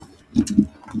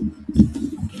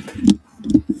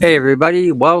Hey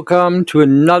everybody, welcome to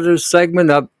another segment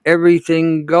of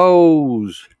Everything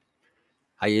Goes.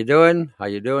 How you doing? How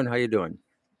you doing? How you doing?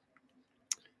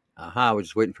 We're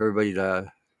just waiting for everybody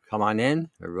to come on in.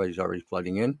 Everybody's already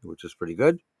flooding in, which is pretty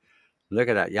good. Look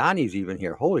at that. Yanni's even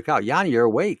here. Holy cow. Yanni, you're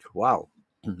awake. Wow.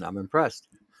 I'm impressed.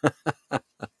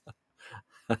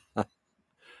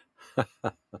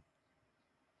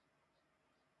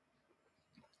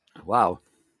 Wow.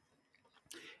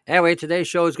 Anyway, today's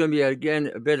show is going to be,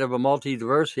 again, a bit of a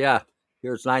multi-diverse. Yeah.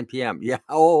 Here it's 9 p.m. Yeah.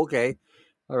 Oh, okay.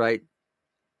 All right.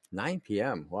 9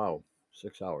 p.m. Wow.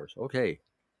 6 hours. Okay.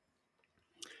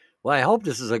 Well, I hope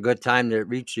this is a good time to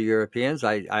reach the Europeans.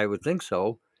 I would think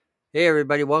so. Hey,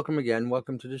 everybody, welcome again.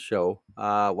 Welcome to the show.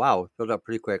 Wow, filled up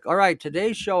pretty quick. All right,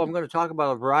 today's show, I'm going to talk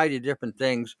about a variety of different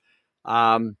things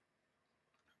um,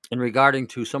 in regarding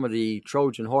to some of the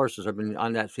Trojan horses. I've been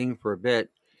on that theme for a bit.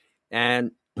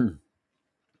 And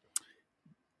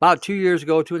about 2 years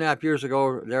ago, 2.5 years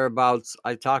ago, thereabouts,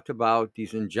 I talked about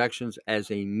these injections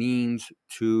as a means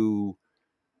to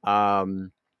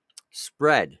um,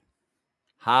 spread,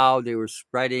 how they were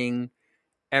spreading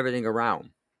everything around.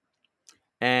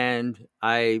 And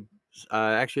I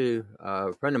actually,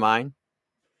 a friend of mine,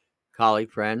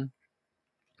 colleague, friend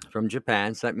from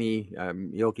Japan, sent me,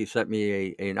 Yoki sent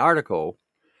me an article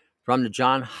from the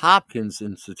John Hopkins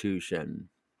Institution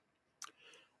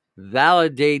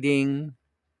validating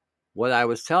what I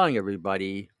was telling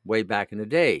everybody way back in the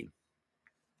day.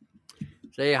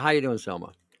 Say, how you doing,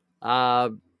 Selma? Uh,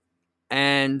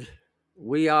 and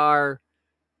we are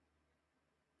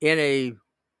in a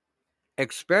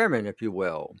experiment, if you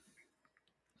will,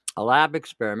 a lab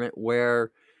experiment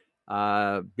where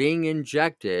being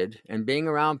injected and being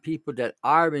around people that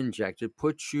are injected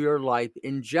puts your life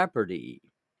in jeopardy.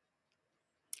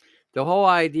 The whole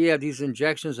idea of these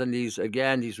injections and these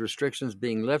restrictions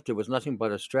being lifted was nothing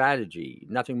but a strategy,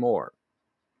 nothing more.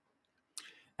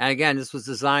 And again, this was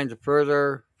designed to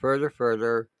further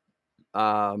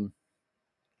um,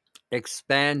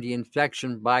 expand the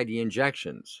infection by the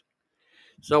injections.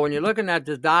 So when you're looking at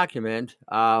this document,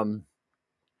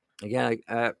 again,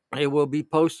 it will be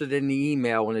posted in the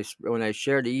email when I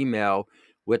share the email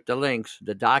with the links.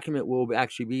 The document will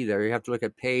actually be there. You have to look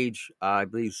at page, I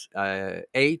believe,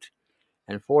 8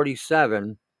 and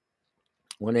 47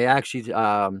 when they actually.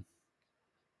 Oh,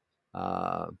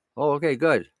 okay,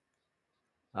 good.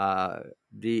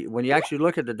 The when you actually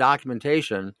look at the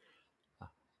documentation,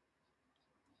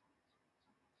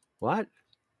 what?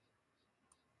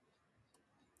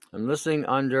 I'm listening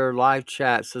under live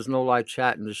chat. It says no live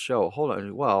chat in the show. Hold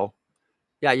on. Well,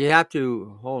 yeah, you have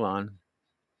to hold on.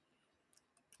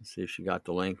 Let's see if she got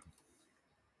the link.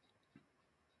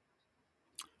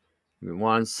 Give me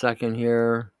 1 second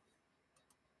here.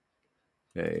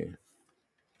 Okay.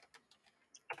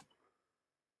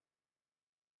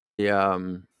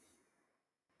 The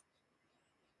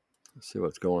let's see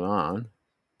what's going on.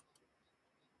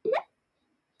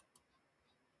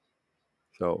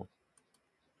 So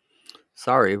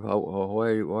sorry.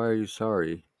 Why are you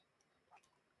sorry?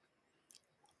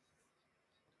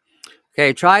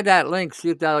 Okay, try that link. See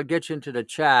if that'll get you into the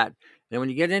chat. And when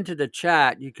you get into the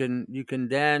chat, you can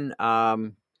then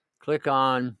click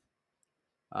on.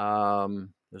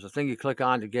 There's a thing you click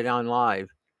on to get on live.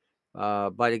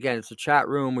 But again, it's a chat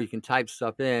room where you can type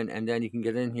stuff in, and then you can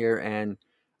get in here and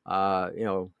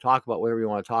talk about whatever you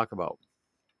want to talk about.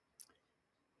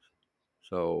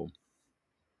 So,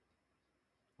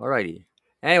 alrighty.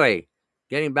 Anyway,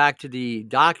 getting back to the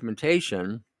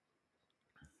documentation,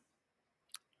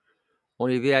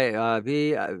 only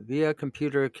via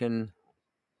computer can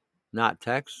not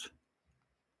text.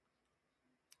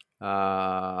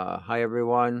 Hi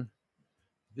everyone.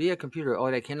 Via computer.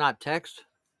 Oh, they cannot text.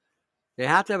 They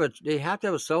have to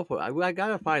have a cell phone. I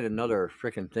gotta find another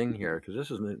freaking thing here because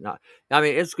this is not. I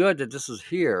mean, it's good that this is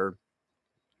here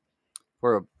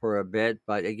for a bit,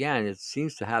 but again, it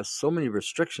seems to have so many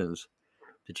restrictions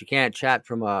that you can't chat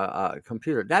from a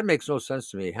computer. That makes no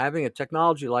sense to me. Having a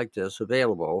technology like this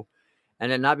available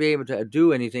and then not be able to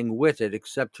do anything with it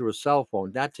except through a cell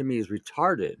phone, that to me is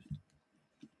retarded.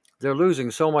 They're losing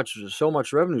so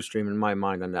much revenue stream in my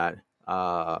mind on that.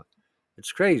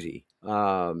 It's crazy.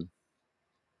 Can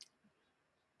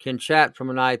chat from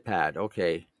an iPad.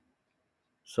 Okay.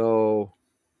 So,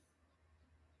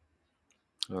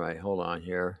 all right, hold on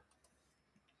here.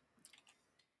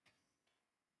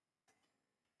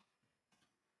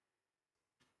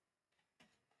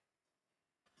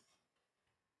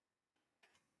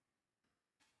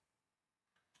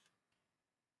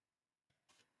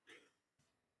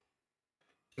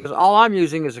 Because all I'm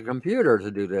using is a computer to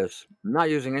do this. I'm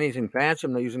not using anything fancy.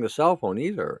 I'm not using a cell phone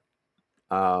either.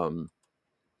 Um,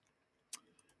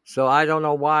 so I don't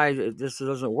know why this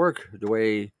doesn't work the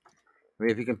way. I mean,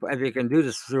 if you can do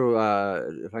this through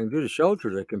if I can do the show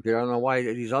through the computer, I don't know why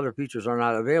these other features are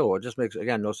not available. It just makes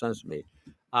again no sense to me.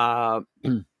 Uh,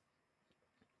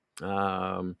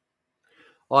 um,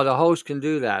 oh, the host can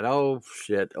do that. Oh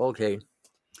shit. Okay.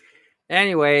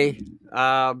 Anyway,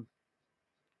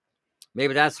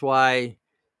 maybe that's why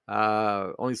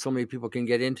only so many people can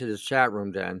get into this chat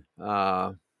room. Then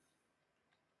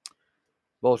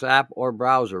both app or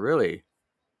browser, really.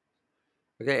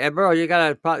 Okay, bro, you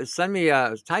gotta send me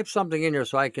type something in here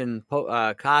so I can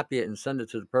copy it and send it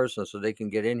to the person so they can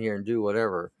get in here and do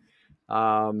whatever.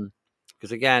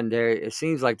 Because again, there it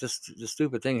seems like this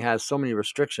stupid thing has so many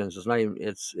restrictions. It's not even.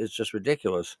 It's just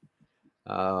ridiculous.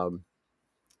 Um,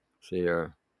 see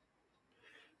here.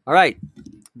 All right,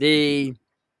 the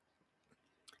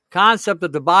concept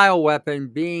of the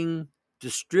bioweapon being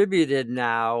distributed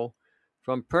now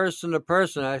from person to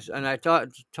person, and I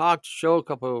talked show a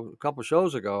couple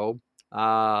shows ago.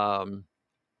 Um,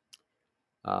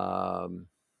 um,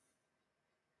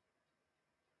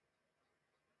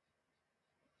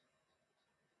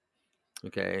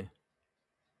 okay,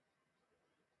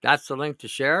 that's the link to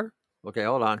share. Okay,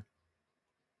 hold on.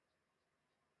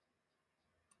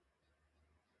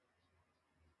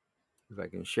 If I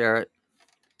can share it.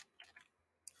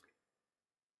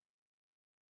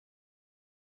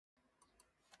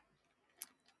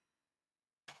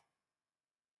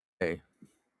 Okay.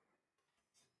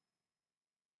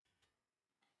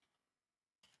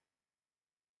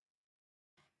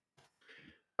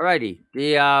 Alrighty.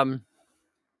 The um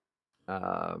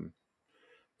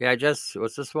yeah, just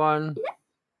what's this one?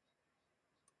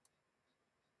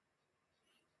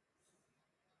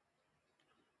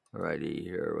 Alrighty,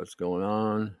 here, what's going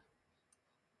on?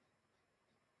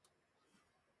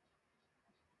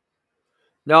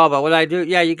 No, but what I do,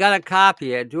 yeah, you gotta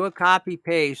copy it. Do a copy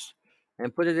paste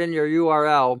and put it in your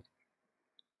URL,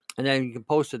 and then you can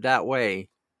post it that way.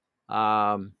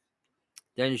 Um,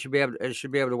 then you should be able. It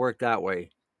should be able to work that way.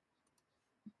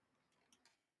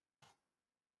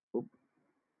 Oop,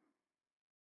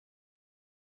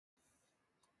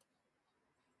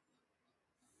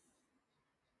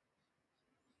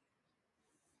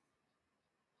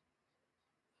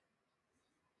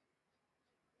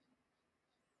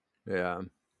 yeah.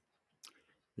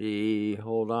 The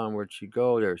hold on, where'd she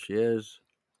go? There she is.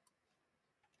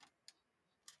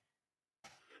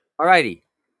 Alrighty.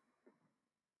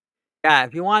 Yeah,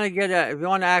 if you want to if you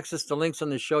want to access the links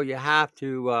on the show, you have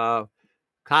to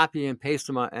copy and paste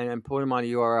them and put them on a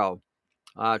URL.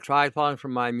 Tried applying for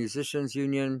my musicians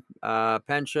union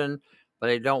pension, but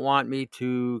they don't want me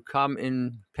to come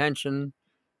in pension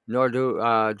nor do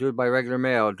it by regular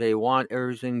mail. They want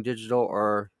everything digital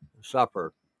or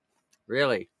suffer.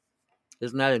 Really,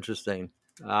 isn't that interesting?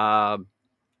 Um,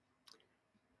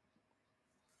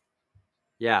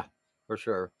 yeah, for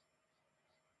sure.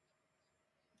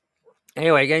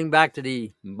 Anyway, getting back to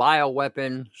the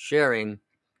bioweapon sharing,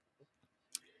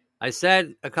 I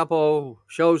said a couple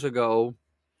shows ago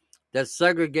that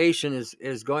segregation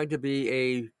is going to be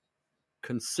a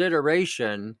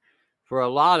consideration for a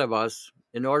lot of us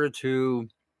in order to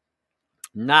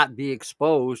not be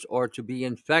exposed or to be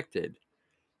infected,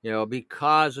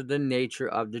 because of the nature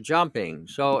of the jumping.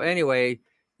 So anyway,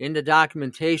 in the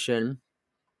documentation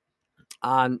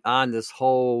on this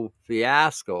whole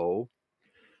fiasco,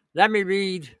 let me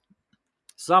read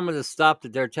some of the stuff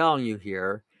that they're telling you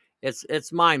here.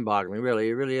 It's mind-boggling, really.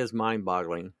 It really is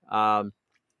mind-boggling. It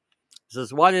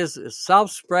says, what is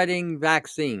self-spreading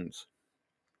vaccines?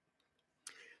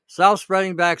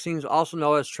 Self-spreading vaccines, also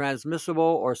known as transmissible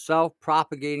or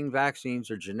self-propagating vaccines,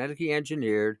 are genetically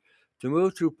engineered to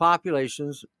move through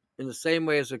populations in the same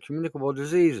way as the communicable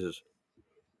diseases.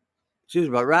 Excuse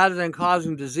me, but rather than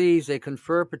causing disease, they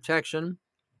confer protection.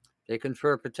 They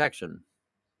confer protection.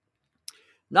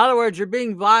 In other words, you're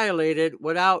being violated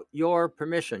without your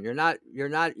permission. You're not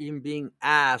even being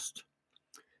asked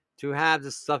to have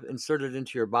this stuff inserted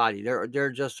into your body.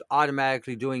 They're just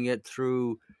automatically doing it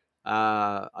through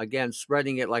again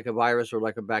spreading it like a virus or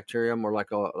like a bacterium or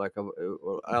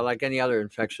like any other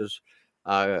infectious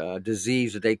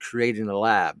disease that they create in the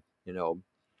lab.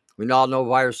 We all know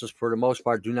viruses for the most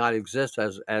part do not exist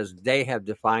as they have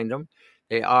defined them.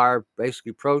 They are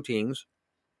basically proteins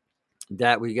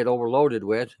that we get overloaded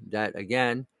with. That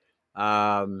again,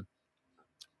 um,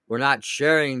 we're not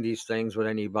sharing these things with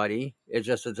anybody. It's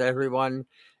just it's everyone,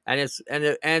 and it's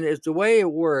the way it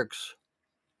works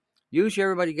Usually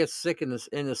everybody gets sick in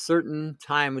a certain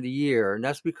time of the year, and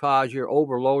that's because you're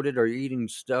overloaded or you're eating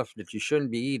stuff that you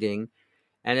shouldn't be eating,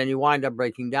 and then you wind up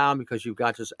breaking down because you've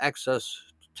got this excess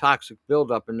toxic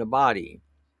buildup in the body.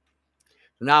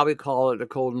 So now we call it the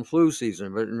cold and flu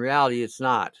season, but in reality it's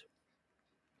not.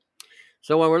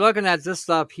 So when we're looking at this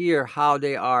stuff here, how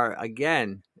they are,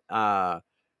 again,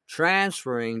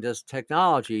 transferring this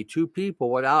technology to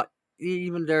people without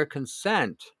even their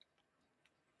consent,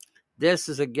 this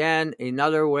is, again,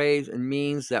 another ways and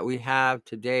means that we have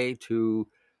today to,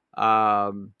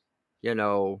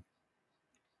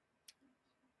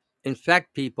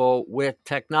 infect people with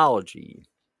technology.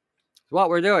 It's what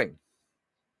we're doing.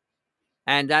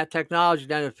 And that technology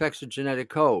then affects the genetic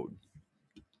code.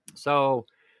 So,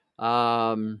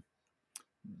 the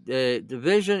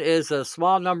vision is a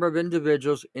small number of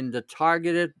individuals in the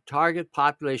target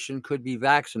population could be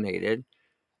vaccinated,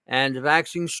 and the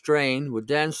vaccine strain would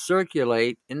then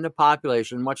circulate in the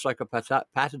population, much like a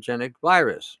pathogenic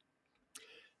virus.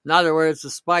 In other words, the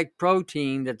spike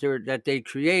protein that they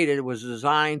created was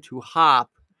designed to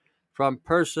hop from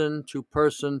person to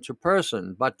person to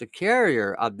person, but the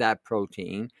carrier of that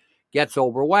protein gets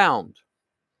overwhelmed.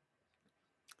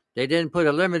 They didn't put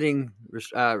a limiting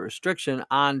restriction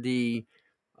on the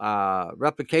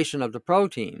replication of the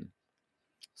protein.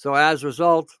 So as a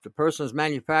result, the person is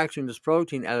manufacturing this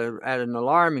protein at an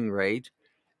alarming rate,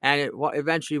 and it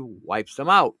eventually wipes them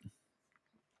out.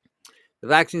 The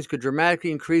vaccines could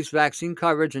dramatically increase vaccine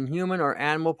coverage in human or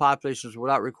animal populations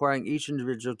without requiring each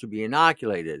individual to be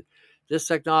inoculated. This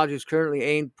technology is currently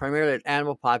aimed primarily at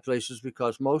animal populations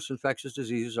because most infectious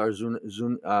diseases are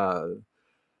zoonotic.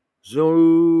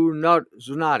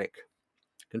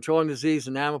 Controlling disease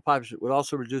in animal populations would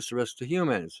also reduce the risk to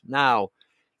humans. Now,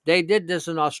 they did this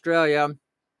in Australia,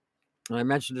 and I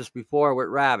mentioned this before with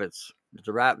rabbits.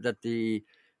 That the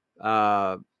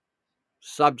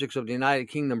subjects of the United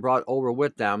Kingdom brought over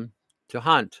with them to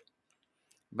hunt,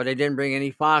 but they didn't bring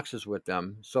any foxes with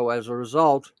them. So as a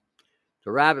result,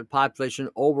 the rabbit population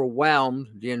overwhelmed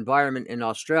the environment in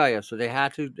Australia. So they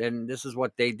had to, and this is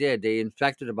what they did. They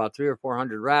infected about 300 or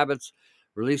 400 rabbits,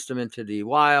 released them into the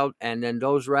wild, and then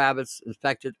those rabbits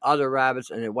infected other rabbits,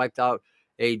 and it wiped out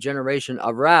a generation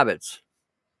of rabbits.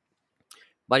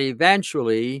 But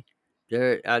eventually,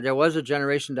 there was a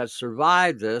generation that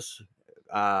survived this,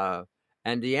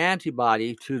 and the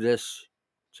antibody to this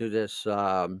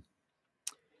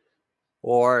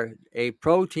or a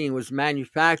protein was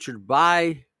manufactured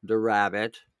by the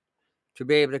rabbit to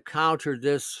be able to counter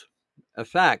this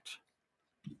effect.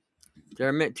 There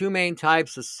are two main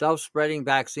types of self-spreading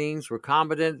vaccines: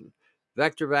 recombinant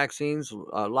vector vaccines,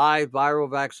 live viral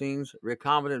vaccines.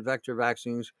 Recombinant vector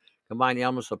vaccines combine the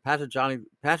elements of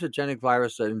pathogenic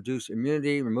virus that induce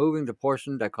immunity, removing the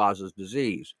portion that causes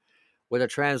disease. With a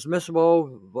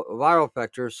transmissible viral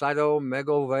vector,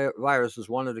 cytomegalovirus is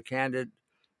one of the candidate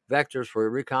vectors for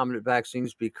recombinant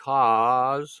vaccines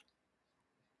because,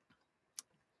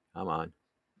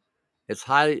 it's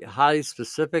highly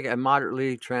specific and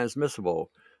moderately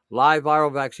transmissible. Live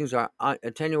viral vaccines are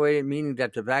attenuated, meaning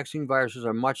that the vaccine viruses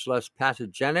are much less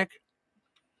pathogenic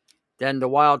than the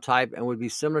wild type and would be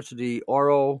similar to the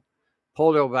oral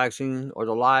polio vaccine or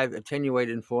the live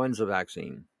attenuated influenza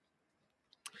vaccine.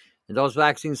 And those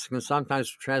vaccines can sometimes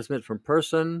transmit from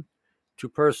person to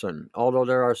person, although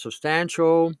there are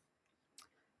substantial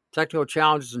technical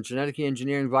challenges in genetically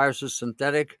engineering viruses.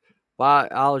 Synthetic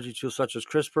biology tools such as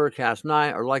CRISPR,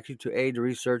 Cas9 are likely to aid the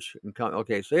research.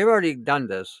 Okay, so they've already done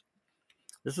this.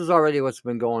 This is already what's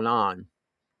been going on.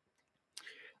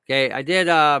 Okay, I did.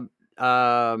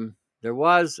 There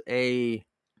was a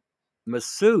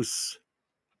masseuse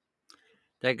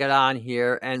that got on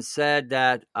here and said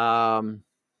that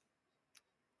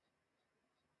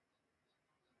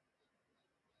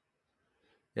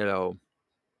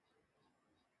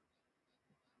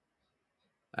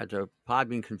at the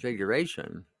Podbean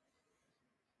configuration,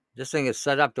 this thing is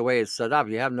set up the way it's set up.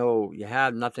 You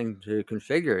have nothing to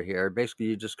configure here. Basically,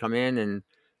 you just come in and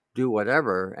do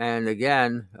whatever. And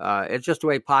again, it's just the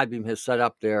way Podbean has set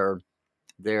up their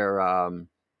the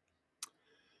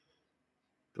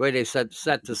way they set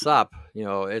this up.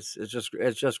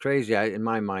 It's just crazy in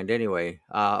my mind. Anyway,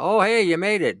 oh hey, you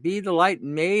made it. Be the Light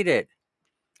made it.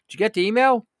 Did you get the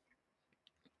email?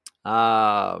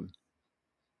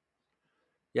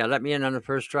 Yeah, let me in on the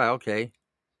first try. Okay.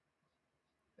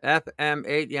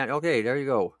 FM8. Yeah. Okay, there you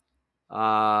go.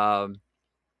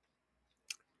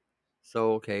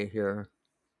 So okay, here.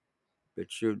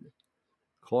 BitChute.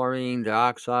 Chlorine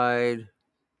dioxide.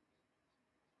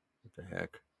 What the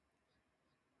heck?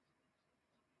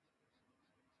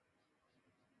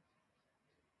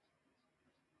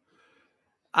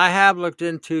 I have looked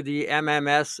into the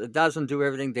MMS. It doesn't do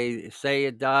everything they say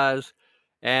it does.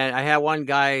 And I had one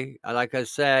guy, like I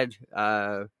said,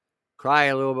 cry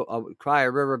a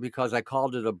river because I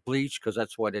called it a bleach because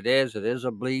that's what it is. It is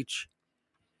a bleach.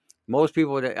 Most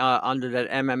people that, under that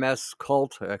MMS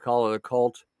cult, I call it a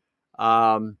cult,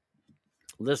 um,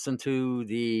 listen to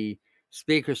the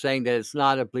speaker saying that it's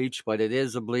not a bleach, but it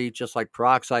is a bleach, just like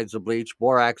peroxide's a bleach,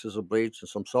 borax is a bleach, and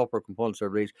some sulfur components are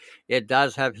a bleach. It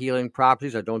does have healing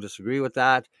properties. I don't disagree with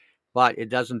that, but it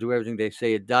doesn't do everything they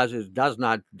say it does. It does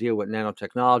not deal with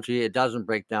nanotechnology. It doesn't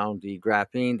break down the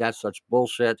graphene. That's such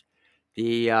bullshit.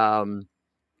 The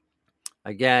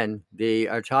Again, they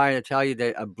are trying to tell you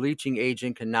that a bleaching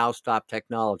agent can now stop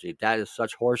technology. That is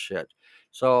such horseshit.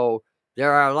 So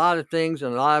there are a lot of things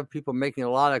and a lot of people making a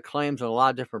lot of claims on a lot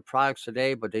of different products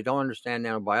today, but they don't understand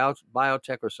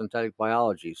biotech or synthetic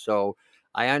biology. So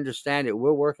I understand it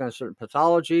will work on certain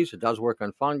pathologies. It does work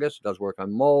on fungus. It does work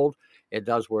on mold. It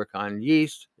does work on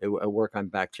yeast. It will work on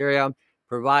bacteria,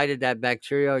 provided that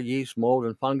bacteria, yeast, mold,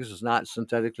 and fungus is not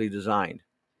synthetically designed.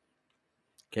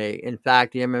 Okay. In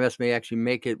fact, the MMS may actually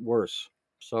make it worse.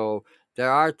 So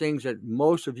there are things that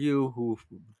most of you who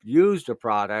use the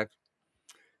product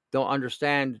don't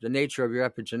understand the nature of your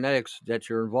epigenetics that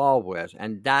you're involved with.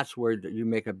 And that's where you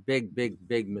make a big, big,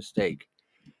 big mistake.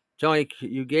 Tony,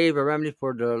 you gave a remedy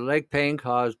for the leg pain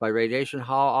caused by radiation.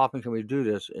 How often can we do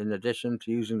this in addition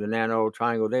to using the nano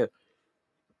triangle data?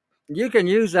 You can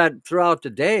use that throughout the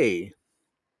day.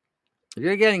 If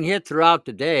you're getting hit throughout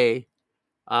the day,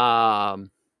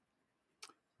 um,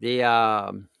 the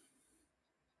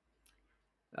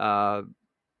uh,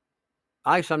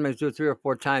 I sometimes do it 3 or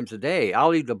 4 times a day. I'll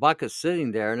leave the bucket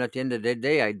sitting there, and at the end of the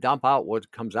day, I dump out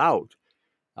what comes out.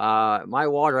 My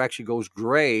water actually goes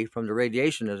gray from the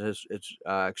radiation that it's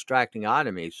extracting out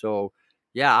of me. So,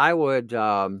 yeah, I would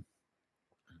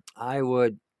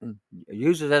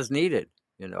use it as needed.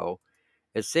 You know,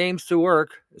 it seems to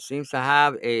work. It seems to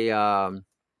have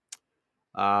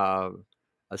uh,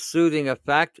 a soothing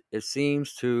effect. It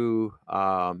seems to.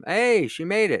 Hey, she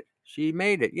made it. She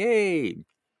made it. Yay!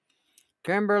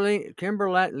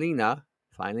 Kimberlina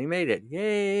finally made it.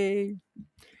 Yay!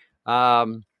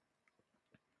 Um,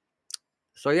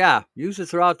 so yeah, use it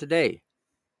throughout the day.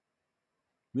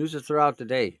 Use it throughout the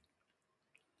day.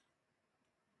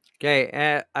 Okay,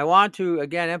 and I want to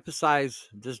again emphasize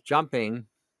this jumping,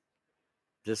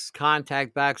 this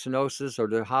contact vaccinosis,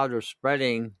 or how they're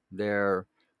spreading their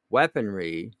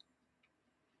weaponry.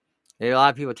 And a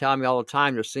lot of people tell me all the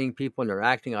time they're seeing people and they're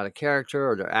acting out of character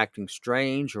or they're acting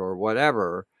strange or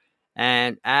whatever.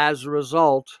 And as a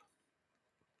result,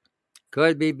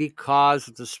 could be because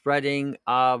of the spreading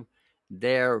of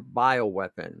their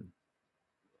bioweapon.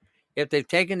 If they've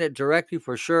taken it directly,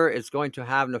 for sure, it's going to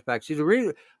have an effect.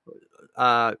 See,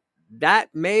 uh, that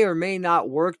may or may not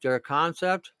work, their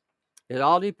concept. It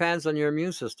all depends on your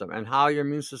immune system and how your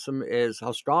immune system is,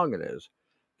 how strong it is.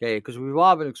 Okay, because we've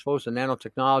all been exposed to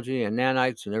nanotechnology and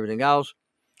nanites and everything else,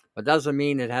 but doesn't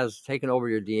mean it has taken over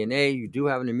your DNA. You do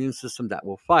have an immune system that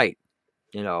will fight,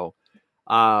 you know.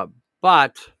 Uh,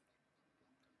 but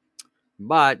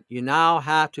you now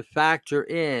have to factor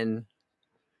in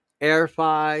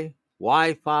AirFi,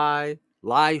 Wi-Fi,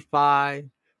 Li-Fi,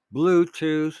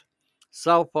 Bluetooth,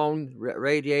 cell phone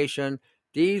radiation.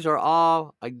 These are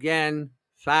all, again,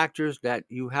 factors that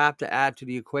you have to add to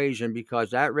the equation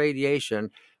because that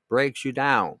radiation breaks you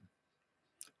down.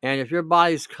 And if your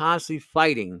body's constantly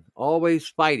fighting,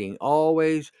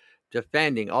 always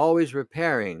defending, always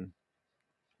repairing,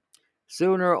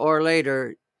 sooner or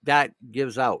later that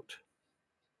gives out.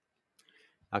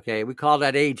 Okay, we call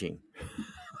that aging.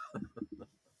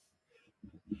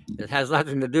 It has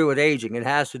nothing to do with aging. It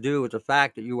has to do with the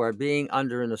fact that you are being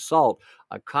under an assault,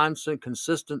 a constant,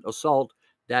 consistent assault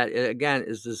that, again,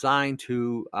 is designed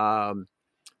to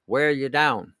wear you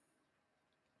down.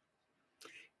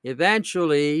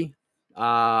 Eventually,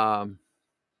 yeah,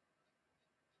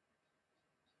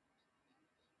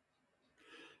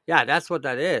 that's what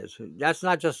that is. That's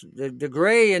not just the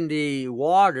gray in the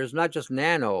water is not just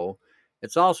nano.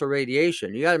 It's also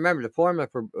radiation. You got to remember the formula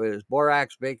for is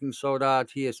borax, baking soda,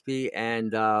 TSP,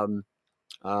 and um,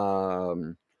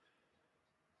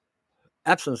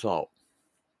 Epsom salt.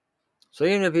 So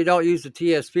even if you don't use the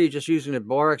TSP, just using the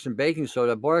borax and baking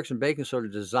soda are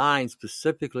designed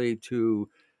specifically to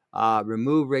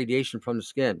remove radiation from the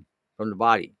skin, from the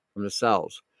body, from the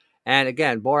cells. And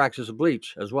again, borax is a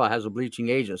bleach as well, it has a bleaching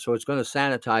agent, so it's going to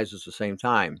sanitize at the same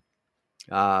time.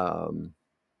 Um,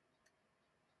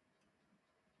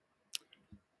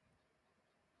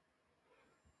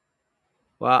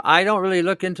 Well, I don't really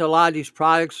look into a lot of these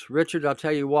products, Richard. I'll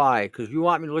tell you why. Because if you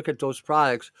want me to look at those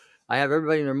products, I have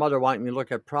everybody and their mother wanting me to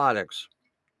look at products.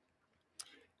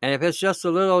 And if it's just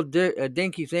a little a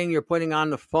dinky thing you're putting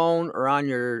on the phone or on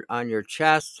your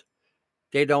chest,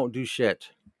 they don't do shit.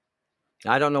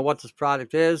 I don't know what this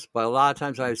product is, but a lot of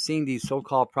times I've seen these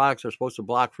so-called products that are supposed to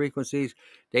block frequencies.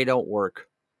 They don't work.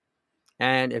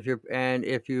 And if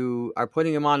you are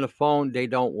putting them on the phone, they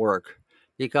don't work.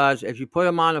 Because if you put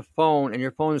them on a phone and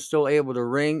your phone is still able to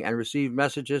ring and receive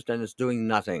messages, then it's doing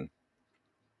nothing.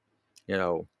 You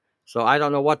know. So I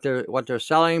don't know what they're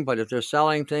selling, but if they're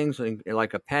selling things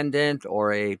like a pendant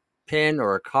or a pin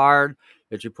or a card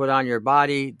that you put on your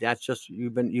body, that's just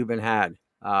you've been had.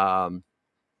 They're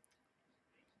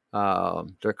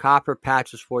copper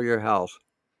patches for your health.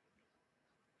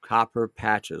 Copper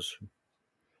patches.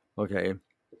 Okay.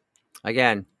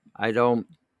 Again, I don't.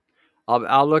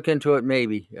 I'll look into it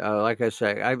maybe. Like I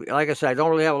say, I don't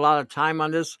really have a lot of time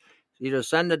on this. Either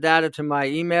send the data to my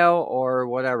email or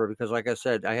whatever, because like I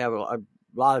said, I have a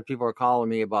lot of people are calling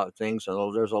me about things,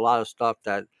 and there's a lot of stuff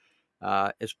that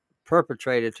is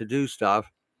perpetrated to do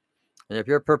stuff. And if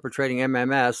you're perpetrating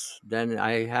MMS, then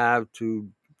I have to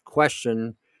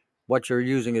question what you're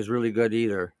using is really good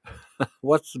either.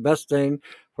 What's the best thing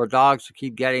for dogs to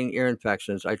keep getting ear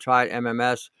infections? I tried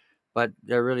MMS, but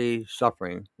they're really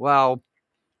suffering. Well,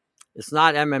 it's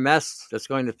not MMS that's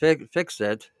going to fix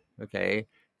it, okay?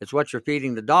 It's what you're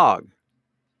feeding the dog.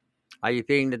 Are you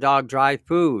feeding the dog dry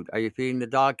food? Are you feeding the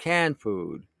dog canned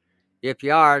food? If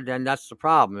you are, then that's the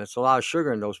problem. It's a lot of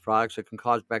sugar in those products that can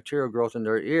cause bacterial growth in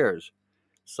their ears.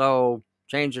 So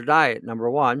change your diet, number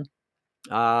one.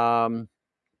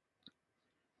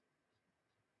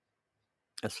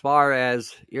 As far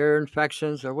as ear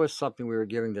infections, there was something we were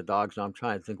giving the dogs. Now I'm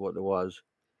trying to think what it was.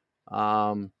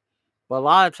 Um, but a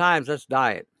lot of times that's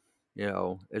diet.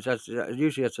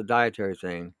 Usually it's a dietary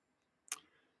thing.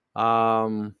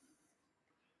 Um,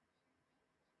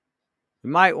 you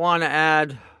might want to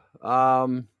add.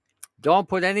 Don't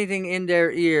put anything in their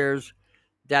ears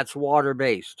that's water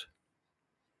based.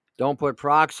 Don't put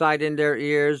peroxide in their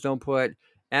ears. Don't put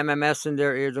MMS in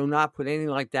their ears. Do not put anything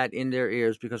like that in their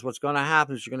ears, because what's going to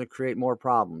happen is you're going to create more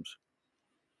problems.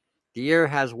 The ear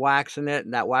has wax in it,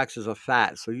 and that wax is a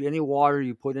fat. So any water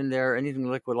you put in there,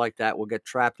 anything liquid like that, will get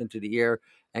trapped into the ear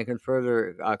and can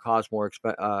further cause more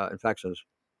infections.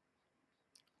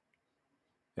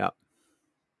 Yeah.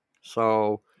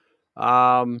 So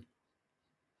you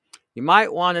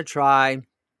might want to try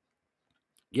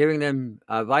giving them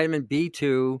vitamin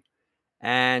B2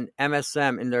 and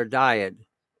MSM in their diet,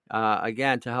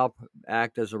 again, to help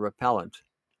act as a repellent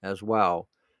as well.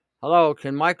 Hello,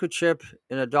 can microchip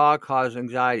in a dog cause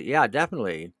anxiety? Yeah,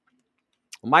 definitely.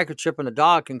 A microchip in a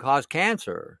dog can cause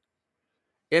cancer.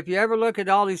 If you ever look at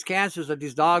all these cancers that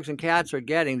these dogs and cats are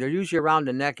getting, they're usually around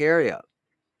the neck area,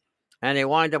 and they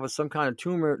wind up with some kind of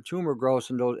tumor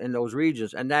growth in those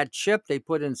regions. And that chip they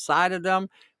put inside of them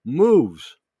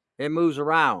moves. It moves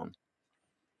around.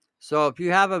 So if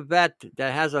you have a vet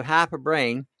that has a half a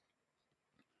brain,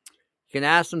 you can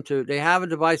ask them to. They have a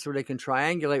device where they can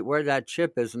triangulate where that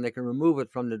chip is, and they can remove it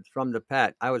from the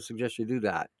pet. I would suggest you do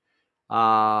that.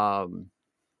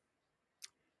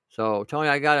 So, Tony,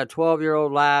 I got a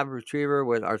 12-year-old lab retriever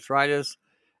with arthritis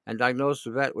and diagnosed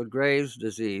the vet with Graves'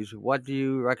 disease. What do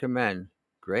you recommend?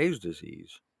 Graves'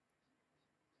 disease?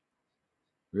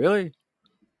 Really?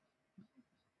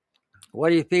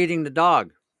 What are you feeding the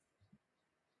dog?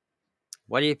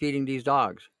 What are you feeding these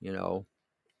dogs?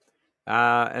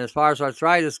 And as far as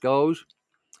arthritis goes,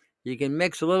 you can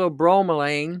mix a little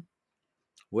bromelain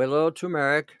with a little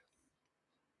turmeric,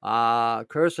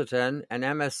 quercetin, and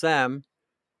MSM,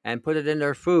 and put it in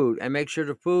their food. And make sure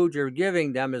the food you're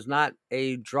giving them is not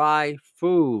a dry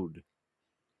food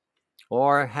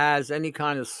or has any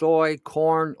kind of soy,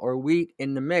 corn, or wheat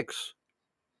in the mix.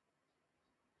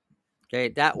 Okay,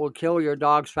 that will kill your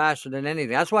dogs faster than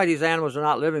anything. That's why these animals are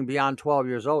not living beyond 12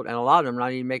 years old, and a lot of them are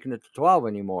not even making it to 12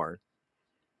 anymore.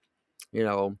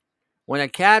 When a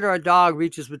cat or a dog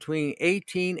reaches between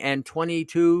 18 and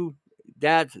 22,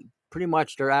 that's pretty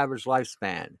much their average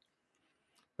lifespan.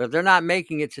 But if they're not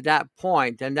making it to that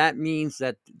point, then that means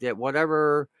that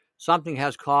whatever something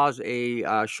has caused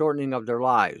a shortening of their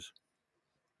lives.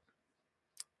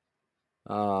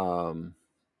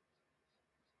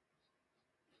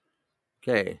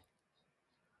 Okay.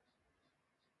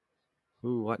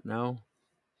 Who? What now?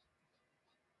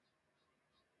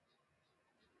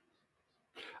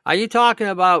 Are you talking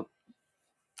about?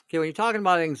 Okay, when you're talking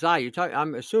about anxiety,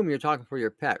 I'm assuming you're talking for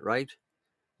your pet, right?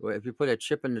 If you put a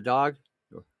chip in the dog,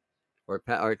 or a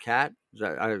pet or a cat.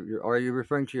 Or are you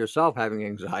referring to yourself having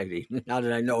anxiety? Now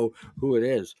that I know who it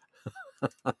is.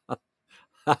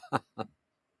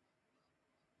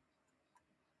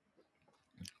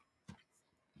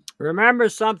 Remember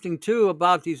something too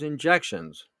about these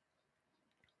injections.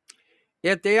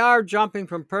 If they are jumping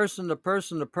from person to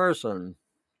person to person,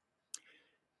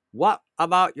 what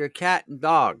about your cat and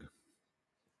dog?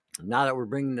 Now that we're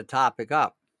bringing the topic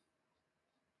up,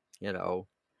 you know,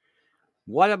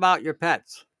 what about your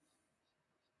pets?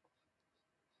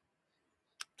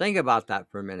 Think about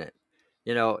that for a minute.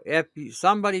 If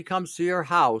somebody comes to your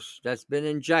house that's been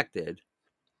injected,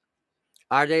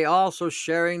 are they also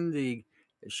sharing the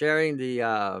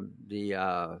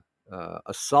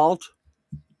assault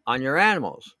on your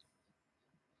animals?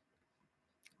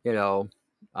 You know,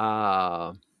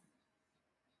 uh,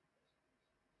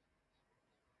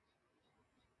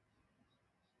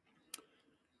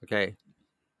 okay.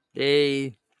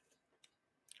 They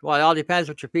Well, it all depends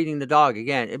what you're feeding the dog.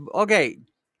 Again, okay.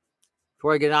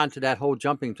 Before I get on to that whole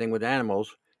jumping thing with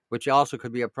animals, which also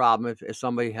could be a problem if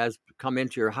somebody has come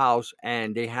into your house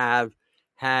and they have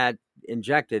had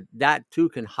injected, that too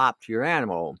can hop to your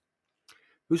animal.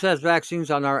 Who says vaccines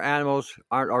on our animals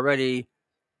aren't already?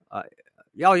 Uh,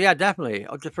 oh yeah, definitely,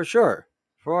 for sure,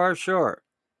 for sure,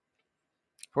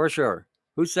 for sure.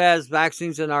 Who says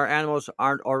vaccines in our animals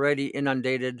aren't already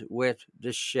inundated with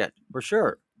this shit? For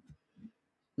sure.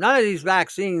 None of these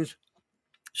vaccines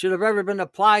should have ever been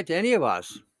applied to any of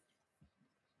us.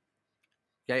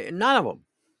 Okay, none of them,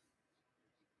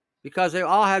 because they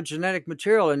all have genetic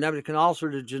material in them that can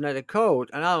alter the genetic code.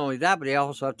 And not only that, but they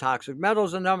also have toxic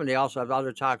metals in them, and they also have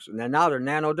other toxic. And now they're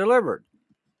nano delivered,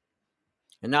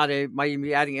 and now they might even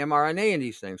be adding mRNA in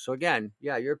these things. So again,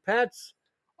 yeah, your pets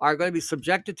are going to be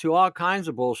subjected to all kinds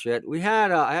of bullshit. I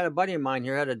had a buddy of mine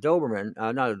here had a Doberman,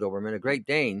 not a Doberman, a Great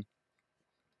Dane,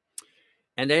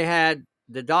 and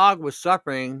the dog was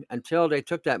suffering until they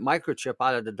took that microchip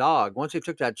out of the dog. Once they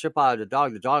took that chip out of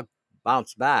the dog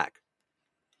bounced back.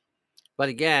 But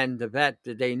again, the vet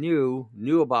that they knew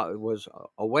about it was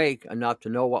awake enough to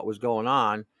know what was going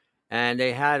on, and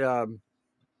they had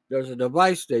there's a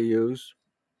device they used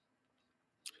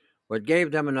where it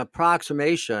gave them an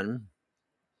approximation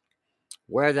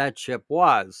where that chip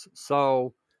was.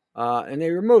 So, and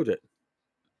they removed it.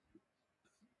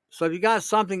 So if you got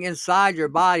something inside your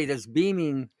body that's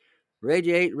beaming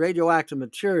radioactive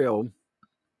material,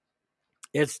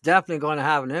 it's definitely going to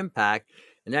have an impact.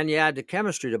 And then you add the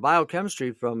chemistry, the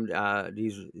biochemistry from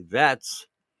these vets.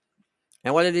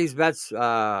 And what do these vets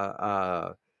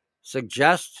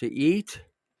suggest to eat?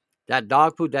 That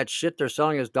dog food, that shit they're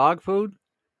selling as dog food,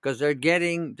 because they're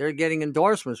getting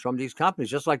endorsements from these companies,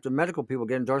 just like the medical people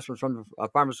get endorsements from the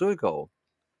pharmaceutical.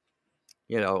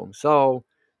 So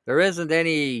there isn't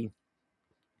anything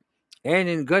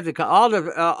good to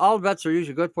all vets are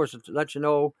usually good for is to let you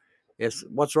know is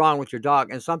what's wrong with your dog,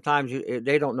 and sometimes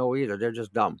they don't know either. They're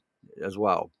just dumb as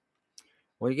well.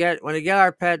 When you get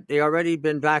our pet, they already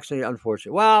been vaccinated.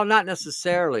 Unfortunately, well, not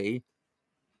necessarily.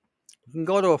 You can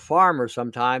go to a farmer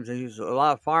sometimes, and a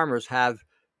lot of farmers have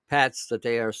pets that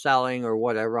they are selling or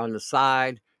whatever on the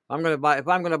side. If I'm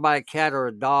gonna buy a cat or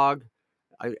a dog,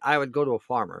 I would go to a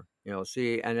farmer,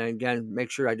 see, and then again make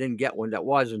sure I didn't get one that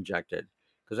was injected,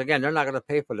 because again they're not going to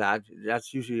pay for that.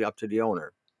 That's usually up to the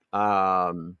owner.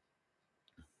 Um,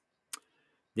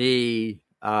 the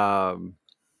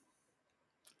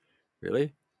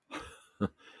Really,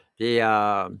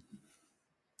 the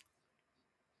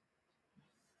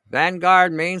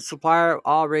Vanguard main supplier of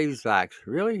all rabies vax.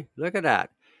 Really, look at that.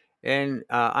 And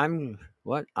I'm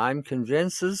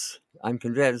convinced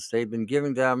they've been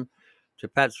giving them to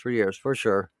pets for years, for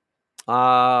sure.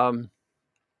 Well,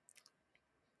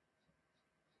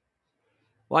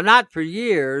 not for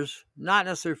years, not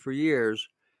necessarily for years.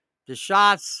 The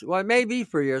shots, well, it may be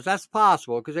for years. That's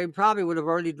possible, because they probably would have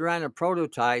already ran a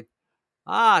prototype.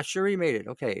 Cherie made it.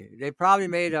 Okay, they probably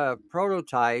made a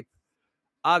prototype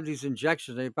of these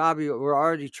injections. They probably were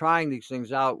already trying these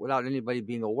things out without anybody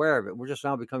being aware of it. We're just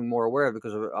now becoming more aware of it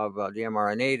because of the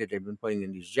mRNA that they've been putting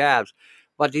in these jabs.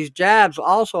 But these jabs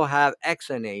also have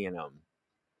XNA in them.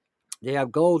 They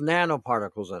have gold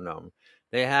nanoparticles in them.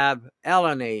 They have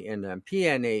LNA in them,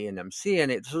 PNA in them,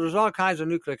 CNA. So there's all kinds of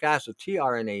nucleic acid,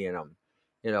 tRNA in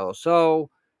them. So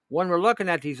when we're looking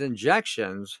at these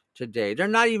injections today, they're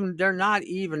not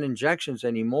even injections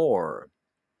anymore.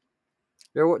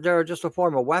 They're just a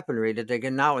form of weaponry that they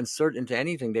can now insert into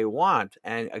anything they want,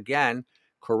 and again,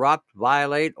 corrupt,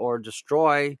 violate, or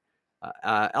destroy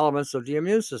elements of the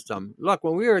immune system. Look,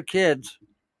 when we were kids,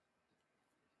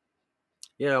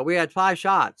 we had 5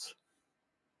 shots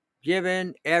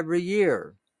given every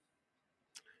year.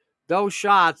 those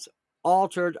shots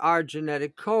altered our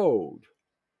genetic code.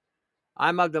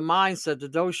 I'm of the mindset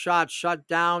that those shots shut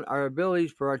down our ability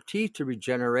for our teeth to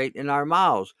regenerate in our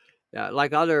mouths,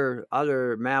 like other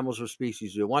mammals or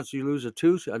species do. Once you lose a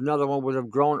tooth, another one would have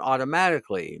grown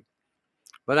automatically.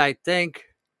 But I think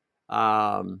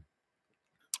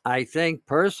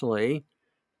personally,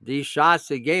 these shots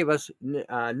they gave us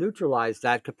neutralized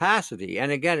that capacity.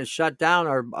 And again, it shut down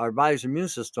our body's immune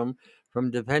system from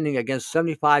defending against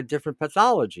 75 different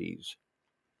pathologies.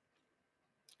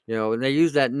 And they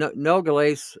used that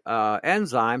Nogalase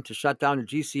enzyme to shut down the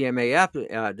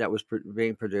GCMAF that was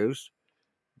being produced.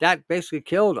 That basically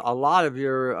killed a lot of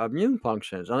your immune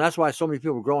functions. And that's why so many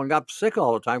people are growing up sick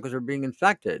all the time, because they're being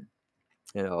infected.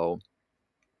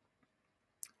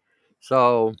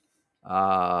 So,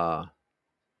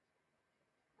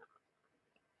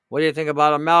 what do you think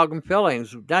about amalgam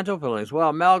fillings, dental fillings? Well,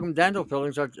 amalgam dental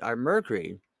fillings are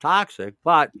mercury, toxic,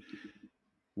 but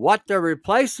what they're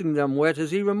replacing them with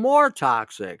is even more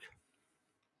toxic.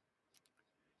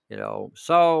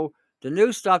 So the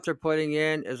new stuff they're putting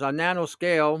in is on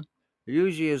nanoscale,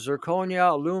 usually a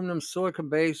zirconia, aluminum,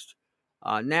 silicon-based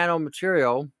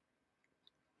nanomaterial.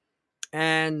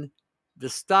 And the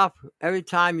stuff, every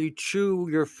time you chew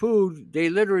your food, they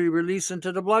literally release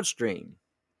into the bloodstream.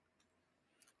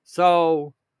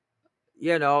 So,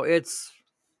 it's,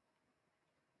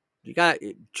 you got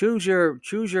to choose your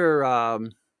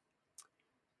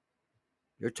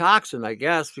toxin, I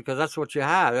guess, because that's what you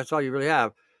have. That's all you really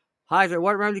have. Hi,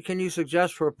 what remedy can you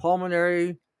suggest for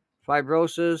pulmonary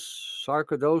fibrosis,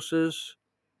 sarcoidosis,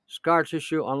 scar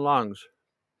tissue on lungs?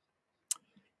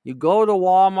 You go to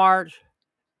Walmart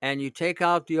and you take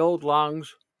out the old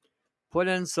lungs, put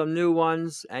in some new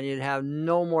ones, and you'd have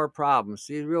no more problems.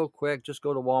 See, real quick, just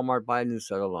go to Walmart, buy a new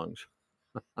set of lungs.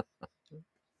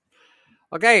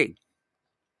 Okay,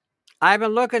 I've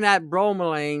been looking at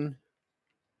bromelain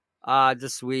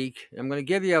this week. I'm going to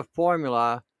give you a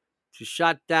formula to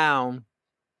shut down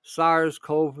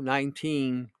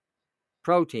SARS-CoV-19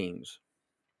 proteins.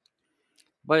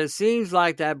 But it seems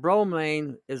like that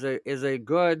bromelain is a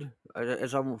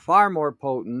far more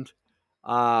potent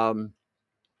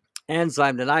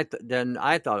enzyme than I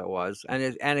thought it was, and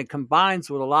it combines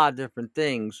with a lot of different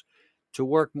things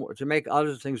to make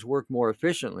other things work more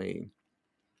efficiently.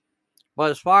 But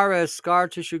as far as scar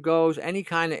tissue goes, any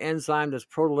kind of enzyme that's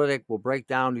proteolytic will break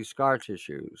down these scar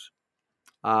tissues.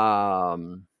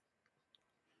 And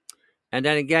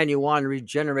then again, you want to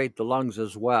regenerate the lungs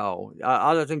as well.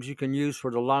 Other things you can use for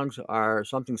the lungs are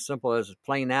something simple as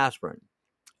plain aspirin.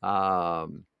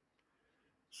 So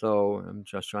I'm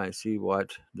just trying to see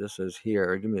what this is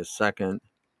here. Give me a second.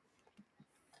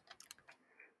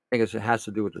 I guess it has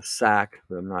to do with the sac,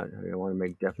 but I want to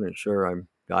make definite sure I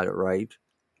got it right.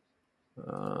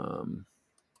 You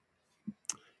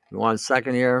want a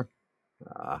second here?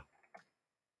 Let's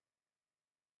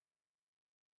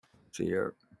see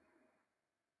here.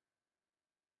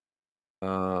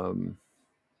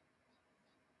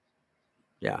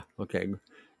 Yeah, okay.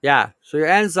 Yeah, so your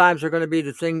enzymes are going to be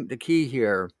the key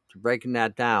here to breaking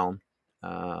that down.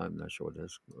 I'm not sure what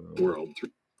this world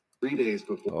 3 days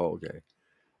before. Oh, okay.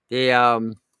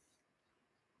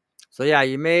 So yeah,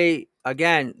 you may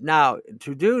again now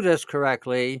to do this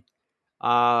correctly,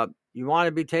 you want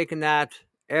to be taking that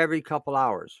every couple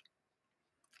hours.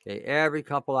 Okay, every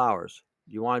couple hours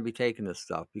you want to be taking this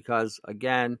stuff because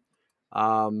again,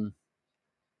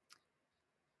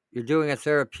 you're doing a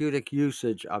therapeutic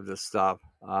usage of this stuff.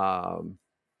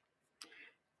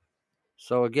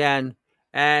 So again,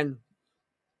 and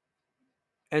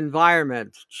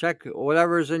environment, check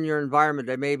whatever's in your environment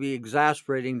that may be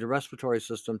exacerbating the respiratory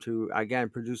system to again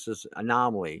produce this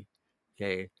anomaly.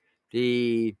 Okay,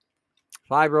 the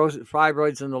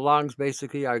fibroids in the lungs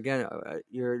basically are again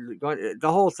the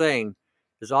whole thing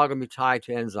is all going to be tied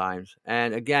to enzymes.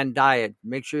 And again, diet,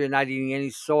 make sure you're not eating any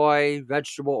soy,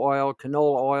 vegetable oil,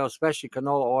 canola oil, especially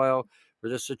canola oil for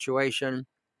this situation.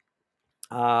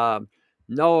 No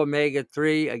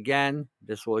omega-3, again,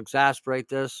 this will exacerbate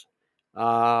this.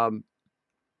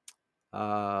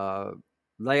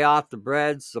 Lay off the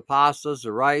breads, the pastas,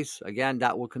 the rice. Again,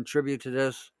 that will contribute to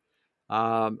this.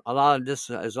 A lot of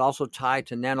this is also tied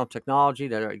to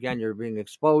nanotechnology that, again, you're being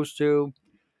exposed to.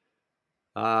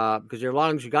 Because your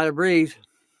lungs, you got to breathe.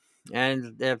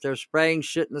 And if they're spraying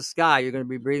shit in the sky, you're going to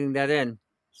be breathing that in.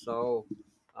 So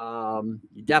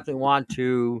you definitely want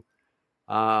to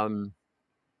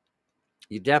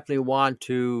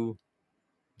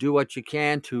do what you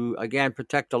can to, again,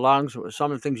 protect the lungs.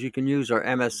 Some of the things you can use are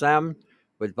MSM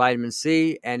with vitamin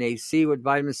C, NAC with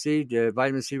vitamin C. The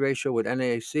vitamin C ratio with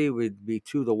NAC would be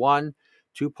 2 to 1.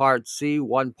 2 parts C,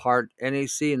 1 part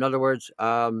NaC. In other words,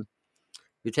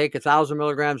 you take 1,000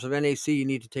 milligrams of NaC, you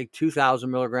need to take 2,000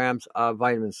 milligrams of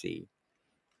vitamin C.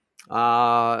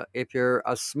 If you're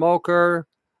a smoker,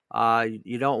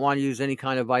 you don't want to use any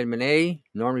kind of vitamin A.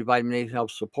 Normally, vitamin A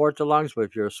helps support the lungs, but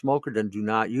if you're a smoker, then do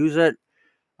not use it.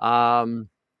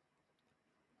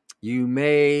 You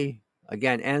may,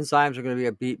 again, enzymes are going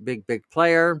to be a big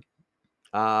player.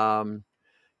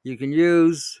 You can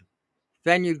use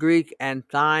fenugreek and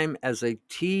thyme as a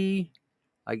tea,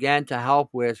 again, to help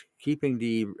with keeping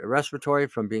the respiratory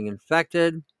from being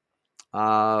infected.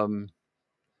 You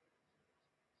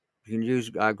can use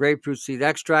grapefruit seed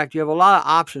extract. You have a lot of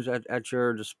options at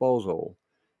your disposal,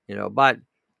 but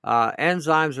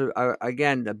enzymes are,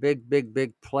 again, a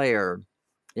big player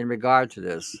in regard to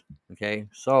this. Okay,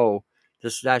 so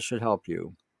that should help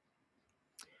you.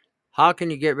 How can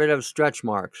you get rid of stretch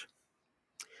marks?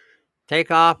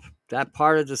 Take off that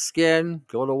part of the skin,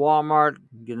 go to Walmart,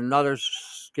 get another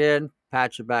skin,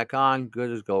 patch it back on, good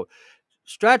as gold.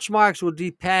 Stretch marks will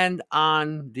depend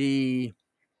on the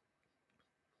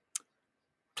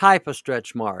type of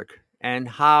stretch mark and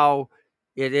how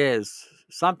it is.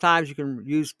 Sometimes you can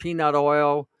use peanut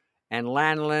oil and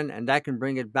lanolin, and that can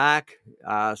bring it back.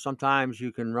 Sometimes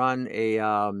you can run a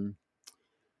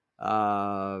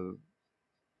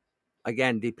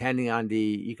again, depending on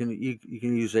you can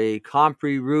use a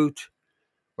comfrey root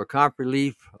or comfrey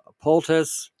leaf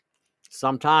poultice.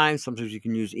 Sometimes you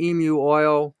can use emu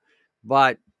oil,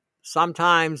 but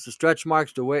sometimes the stretch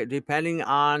marks, depending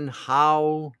on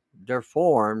how they're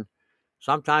formed,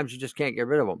 sometimes you just can't get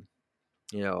rid of them.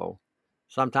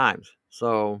 Sometimes.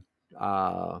 So,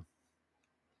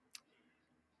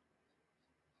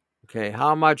 okay,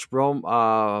 how much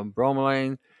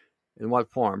bromelain? In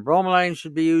what form? Bromelain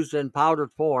should be used in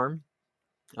powdered form.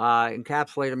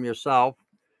 Encapsulate them yourself.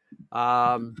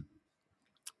 They're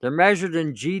measured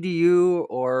in GDU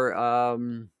or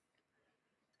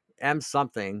M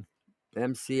something,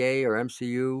 MCA or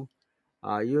MCU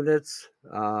units.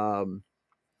 The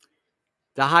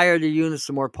higher the units,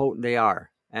 the more potent they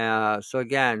are. So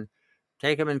again,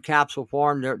 take them in capsule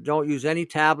form. Don't use any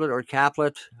tablet or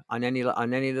caplet on any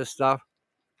of this stuff.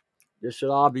 This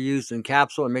should all be used in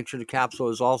capsule, and make sure the capsule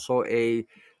is also a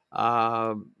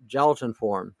gelatin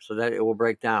form so that it will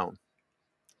break down.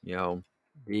 That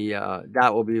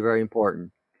will be very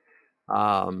important.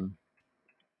 A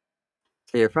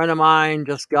friend of mine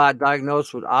just got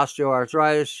diagnosed with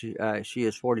osteoarthritis. She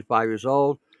is 45 years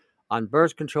old, on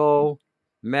birth control,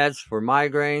 meds for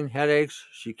migraine, headaches.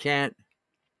 She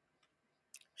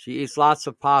eats lots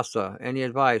of pasta. Any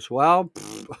advice? Well,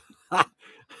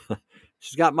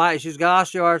 she's got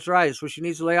osteoarthritis, so she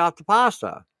needs to lay off the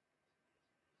pasta.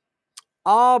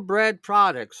 All bread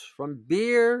products, from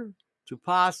beer to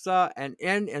pasta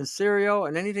and cereal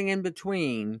and anything in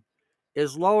between,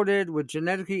 is loaded with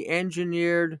genetically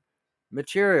engineered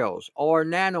materials or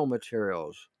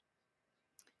nanomaterials.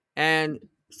 And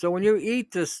so when you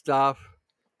eat this stuff,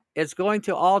 it's going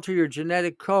to alter your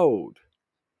genetic code.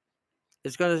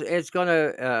 It's going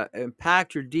to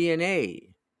impact your DNA.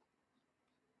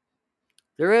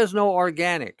 There is no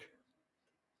organic.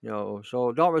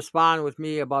 So don't respond with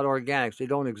me about organics. They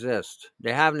don't exist.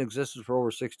 They haven't existed for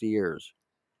over 60 years.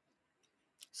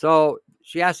 So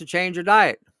she has to change her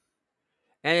diet.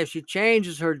 And if she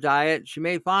changes her diet, she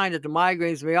may find that the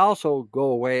migraines may also go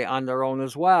away on their own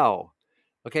as well.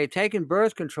 Okay, taking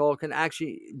birth control can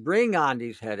actually bring on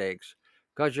these headaches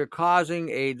because you're causing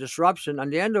a disruption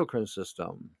on the endocrine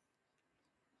system.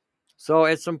 So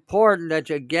it's important that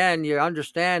you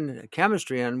understand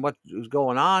chemistry and what is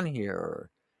going on here.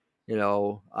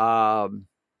 But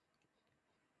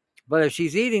if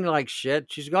she's eating like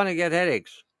shit, she's going to get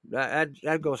headaches.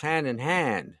 That goes hand in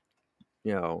hand.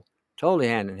 Totally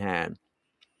hand in hand.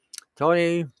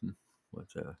 Tony,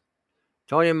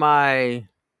 Tony,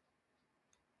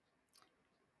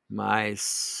 my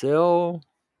SIL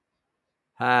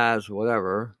has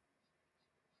whatever.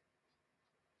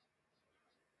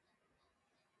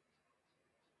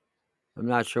 I'm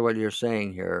not sure what you're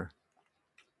saying here.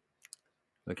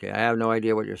 Okay, I have no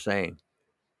idea what you're saying.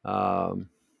 Tony,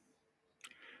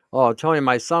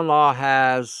 my son-in-law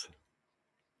has.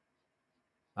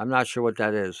 I'm not sure what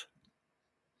that is.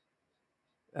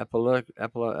 I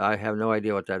have no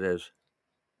idea what that is.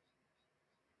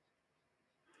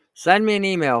 Send me an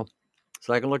email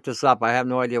so I can look this up. I have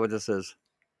no idea what this is.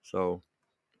 So,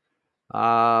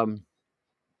 all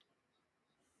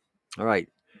right.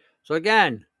 So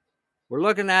again, we're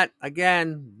looking at,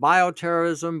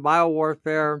 bioterrorism,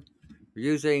 biowarfare. We're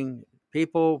using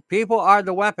people. People are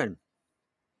the weapon.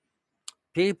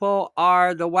 People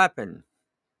are the weapon.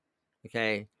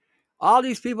 Okay. All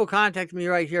these people contact me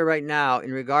right here, right now,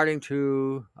 in regarding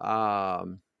to,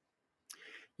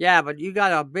 yeah, but you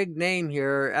got a big name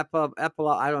here, I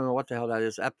don't know what the hell that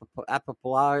is,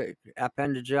 epipelagic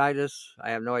appendicitis.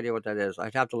 I have no idea what that is.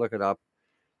 I'd have to look it up.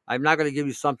 I'm not going to give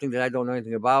you something that I don't know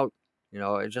anything about.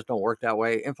 It just don't work that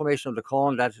way. Inflammation of the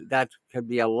colon, that could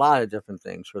be a lot of different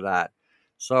things for that.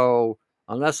 So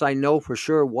unless I know for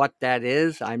sure what that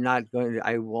is,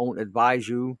 I won't advise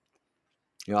you.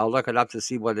 I'll look it up to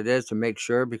see what it is to make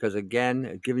sure, because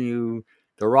again, giving you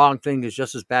the wrong thing is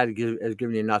just as bad as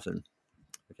giving you nothing.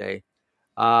 Okay.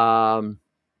 Um,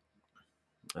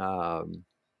 um,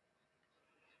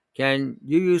 can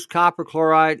you use copper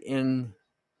chloride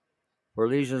for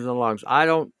lesions in the lungs? I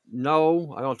don't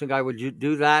know. I don't think I would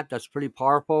do that. That's pretty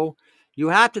powerful. You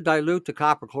have to dilute the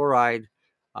copper chloride,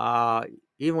 uh,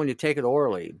 even when you take it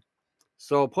orally.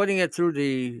 So putting it through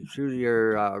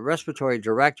your respiratory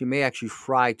direct, you may actually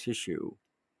fry tissue.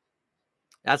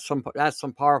 That's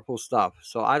some powerful stuff.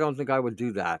 So I don't think I would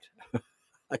do that.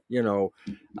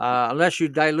 Unless you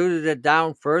diluted it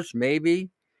down first, maybe,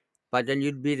 but then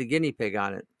you'd be the guinea pig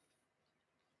on it.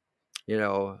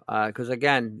 Because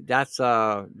again, that's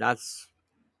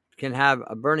can have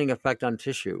a burning effect on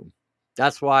tissue.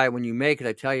 That's why when you make it,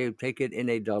 I tell you, take it in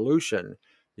a dilution.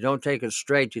 You don't take it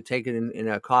straight. You take it in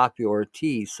a coffee or a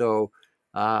tea. So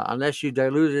unless you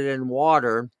dilute it in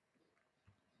water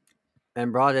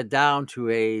and brought it down to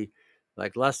a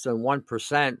like less than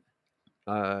 1%,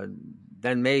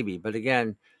 then maybe. But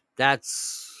again,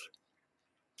 that's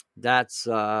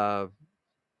a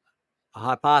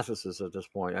hypothesis at this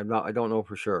point. I don't know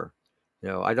for sure.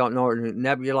 I don't know.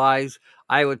 Nebulize.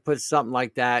 I would put something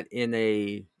like that in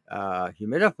a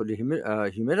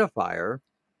humidifier.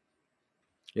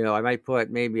 I might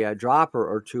put maybe a dropper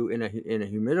or two in a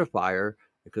humidifier,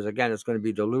 because again, it's going to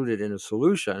be diluted in a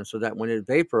solution, so that when it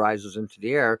vaporizes into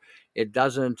the air, it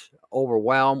doesn't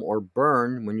overwhelm or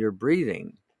burn when you're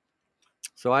breathing.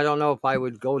 So I don't know if I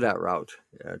would go that route,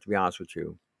 to be honest with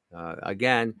you.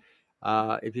 Again,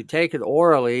 if you take it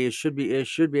orally, it should be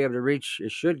able to reach.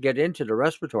 It should get into the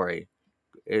respiratory.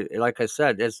 Like I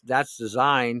said, that's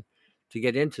designed to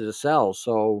get into the cells.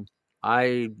 So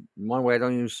one way I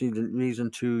don't even see the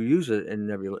reason to use it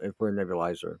for a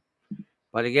nebulizer.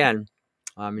 But again,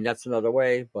 I mean that's another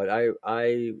way. But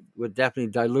I would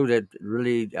definitely dilute it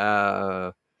really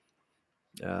uh,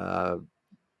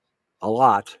 a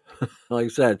lot. Like I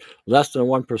said, less than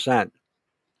 1%.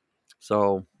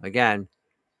 So again,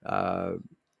 uh,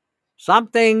 some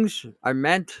things are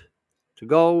meant to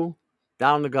go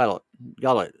down the gullet.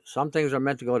 Some things are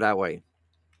meant to go that way.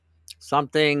 Some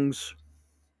things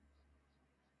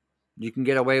you can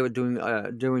get away with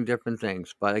doing different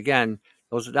things. But again,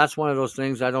 that's one of those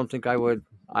things I don't think I would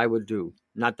do.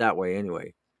 Not that way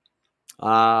anyway.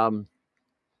 Um,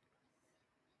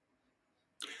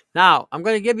 Now I'm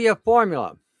going to give you a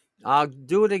formula. I'll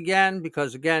do it again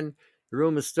because again the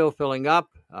room is still filling up.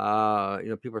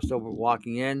 People are still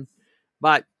walking in.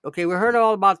 But okay, we heard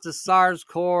all about the SARS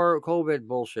COVID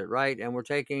bullshit, right? And we're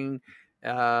taking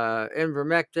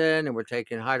ivermectin, and we're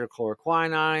taking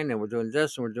hydrochloroquine, and we're doing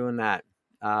this and we're doing that.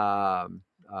 Um,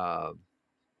 uh,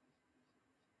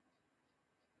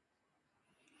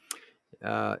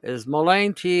 is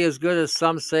Mulane tea as good as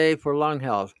some say for lung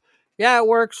health? Yeah, it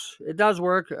works. It does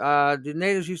work. The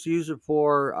natives used to use it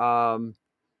for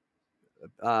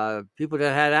people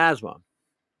that had asthma.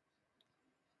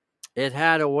 It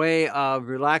had a way of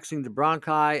relaxing the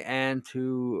bronchi and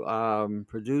to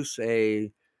produce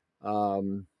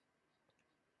um,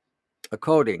 a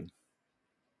coating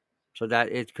so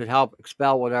that it could help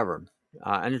expel whatever.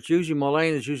 And it's usually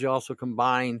Mulane is usually also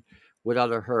combined with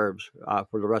other herbs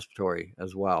for the respiratory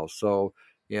as well. So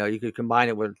you could combine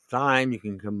it with thyme. You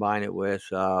can combine it with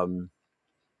pine,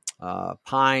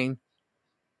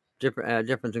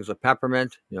 different things like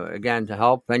peppermint. Again to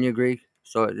help fenugreek.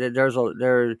 So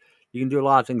you can do a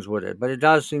lot of things with it, but it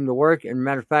does seem to work. And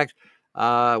matter of fact,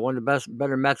 one of the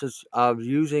better methods of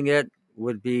using it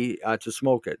would be to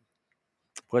smoke it.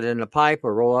 Put it in a pipe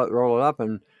or roll it up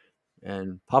and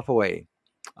puff away.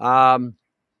 Um,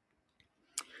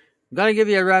 I'm going to give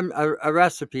you a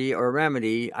recipe or a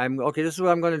remedy. This is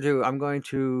what I'm going to do. I'm going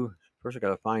to first I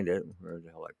got to find it. Where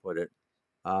the hell I put it?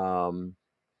 Um,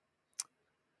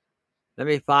 Let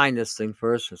me find this thing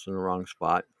first. It's in the wrong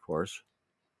spot, of course.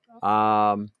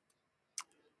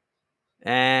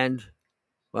 And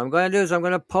what I'm going to do is I'm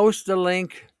going to post the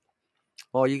link.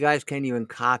 Oh, you guys can't even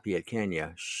copy it, can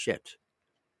you? Shit.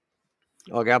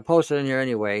 Okay, I'll post it in here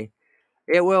anyway.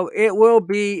 It will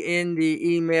be in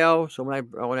the email. So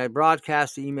when I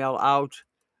broadcast the email out,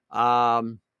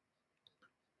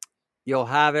 you'll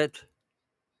have it.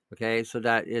 Okay, so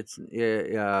that it's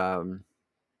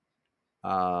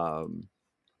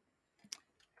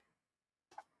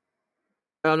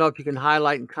I don't know if you can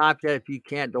highlight and copy that. If you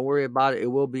can't, don't worry about it. It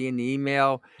will be in the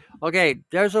email. Okay,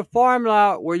 there's a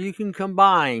formula where you can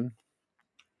combine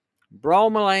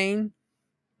bromelain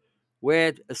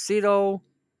with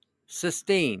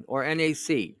acetylcysteine or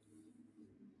NAC.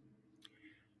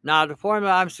 Now, the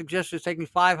formula I'm suggesting is taking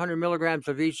 500 milligrams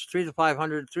of each,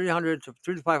 300 to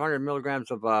 500 milligrams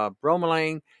of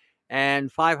bromelain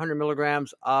and 500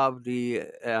 milligrams of the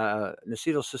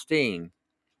acetylcysteine.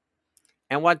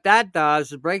 And what that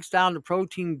does is breaks down the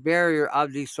protein barrier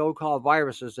of these so-called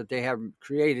viruses that they have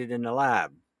created in the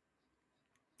lab.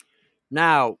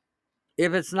 Now,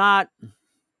 if it's not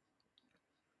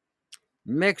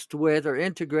mixed with or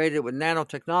integrated with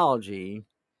nanotechnology,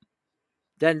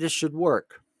 then this should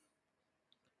work.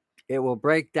 It will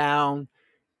break down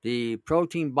the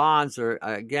protein bonds that are,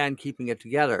 again, keeping it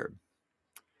together.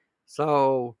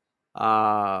 So,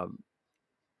 and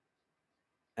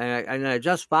I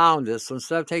just found this. So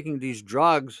instead of taking these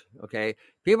drugs, okay,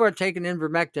 people are taking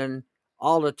ivermectin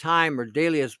all the time or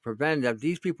daily as preventive.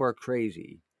 These people are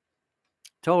crazy.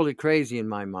 Totally crazy in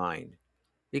my mind.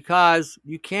 Because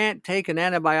you can't take an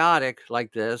antibiotic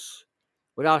like this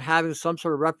without having some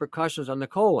sort of repercussions on the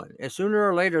colon. And sooner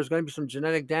or later, there's going to be some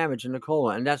genetic damage in the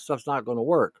colon, and that stuff's not going to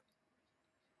work.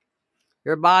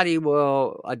 Your body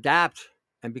will adapt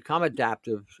and become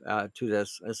adaptive to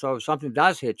this. And so if something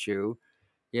does hit you,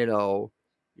 you know,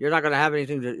 you're not going to have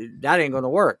anything that ain't going to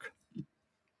work.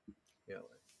 You know,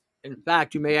 in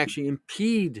fact, you may actually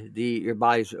impede your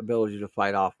body's ability to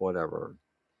fight off whatever.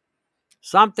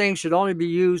 Some things should only be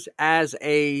used as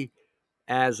a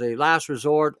last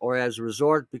resort or as a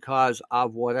resort because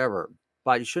of whatever.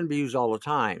 But you shouldn't be used all the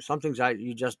time. Some things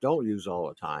you just don't use all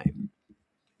the time.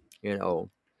 You know,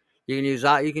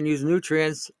 you can use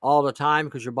nutrients all the time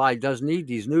because your body does need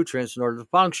these nutrients in order to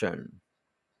function.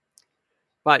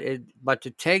 But to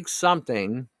take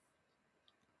something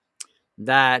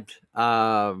that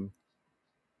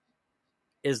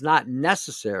is not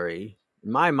necessary,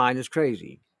 in my mind, is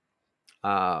crazy.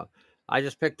 I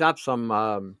just picked up some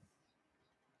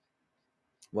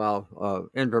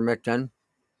ivermectin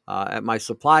at my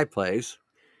supply place,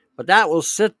 but that will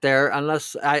sit there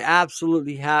unless I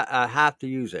absolutely have to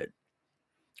use it,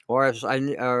 or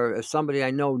if somebody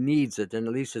I know needs it, then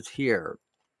at least it's here.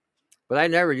 But I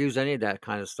never use any of that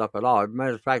kind of stuff at all. As a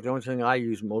matter of fact, the only thing I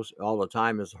use most all the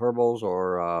time is herbals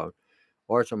or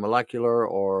orthomolecular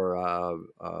or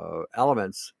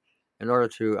elements in order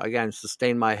to, again,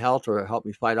 sustain my health or help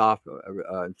me fight off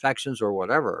infections or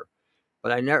whatever.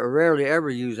 But I rarely ever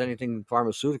use anything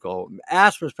pharmaceutical.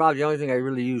 Aspirin is probably the only thing I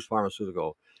really use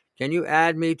pharmaceutical. Can you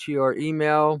add me to your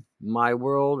email,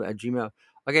 myworld@gmail?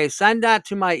 Okay, send that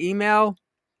to my email.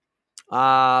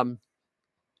 Then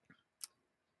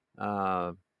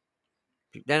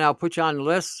I'll put you on the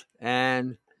list,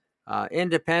 and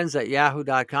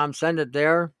independs@yahoo.com. Send it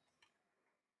there.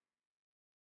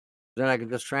 Then I can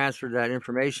just transfer that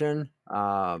information.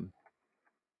 Hold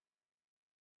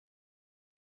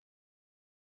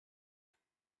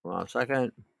on a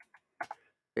second.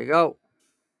 There you go.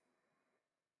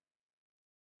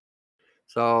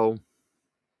 So,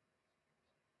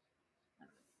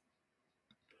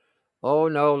 oh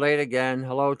no, late again.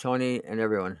 Hello, Tony and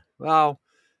everyone. Well,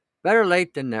 better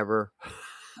late than never.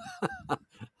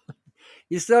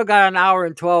 You still got an hour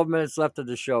and 12 minutes left of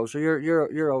the show, so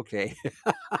you're okay.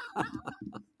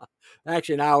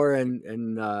 Actually, an hour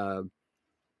and not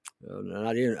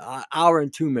even an hour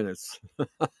and 2 minutes,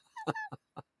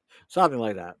 something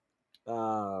like that.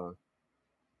 Well,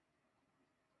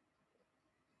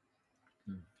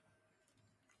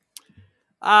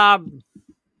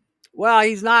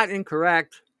 he's not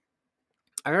incorrect.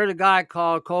 I heard a guy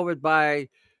call COVID by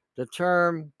the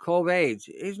term COVID.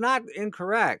 He's not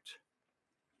incorrect.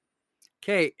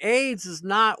 Okay, AIDS is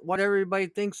not what everybody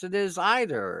thinks it is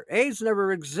either. AIDS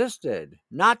never existed,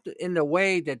 not in the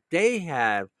way that they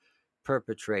have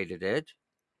perpetrated it.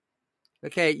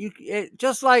 Okay,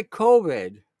 just like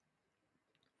COVID.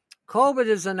 COVID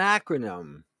is an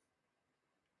acronym.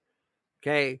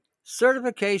 Okay,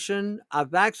 certification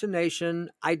of vaccination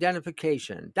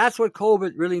identification. That's what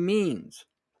COVID really means.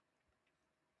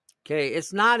 Okay,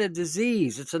 it's not a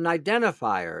disease; it's an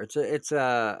identifier. It's like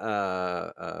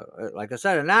I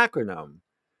said, an acronym.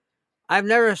 I've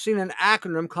never seen an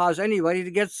acronym cause anybody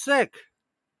to get sick.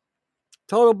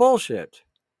 Total bullshit.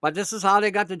 But this is how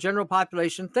they got the general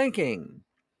population thinking.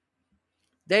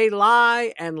 They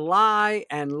lie and lie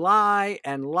and lie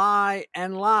and lie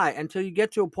and lie until you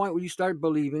get to a point where you start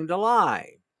believing the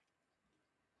lie.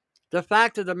 The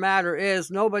fact of the matter is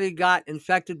nobody got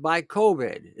infected by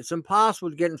COVID. It's impossible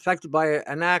to get infected by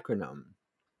an acronym.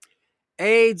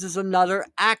 AIDS is another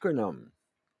acronym.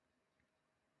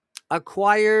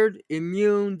 Acquired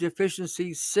Immune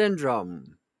Deficiency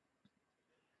Syndrome.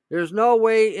 There's no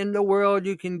way in the world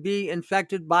you can be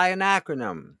infected by an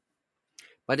acronym.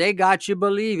 But they got you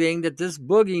believing that this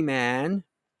boogeyman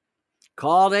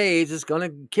called AIDS is going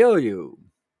to kill you.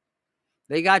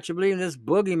 They got you believing this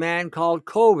boogeyman called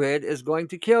COVID is going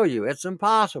to kill you. It's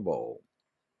impossible.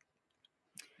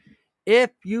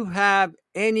 If you have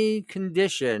any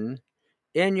condition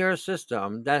in your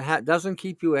system that doesn't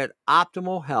keep you at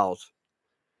optimal health,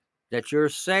 that you're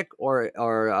sick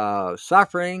or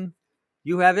suffering,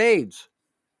 you have AIDS.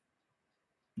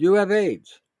 You have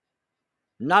AIDS.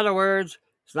 In other words,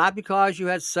 it's not because you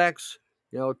had sex,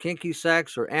 kinky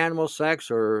sex or animal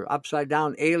sex or upside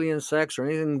down alien sex or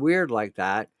anything weird like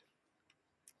that.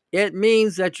 It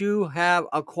means that you have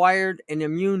acquired an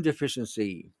immune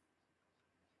deficiency.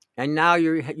 And now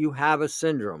you have a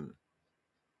syndrome,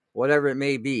 whatever it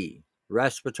may be,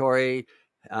 respiratory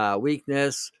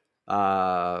weakness,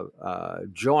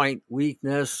 joint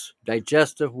weakness,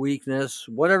 digestive weakness,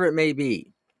 whatever it may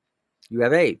be. You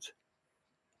have AIDS.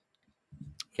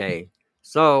 Okay,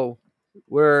 so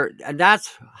and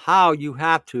that's how you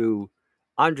have to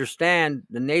understand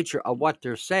the nature of what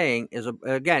they're saying is,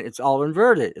 again, it's all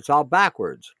inverted. It's all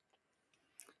backwards.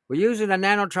 We're using a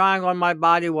nano triangle on my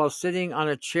body while sitting on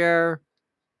a chair.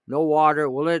 No water.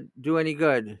 Will it do any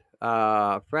good?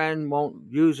 Friend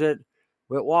won't use it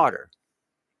with water.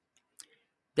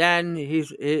 Then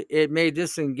it may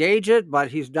disengage it,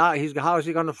 but how is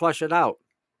he going to flush it out?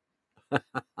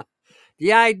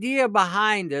 The idea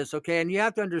behind this, okay, and you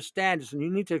have to understand this, and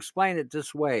you need to explain it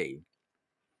this way.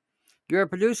 You're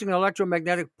producing an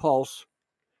electromagnetic pulse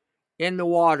in the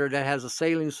water that has a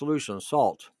saline solution,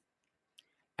 salt.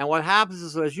 And what happens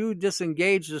is, as you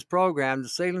disengage this program, the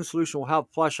saline solution will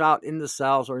help flush out in the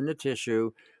cells or in the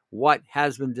tissue what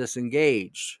has been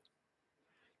disengaged.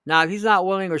 Now, if he's not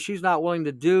willing or she's not willing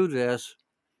to do this,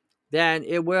 then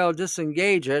it will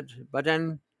disengage it, but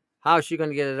then how is she going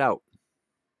to get it out?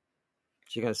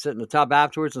 She's going to sit in the tub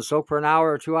afterwards and soak for an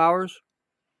hour or 2 hours?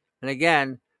 And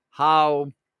again,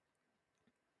 how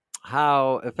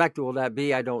effective will that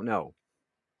be? I don't know.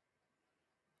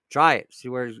 Try it. See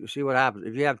what happens.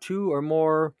 If you have 2 or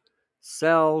more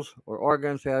cells or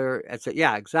organ failure,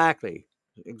 yeah, exactly.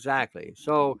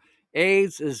 So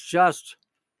AIDS is just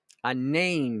a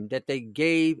name that they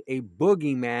gave a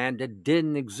boogeyman that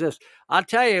didn't exist. I'll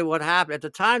tell you what happened. At the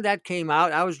time that came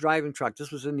out, I was driving truck.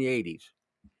 This was in the 80s,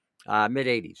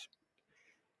 mid-80s.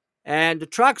 And the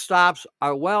truck stops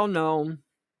are well known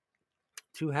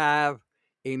to have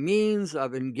a means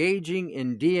of engaging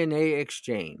in DNA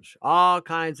exchange. All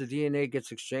kinds of DNA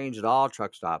gets exchanged at all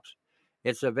truck stops.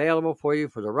 It's available for you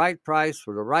for the right price,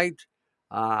 for the right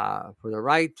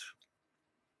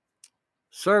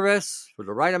service, for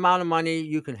the right amount of money.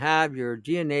 You can have your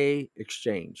DNA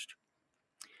exchanged.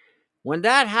 When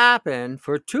that happened,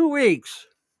 for 2 weeks,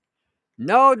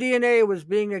 no DNA was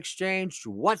being exchanged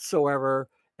whatsoever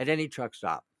at any truck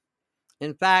stop.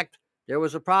 In fact, there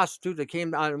was a prostitute that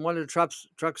came on one of the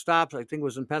truck stops, I think it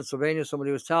was in Pennsylvania,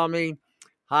 somebody was telling me,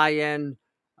 high-end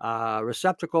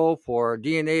receptacle for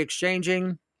DNA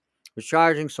exchanging, was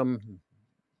charging some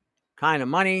kind of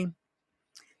money,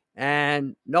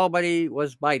 and nobody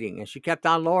was biting. And she kept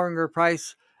on lowering her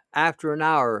price after an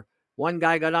hour. One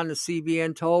guy got on the CB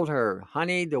and told her,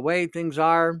 honey, the way things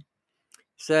are,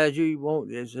 says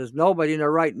nobody in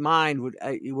their right mind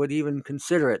would even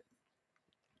consider it.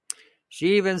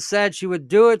 She even said she would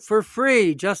do it for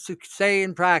free just to stay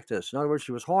in practice. In other words,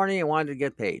 she was horny and wanted to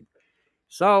get paid.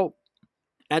 So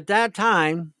at that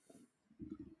time,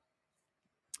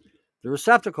 the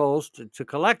receptacles to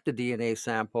collect the DNA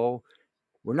sample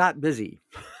were not busy.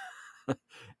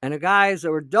 And the guys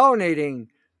that were donating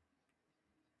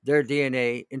their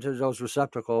DNA into those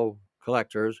receptacle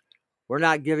collectors were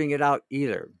not giving it out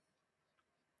either.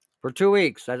 For 2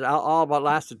 weeks. That all about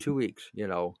lasted 2 weeks,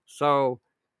 So,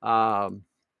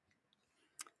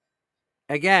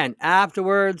 again,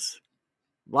 afterwards,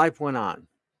 life went on,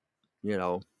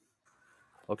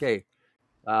 Okay.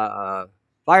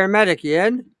 Fire medic, you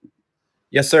in?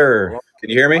 Yes, sir. Can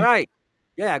you hear me? All right.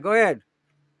 Yeah, go ahead.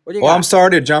 What do you Well, got? I'm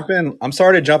sorry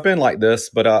to jump in like this,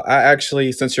 but I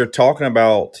actually, since you're talking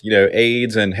about,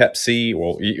 AIDS and Hep C,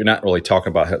 well, you're not really talking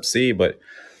about Hep C, but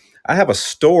I have a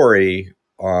story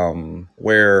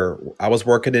where I was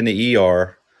working in the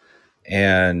ER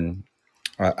and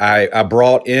I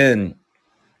brought in,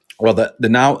 well, the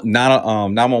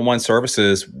 911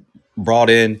 services brought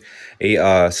in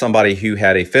somebody who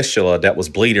had a fistula that was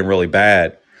bleeding really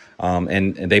bad,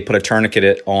 and they put a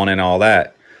tourniquet on and all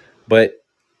that. But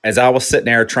as I was sitting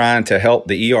there trying to help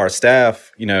the ER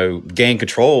staff, gain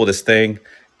control of this thing,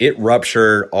 it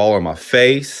ruptured all in my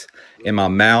face, in my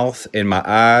mouth, in my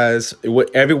eyes.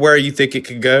 Everywhere you think it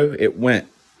could go, it went.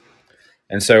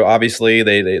 And so obviously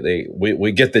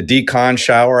we get the decon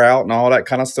shower out and all that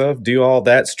kind of stuff, do all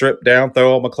that, strip down,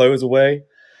 throw all my clothes away,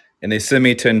 and they send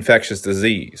me to infectious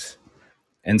disease.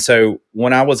 And so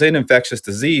when I was in infectious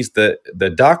disease,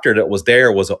 the doctor that was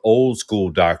there was an old school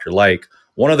doctor, like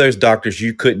one of those doctors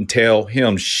you couldn't tell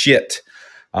him shit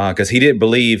because he didn't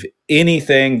believe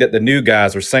anything that the new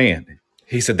guys were saying.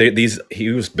 He said he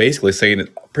was basically saying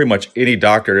that pretty much any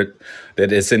doctor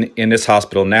that is in this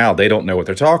hospital now, they don't know what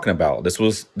they're talking about.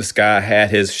 This guy had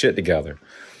his shit together.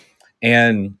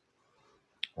 And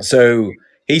so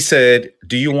he said,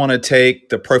 do you want to take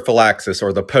the prophylaxis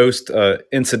or the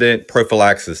post-incident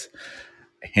prophylaxis?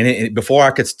 And before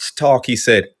I could talk, he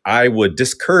said, I would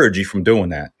discourage you from doing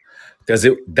that because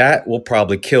that will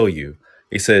probably kill you.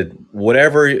 He said,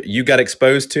 whatever you got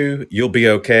exposed to, you'll be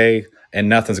okay and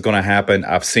nothing's going to happen.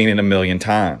 I've seen it a million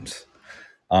times.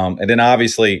 And then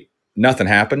obviously nothing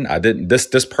happened. I didn't.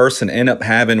 This person ended up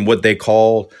having what they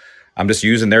call, I'm just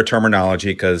using their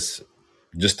terminology because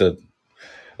just to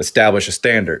establish a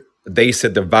standard. They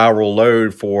said the viral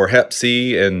load for Hep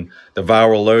C and the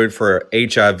viral load for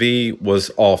HIV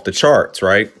was off the charts,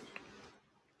 right?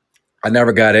 I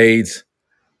never got AIDS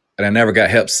and I never got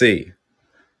Hep C.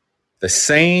 The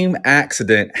same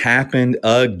accident happened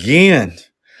again,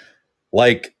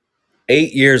 like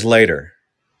 8 years later.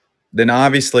 Then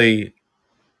obviously,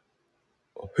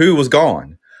 who was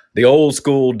gone? The old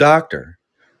school doctor.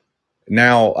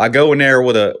 Now I go in there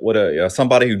with a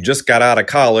somebody who just got out of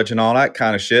college and all that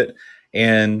kind of shit,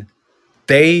 and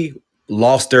they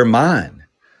lost their mind.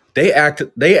 They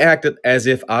acted as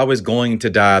if I was going to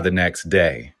die the next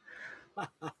day.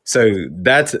 So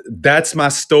that's my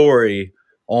story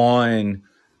on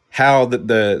how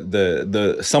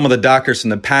the some of the doctors in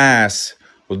the past,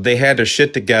 they had their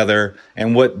shit together,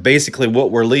 and what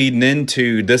we're leading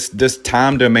into this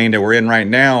time domain that we're in right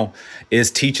now is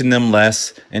teaching them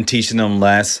less, and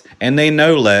they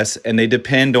know less, and they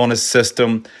depend on a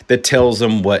system that tells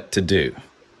them what to do.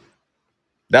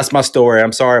 That's my story.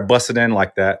 I'm sorry I busted in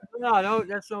like that. No,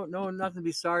 that's nothing to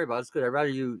be sorry about. It's good. I'd rather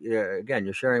you, again,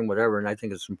 you're sharing whatever, and I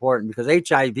think it's important because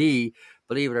HIV,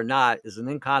 believe it or not, is an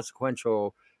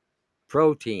inconsequential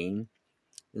protein.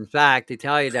 In fact, they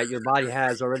tell you that your body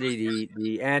has already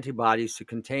the antibodies to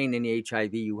contain any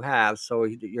HIV you have. So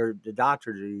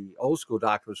the old school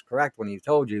doctor was correct when he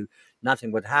told you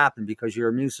nothing would happen because your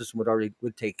immune system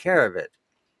would take care of it.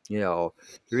 The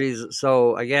reason.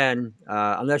 So again,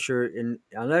 unless you're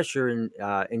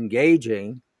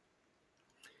engaging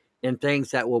in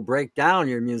things that will break down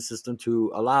your immune system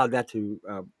to allow that to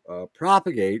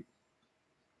propagate,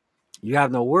 you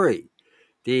have no worry.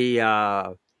 The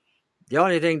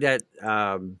only thing that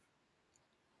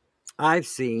I've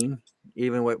seen,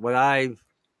 even with what I've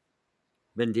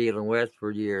been dealing with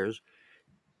for years,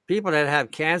 people that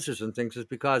have cancers and things is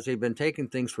because they've been taking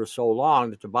things for so long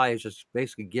that the body has just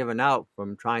basically given out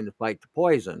from trying to fight the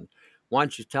poison.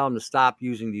 Once you tell them to stop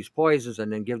using these poisons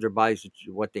and then give their bodies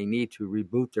what they need to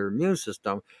reboot their immune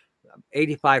system,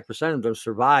 85% of them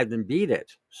survived and beat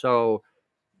it. So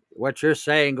what you're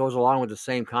saying goes along with the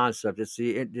same concept. It's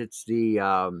the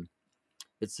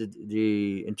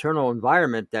internal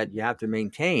environment that you have to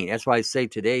maintain. That's why I say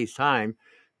today's time,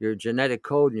 your genetic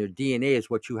code and your DNA is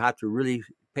what you have to really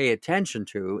pay attention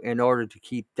to in order to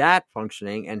keep that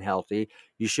functioning and healthy.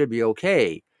 You should be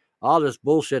okay. All this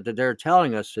bullshit that they're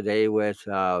telling us today with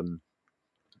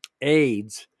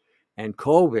AIDS and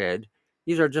COVID,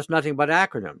 these are just nothing but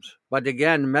acronyms. But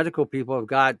again, medical people have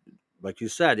got, like you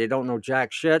said, they don't know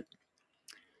jack shit.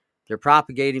 They're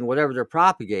propagating whatever they're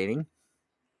propagating.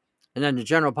 And then the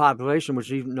general population,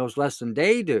 which even knows less than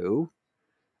they do,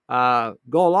 go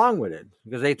along with it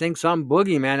because they think some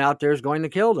boogeyman out there is going to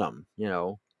kill them,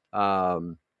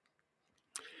 and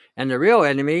the real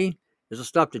enemy is the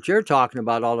stuff that you're talking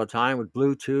about all the time with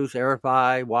Bluetooth,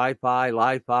 AirFi, Wi-Fi,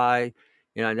 Li-Fi,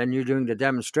 and then you're doing the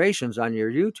demonstrations on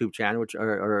your YouTube channel, which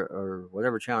or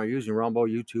whatever channel you're using, Rumble,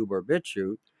 YouTube, or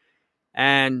BitChute,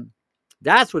 and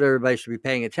that's what everybody should be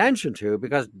paying attention to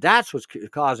because that's what's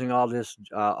causing all this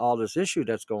issue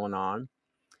that's going on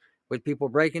with people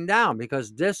breaking down,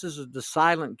 because this is the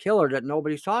silent killer that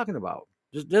nobody's talking about.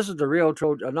 This is the real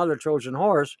another Trojan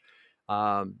horse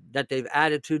that they've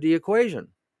added to the equation.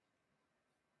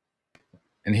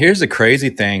 And here's the crazy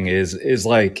thing is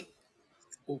like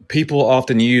people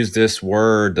often use this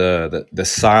word, the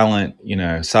silent,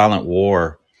 silent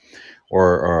war,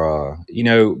 or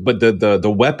but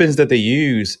the weapons that they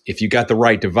use, if you got the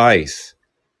right device,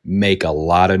 make a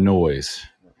lot of noise.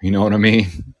 You know what I mean?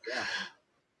 Yeah.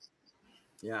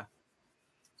 Yeah.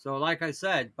 So, like I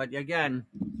said, but again,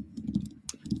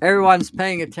 everyone's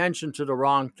paying attention to the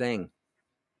wrong thing.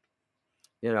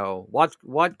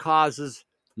 What causes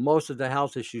most of the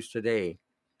health issues today?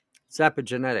 It's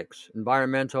epigenetics,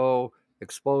 environmental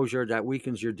exposure that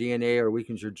weakens your DNA or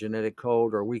weakens your genetic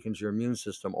code or weakens your immune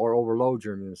system or overloads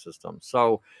your immune system.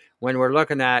 So when we're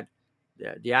looking at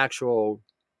the actual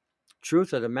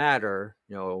truth of the matter,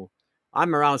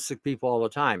 I'm around sick people all the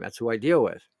time. That's who I deal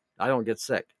with. I don't get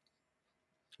sick.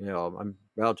 I'm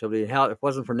relatively healthy. If it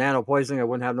wasn't for nano poisoning, I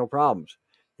wouldn't have no problems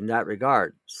in that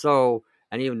regard. So,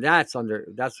 and even that's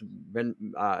been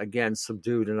again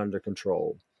subdued and under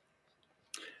control.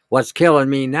 What's killing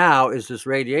me now is this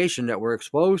radiation that we're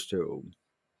exposed to,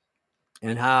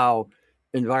 and how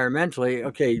environmentally,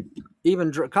 okay,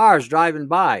 even cars driving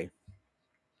by.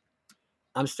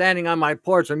 I'm standing on my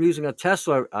porch. I'm using a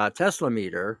Tesla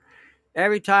meter.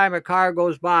 Every time a car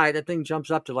goes by, that thing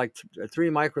jumps up to like 3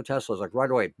 microteslas, like right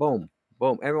away. Boom,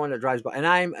 boom. Everyone that drives by, and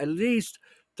I'm at least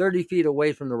 30 feet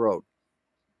away from the road.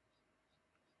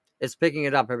 It's picking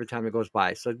it up every time it goes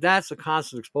by. So that's a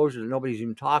constant exposure that nobody's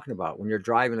even talking about when you're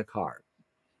driving a car.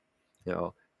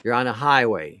 You're on a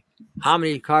highway. How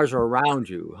many cars are around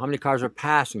you? How many cars are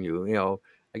passing you?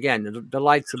 Again, the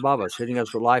lights above us hitting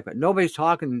us with light, but nobody's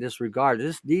talking in this regard.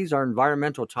 These are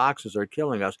environmental toxins that are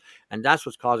killing us, and that's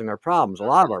what's causing our problems, a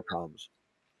lot of our problems.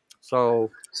 So,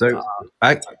 So,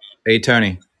 hey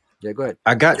Tony, yeah, go ahead.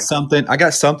 I got something. I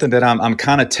got something that I'm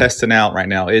kind of testing out right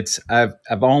now. I've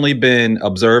only been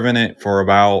observing it for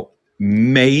about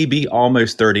maybe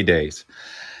almost 30 days,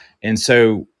 and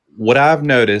so what I've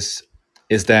noticed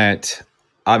is that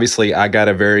obviously I got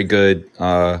a very good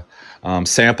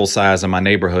sample size in my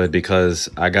neighborhood because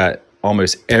I got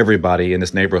almost everybody in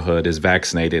this neighborhood is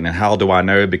vaccinated. And how do I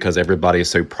know? Because everybody is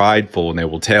so prideful and they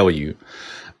will tell you.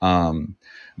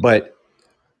 But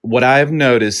what I've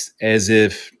noticed is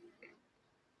if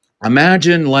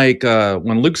imagine like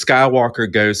when Luke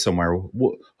Skywalker goes somewhere,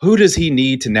 who does he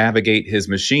need to navigate his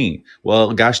machine?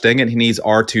 Well, gosh dang it, he needs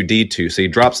R2D2. So he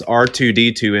drops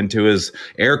R2D2 into his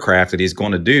aircraft that he's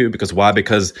going to do because why?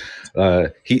 Because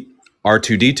he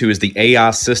R2D2 is the AI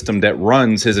system that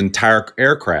runs his entire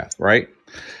aircraft, right?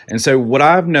 And so what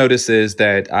I've noticed is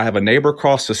that I have a neighbor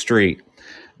across the street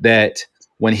that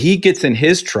when he gets in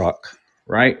his truck,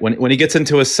 right, when he gets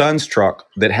into his son's truck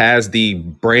that has the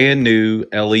brand new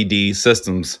LED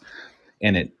systems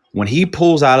in it, when he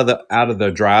pulls out of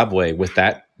the driveway with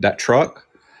that truck,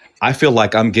 I feel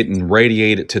like I'm getting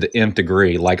radiated to the nth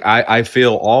degree. Like I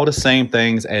feel all the same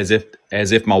things as if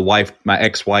my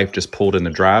ex-wife just pulled in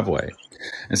the driveway.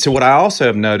 And so what I also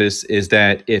have noticed is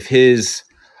that if his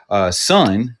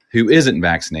son, who isn't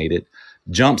vaccinated,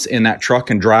 jumps in that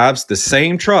truck and drives the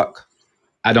same truck,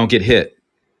 I don't get hit.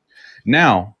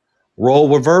 Now, role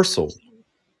reversal.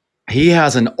 He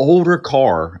has an older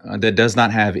car that does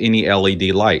not have any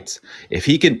LED lights. If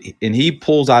he can, and he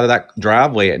pulls out of that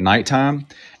driveway at nighttime,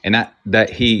 and that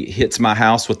he hits my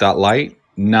house with that light,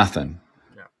 nothing.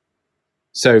 Yeah.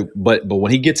 So, but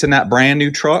when he gets in that brand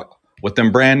new truck with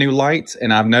them brand new lights,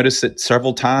 and I've noticed it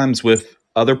several times with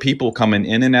other people coming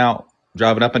in and out,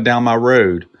 driving up and down my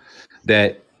road,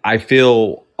 that I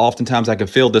feel oftentimes I can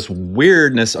feel this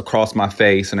weirdness across my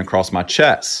face and across my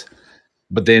chest,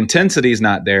 but the intensity is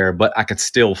not there, but I could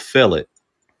still feel it.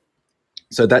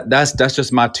 So that's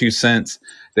just my 2 cents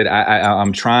that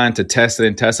I'm trying to test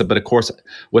it. But of course,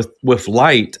 with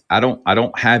light, I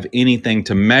don't have anything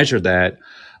to measure that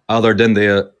other than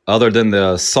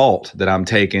the salt that I'm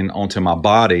taking onto my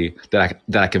body that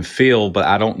I can feel, but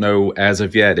I don't know as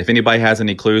of yet. If anybody has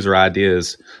any clues or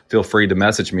ideas, feel free to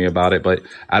message me about it. But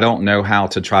I don't know how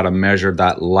to try to measure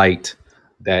that light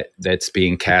that's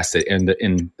being casted in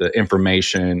the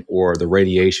information or the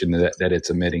radiation that it's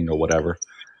emitting or whatever.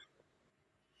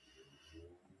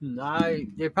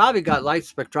 They probably got light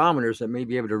spectrometers that may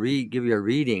be able to give you a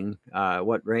reading,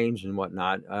 what range and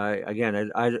whatnot. Again,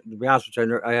 to be honest with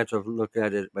you, I have to look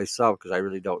at it myself because I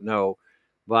really don't know.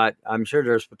 But I'm sure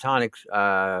there's photonics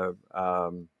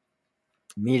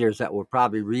meters that will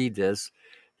probably read this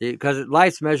because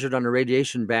light's measured on the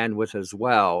radiation bandwidth as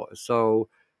well. So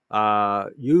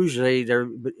usually they're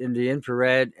in the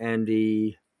infrared and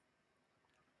the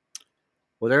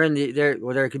they're in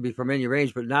there can be from any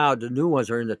range, but now the new ones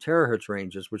are in the terahertz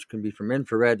ranges, which can be from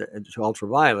infrared to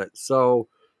ultraviolet. So,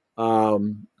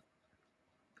 and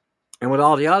with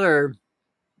all the other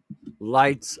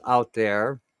lights out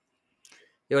there,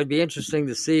 it would be interesting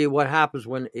to see what happens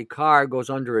when a car goes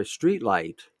under a street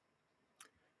light.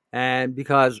 And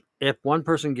because if one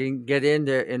person can get in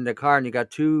the car and you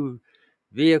got two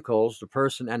vehicles, the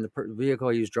person and the vehicle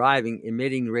he's driving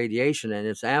emitting radiation and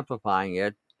it's amplifying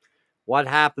it, what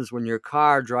happens when your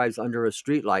car drives under a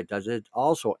street light? Does it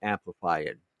also amplify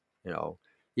it? You know,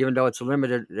 even though it's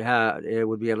limited, it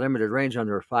would be a limited range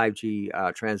under a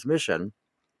 5G transmission.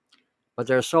 But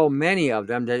there are so many of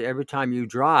them that every time you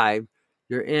drive,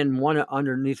 you're in one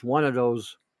underneath one of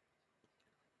those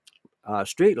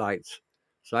street lights.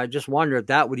 So I just wonder if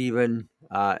that would even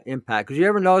impact. Because you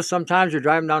ever notice sometimes you're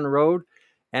driving down the road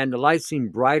and the lights seem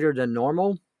brighter than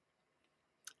normal,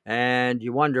 and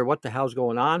you wonder what the hell's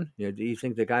going on. You know, do you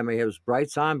think the guy may have his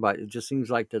brights on? But it just seems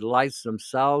like the lights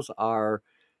themselves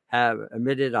have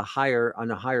emitted a higher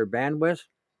bandwidth.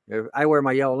 I wear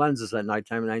my yellow lenses at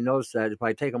nighttime, and I notice that if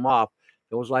I take them off,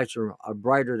 those lights are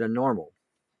brighter than normal.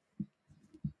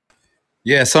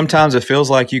 Yeah, sometimes it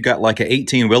feels like you got like an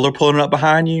 18-wheeler pulling up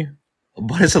behind you,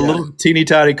 but it's a Yeah, little teeny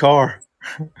tiny car.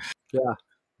 yeah,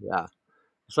 yeah.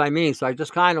 So I mean, so I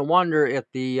just kind of wonder if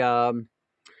the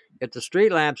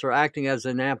street lamps are acting as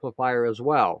an amplifier as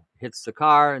well. Hits the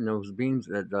car, and those beams,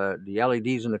 the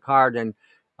LEDs in the car, then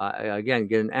again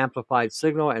get an amplified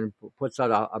signal and puts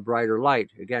out a brighter light.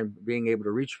 Again, being able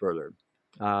to reach further.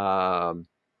 Um,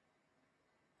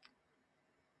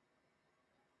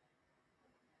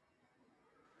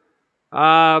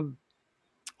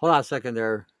 hold on a second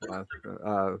there,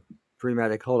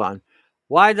 pre-medic. Hold on.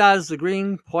 Why does the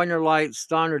green pointer light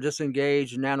stun or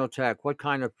disengage nanotech? What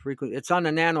kind of frequency? It's on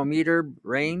the nanometer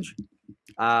range.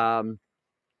 Um,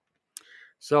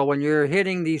 So when you're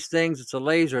hitting these things, it's a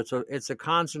laser. It's a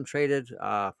concentrated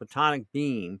photonic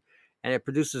beam, and it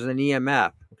produces an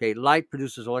EMF. Okay, light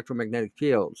produces electromagnetic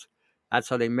fields. That's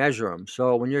how they measure them.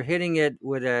 So when you're hitting it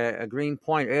with a green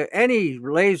point, any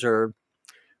laser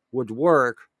would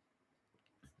work.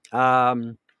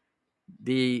 Um,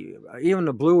 the even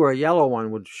the blue or yellow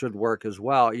one should work as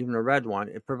well. Even the red one,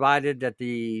 provided that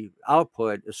the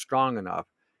output is strong enough,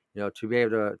 to be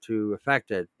able to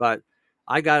affect it. But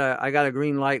I got a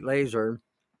green light laser.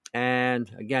 And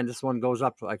again, this one goes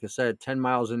up, like I said, 10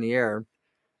 miles in the air.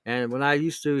 And when I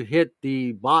used to hit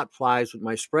the bot flies with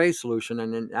my spray solution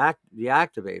and then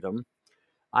deactivate them,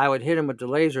 I would hit them with the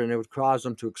laser and it would cause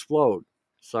them to explode.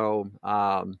 So,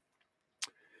 no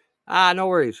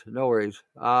worries, no worries.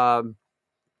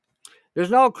 There's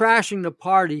no crashing the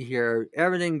party here.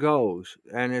 Everything goes,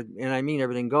 and I mean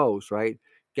everything goes, right?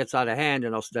 Gets out of hand,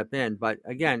 and I'll step in. But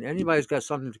again, anybody's got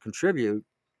something to contribute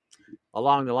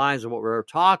along the lines of what we're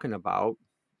talking about,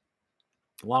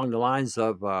 along the lines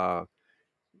of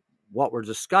what we're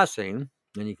discussing,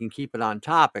 and you can keep it on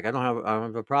topic. I don't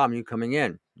have a problem you coming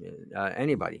in,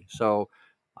 anybody. So,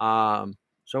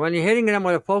 so when you're hitting them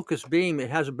with a focused beam, it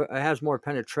has more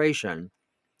penetration,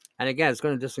 and again, it's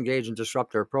going to disengage and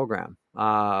disrupt their program.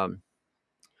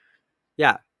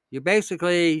 Yeah, you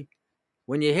basically,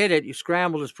 when you hit it, you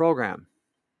scramble this program.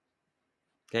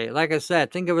 Okay, like I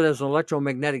said, think of it as an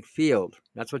electromagnetic field.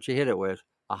 That's what you hit it with,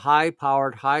 a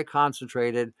high-powered,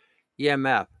 high-concentrated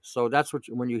EMF. So that's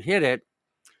when you hit it,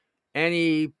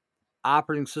 any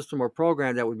operating system or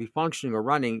program that would be functioning or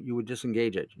running, you would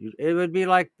disengage it. It would be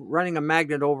like running a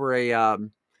magnet over a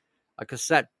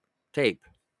cassette tape.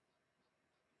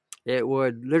 It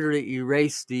would literally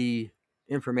erase the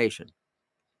information.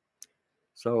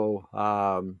 So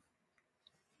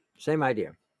same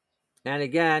idea. And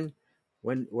again,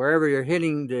 wherever you're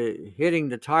hitting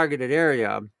the targeted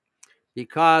area,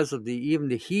 because of even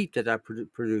the heat that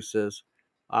produces,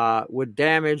 would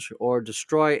damage or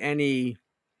destroy any,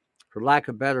 for lack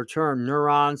of a better term,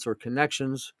 neurons or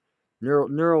connections,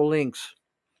 neural links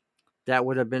that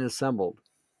would have been assembled.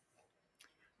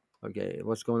 Okay,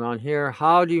 what's going on here?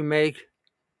 How do you make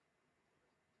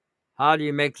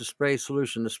the spray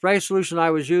solution? The spray solution I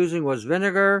was using was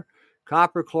vinegar,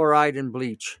 copper chloride, and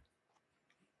bleach.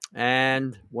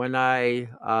 And when I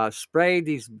sprayed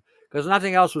these, because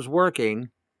nothing else was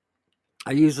working,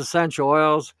 I used essential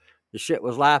oils. The shit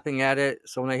was laughing at it.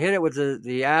 So when I hit it with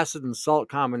the acid and salt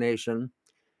combination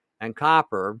and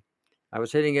copper, I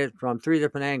was hitting it from three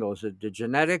different angles. The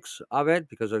genetics of it,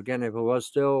 because again, if it was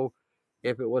still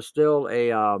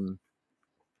a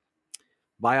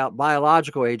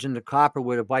biological agent, the copper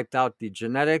would have wiped out the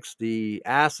genetics. The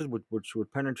acid, which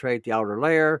would penetrate the outer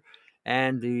layer,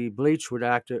 and the bleach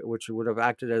which would have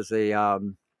acted as a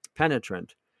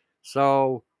penetrant.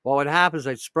 So what would happen is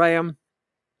I'd spray them.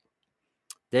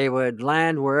 They would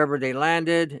land wherever they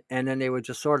landed, and then they would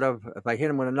just sort of, if I hit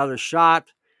them with another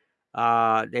shot,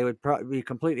 they would be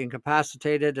completely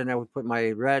incapacitated, and I would put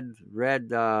my red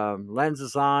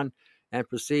lenses on and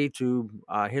proceed to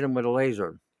hit them with a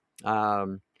laser.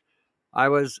 I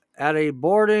was at a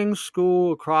boarding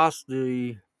school across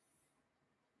the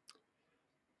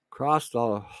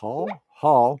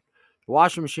hall. The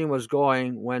washing machine was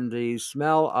going when the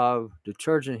smell of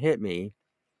detergent hit me.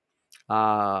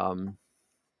 Let's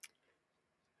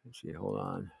see, hold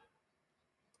on.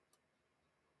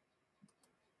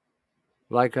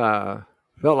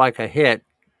 Felt like a hit.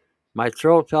 My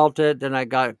throat felt it. Then I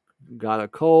got a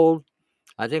cold.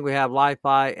 I think we have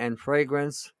Li-Fi and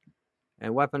fragrance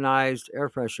and weaponized air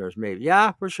fresheners. Maybe,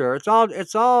 yeah, for sure. It's all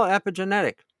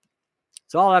epigenetic.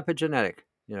 It's all epigenetic.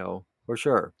 For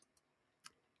sure.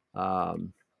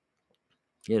 You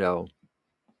know.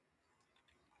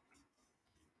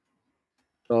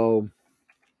 So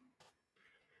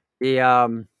the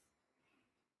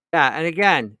yeah, and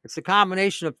again, it's a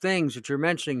combination of things that you're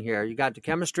mentioning here. You got the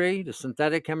chemistry, the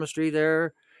synthetic chemistry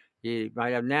there. You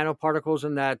might have nanoparticles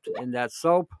in that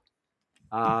soap.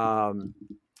 And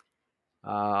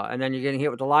then you're getting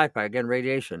hit with the Li-Fi, again,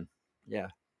 radiation. Yeah.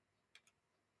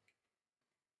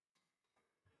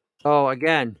 So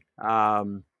again,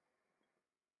 not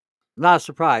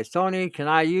surprised. Tony, can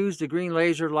I use the green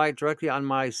laser light directly on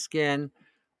my skin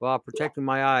while protecting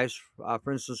my eyes?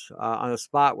 For instance, on a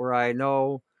spot where I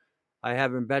know I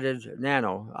have embedded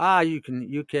nano. You can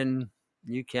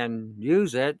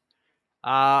use it.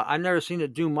 I've never seen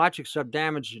it do much except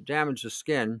damage the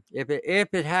skin. If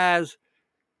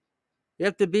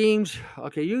the beams,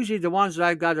 okay, usually the ones that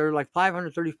I've got are like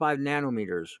 535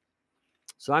 nanometers.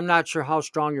 So I'm not sure how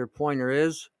strong your pointer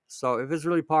is. So if it's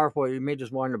really powerful, you may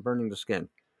just wind up burning the skin.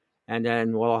 And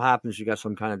then what happens, you got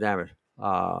some kind of damage.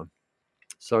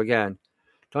 So again,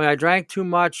 Tony, I drank too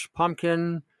much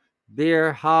pumpkin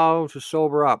beer. How to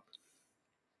sober up?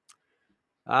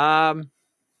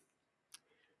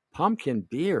 Pumpkin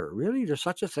beer. Really? There's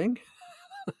such a thing?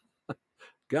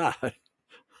 God.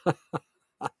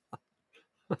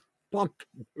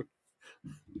 Pumpkin.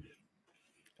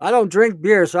 I don't drink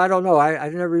beer, so I don't know.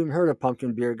 I've never even heard of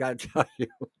pumpkin beer, gotta tell you.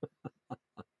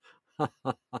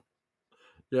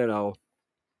 You know.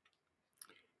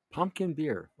 Pumpkin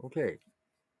beer. Okay.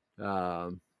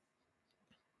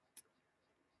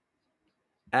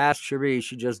 Ask Cherie.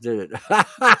 She just did it.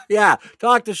 Yeah.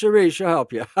 Talk to Cherie. She'll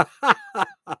help you.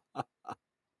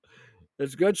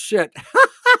 It's good shit.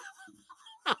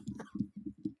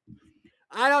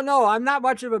 I don't know. I'm not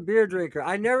much of a beer drinker.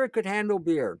 I never could handle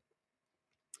beer.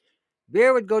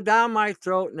 Beer would go down my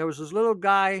throat, and there was this little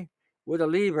guy with a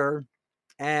lever,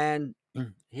 and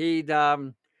he'd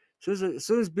as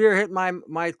soon as beer hit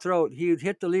my throat, he would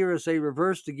hit the lever and say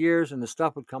reverse the gears, and the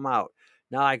stuff would come out.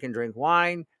 Now I can drink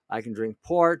wine, I can drink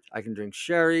port, I can drink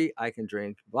sherry, I can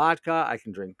drink vodka, I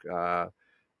can drink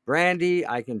brandy,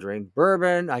 I can drink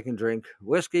bourbon, I can drink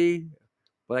whiskey,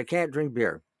 but I can't drink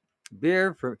beer.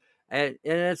 And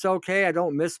it's okay. I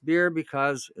don't miss beer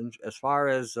because as far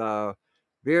as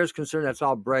beer is concerned, that's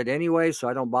all bred anyway, so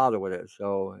I don't bother with it.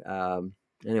 So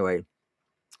anyway.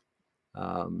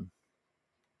 The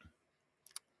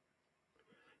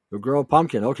girl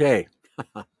pumpkin. Okay.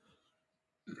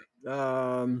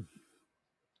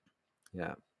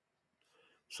 Yeah.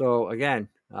 So again,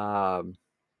 there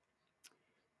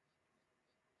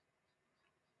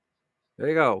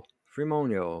you go.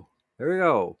 Fremonio. There we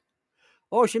go.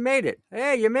 Oh, she made it.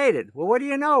 Hey, you made it. Well, what do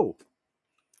you know?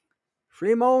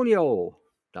 Fremonio.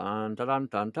 Dun dun dun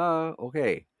dun dun.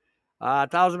 Okay.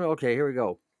 1,000. Okay, here we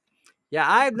go. Yeah,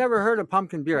 I've never heard of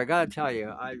pumpkin beer. I gotta tell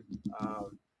you,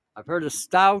 I've heard of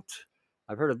stout.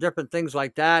 I've heard of different things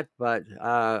like that, but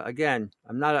again,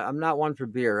 I'm not one for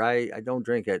beer. I don't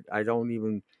drink it. I don't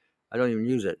even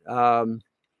use it. I'm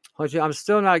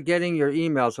still not getting your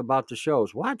emails about the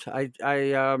shows. What?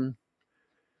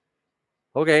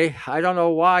 Okay, I don't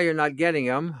know why you're not getting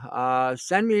them.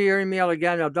 Send me your email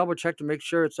again. I'll double check to make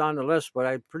sure it's on the list, but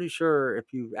I'm pretty sure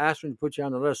if you asked me to put you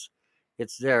on the list,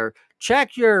 it's there.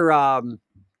 Check your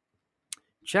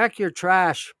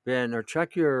trash bin or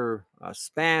check your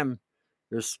spam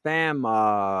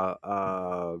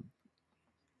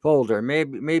folder.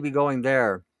 Maybe going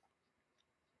there.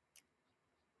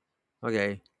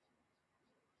 Okay.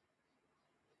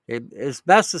 It's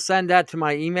best to send that to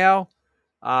my email.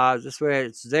 This way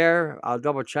it's there. I'll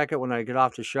double check it when I get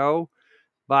off the show.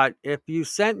 But if you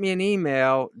sent me an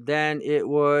email, then it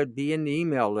would be in the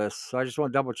email list. So I just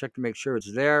want to double check to make sure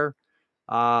it's there.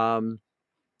 And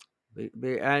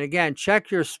again, check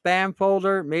your spam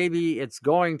folder. Maybe it's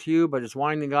going to you, but it's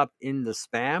winding up in the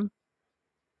spam.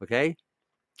 Okay.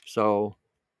 So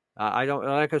I don't,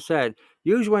 like I said,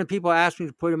 usually when people ask me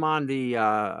to put them on the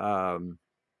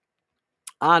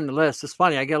list, it's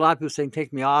funny. I get a lot of people saying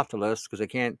take me off the list because they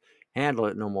can't handle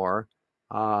it no more.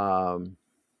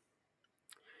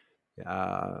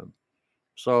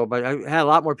 So, but I had a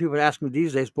lot more people ask me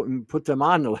these days put them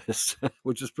on the list,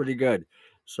 which is pretty good.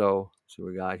 So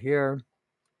we got here.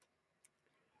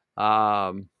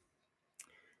 Wow,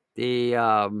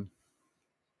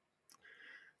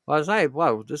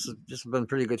 this has been a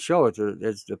pretty good show.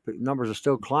 The numbers are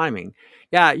still climbing.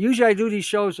 Yeah, usually I do these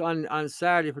shows on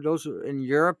Saturday for those in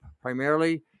Europe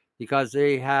primarily because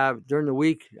they have during the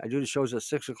week. I do the shows at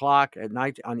 6:00 at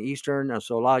night on Eastern,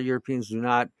 so a lot of Europeans do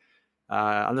not,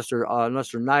 unless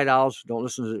they're night owls, don't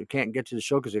can't get to the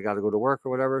show because they got to go to work or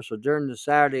whatever. So during the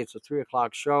Saturday, it's a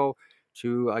 3:00 show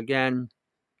to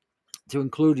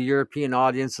include the European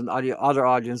audience and other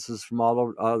audiences from all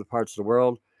over other parts of the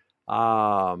world.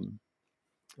 Well,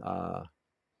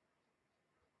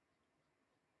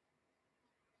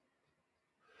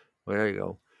 there you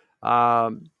go.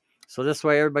 So this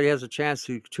way everybody has a chance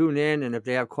to tune in, and if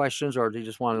they have questions or they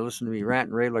just want to listen to me rant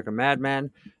and rave like a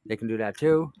madman, they can do that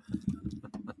too.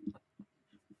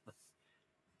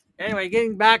 Anyway,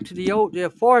 getting back to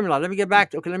the formula. Let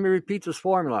me repeat this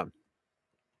formula.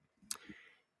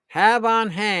 Have on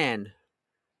hand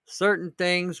certain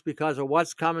things because of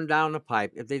what's coming down the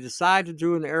pipe. If they decide to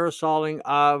do an aerosoling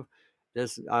of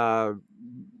this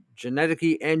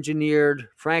genetically engineered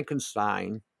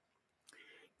Frankenstein,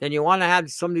 then you want to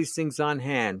have some of these things on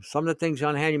hand. Some of the things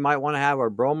on hand you might want to have are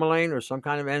bromelain or some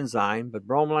kind of enzyme, but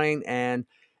bromelain and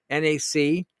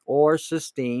NAC or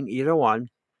cysteine, either one.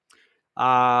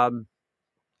 When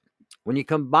you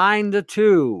combine the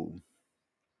two,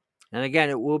 and again,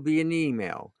 it will be an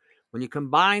email. When you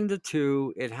combine the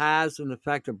two, it has an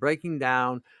effect of breaking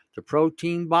down the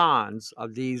protein bonds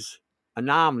of these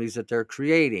anomalies that they're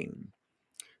creating.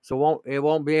 So it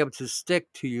won't be able to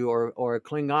stick to you or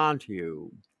cling on to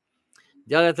you.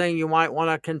 The other thing you might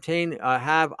want to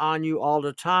have on you all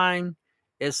the time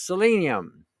is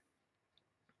selenium.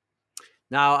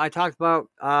 Now, I talked about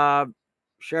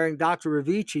sharing Dr.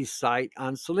 Ravici's site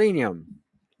on selenium.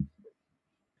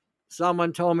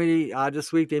 Someone told me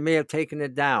this week they may have taken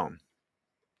it down.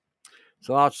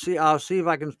 So I'll see if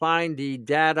I can find the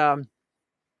data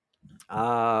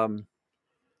in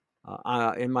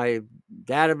my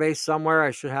database somewhere.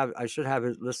 I should have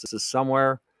it listed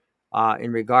somewhere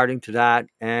in regarding to that,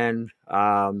 and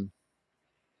I'll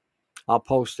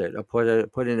post it. I'll put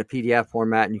it in a PDF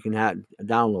format, and you can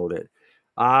download it.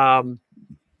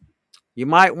 You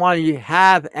might want to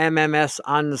have MMS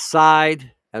on the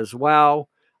side as well.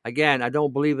 Again, I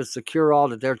don't believe it's the cure-all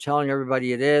that they're telling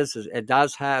everybody it is. It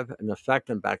does have an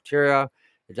effect on bacteria.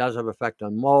 It does have an effect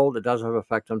on mold. It does have an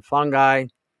effect on fungi.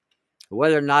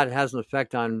 Whether or not it has an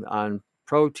effect on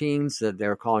proteins that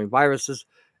they're calling viruses,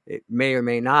 it may or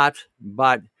may not,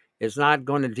 but it's not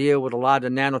going to deal with a lot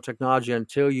of nanotechnology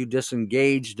until you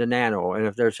disengage the nano. And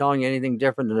if they're telling you anything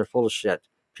different, then they're full of shit,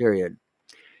 period.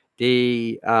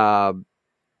 And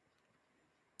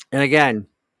again,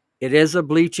 it is a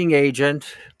bleaching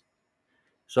agent.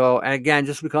 So again,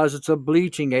 just because it's a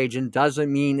bleaching agent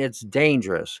doesn't mean it's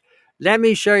dangerous. Let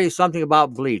me show you something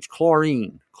about bleach.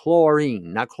 Chlorine,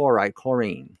 not chloride,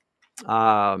 chlorine.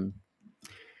 Back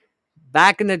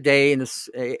in the day, in the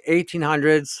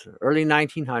 1800s, early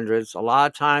 1900s, a lot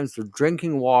of times the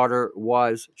drinking water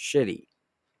was shitty.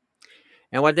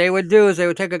 And what they would do is they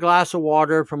would take a glass of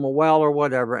water from a well or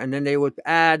whatever, and then they would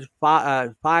add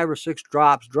 5 or 6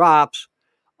 drops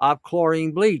of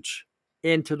chlorine bleach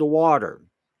into the water.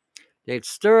 They'd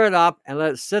stir it up and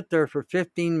let it sit there for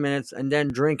 15 minutes and then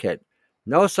drink it.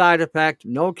 No side effect,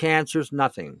 no cancers,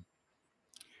 nothing.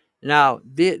 Now,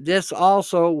 this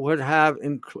also would have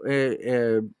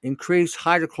increased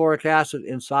hydrochloric acid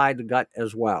inside the gut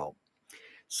as well.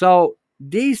 So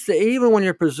even when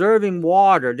you're preserving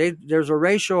water, there's a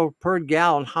ratio per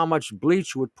gallon how much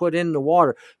bleach would put in the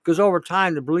water, because over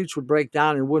time the bleach would break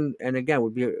down and would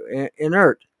be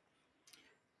inert.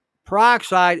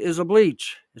 Peroxide is a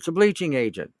bleach. It's a bleaching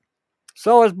agent.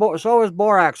 So is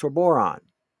borax or boron.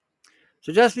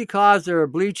 So just because they're a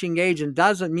bleaching agent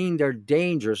doesn't mean they're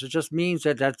dangerous. It just means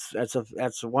that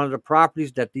that's one of the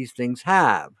properties that these things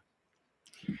have.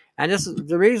 And this is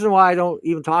the reason why I don't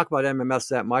even talk about MMS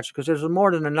that much, because there's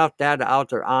more than enough data out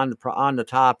there on the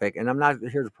topic, and I'm not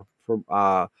here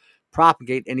to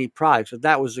propagate any products. If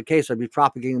that was the case, I'd be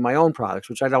propagating my own products,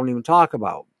 which I don't even talk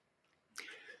about.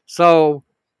 So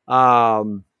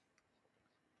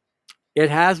it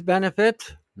has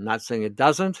benefit. I'm not saying it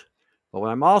doesn't, but what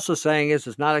I'm also saying is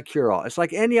it's not a cure-all. It's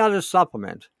like any other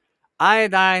supplement.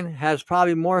 iodine has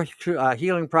probably more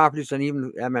healing properties than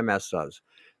even MMS does.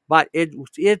 But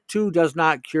it too does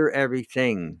not cure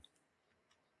everything.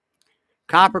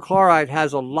 Copper chloride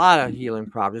has a lot of healing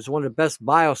properties. It's one of the best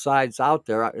biocides out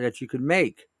there that you could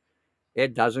make.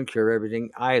 It doesn't cure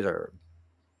everything either.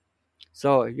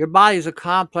 So your body is a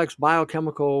complex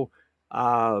biochemical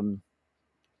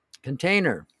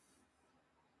container.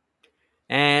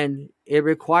 And it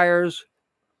requires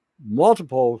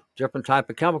multiple different type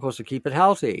of chemicals to keep it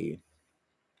healthy.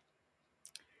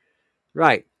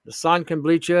 Right. The sun can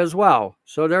bleach you as well.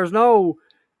 So there's no,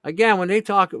 again, when they're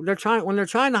trying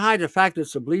to hide the fact that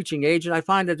it's a bleaching agent, I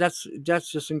find that that's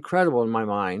just incredible in my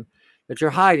mind that you're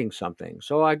hiding something.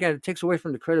 So again, it takes away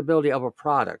from the credibility of a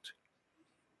product.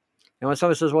 And when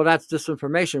somebody says, well, that's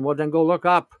disinformation, well, then go look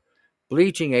up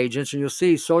bleaching agents and you'll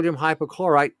see sodium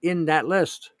hypochlorite in that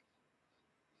list.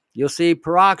 You'll see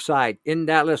peroxide in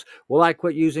that list. Will I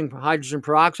quit using hydrogen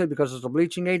peroxide because it's a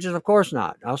bleaching agent? Of course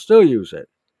not. I'll still use it.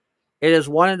 It is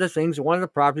one of the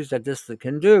properties that this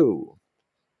can do.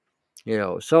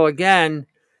 So again,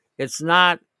 it's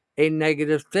not a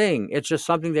negative thing. It's just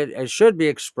something that it should be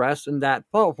expressed in that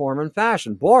form and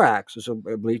fashion. Borax is a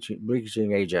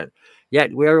bleaching agent.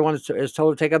 Yet everyone is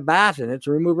told to take a bath in it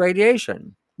to remove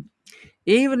radiation.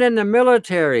 Even in the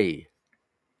military,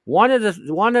 one of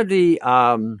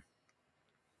the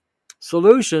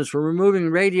solutions for removing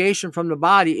radiation from the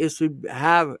body is to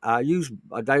have use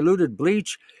a diluted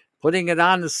bleach, putting it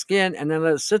on the skin, and then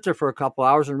let it sit there for a couple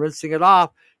hours and rinsing it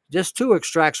off. This too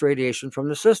extracts radiation from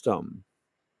the system.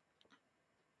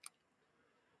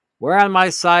 Where on my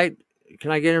site can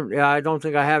I get? I don't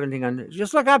think I have anything on.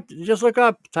 Just look up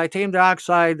titanium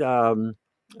dioxide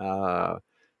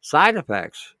side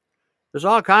effects. There's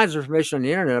all kinds of information on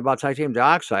the internet about titanium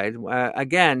dioxide.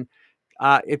 Again,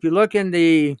 if you look in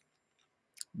the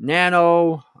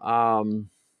nano,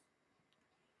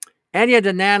 any of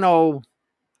the nano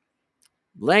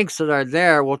links that are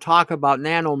there will talk about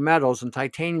nanometals, and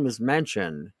titanium is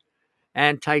mentioned.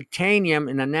 And titanium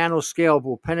in a nanoscale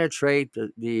will penetrate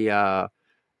the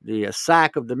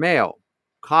sac of the male,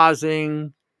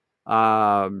 causing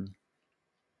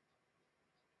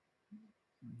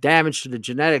damage to the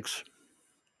genetics,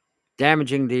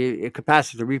 damaging the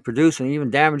capacity to reproduce, and even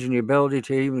damaging the ability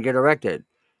to even get erected.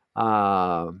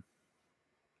 So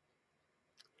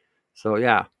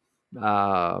yeah.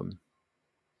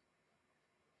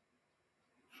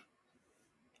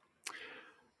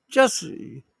 Just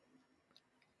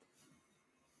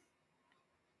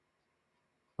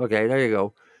okay, there you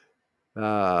go.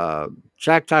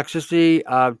 Check toxicity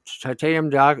of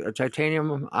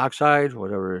titanium oxide,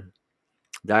 whatever,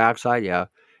 dioxide, yeah.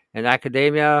 And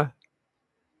academia,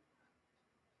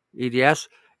 EDS.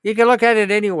 You can look at it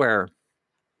anywhere.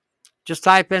 Just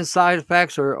type in side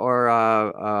effects or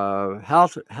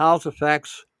health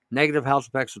effects, negative health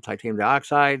effects of titanium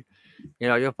dioxide.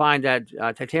 You'll find that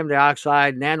titanium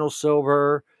dioxide,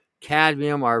 nanosilver,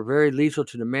 cadmium are very lethal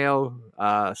to the male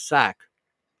sac.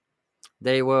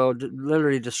 They will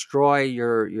literally destroy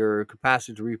your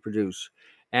capacity to reproduce.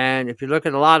 And if you look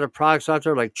at a lot of products out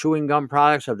there, like chewing gum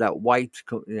products, have that white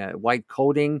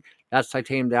coating, that's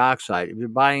titanium dioxide. If you're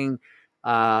buying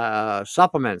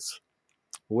supplements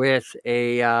with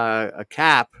a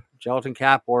cap, gelatin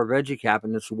cap or veggie cap,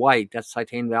 and it's white, that's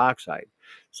titanium dioxide.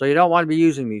 So you don't want to be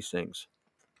using these things.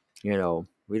 You don't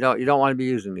want to be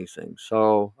using these things.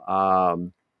 So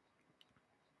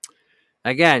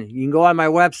again, you can go on my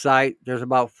website. There's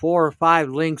about 4 or 5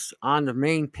 links on the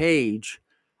main page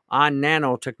on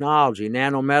nanotechnology.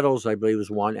 Nanometals, I believe, is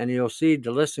one. And you'll see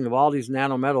the listing of all these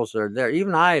nanometals that are there.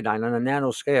 Even iodine on a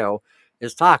nanoscale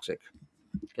is toxic.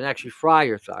 It can actually fry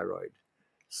your thyroid.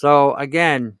 So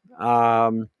again,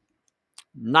 nothing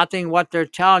what they're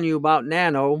telling you about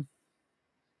nano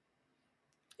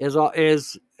is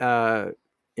in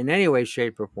any way,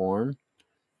 shape, or form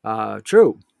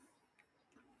true.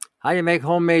 How do you make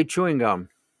homemade chewing gum?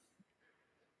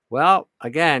 Well,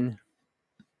 again,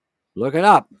 look it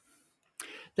up.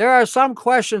 There are some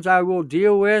questions I will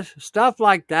deal with, stuff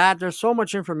like that. There's so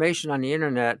much information on the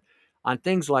internet on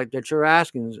things like that you're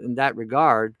asking in that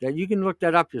regard that you can look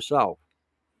that up yourself.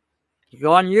 You can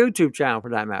go on YouTube channel for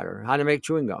that matter, how to make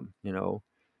chewing gum.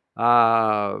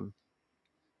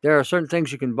 There are certain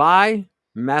things you can buy,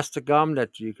 mastic gum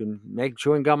that you can make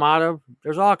chewing gum out of.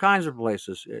 There's all kinds of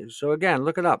places. So again,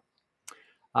 look it up.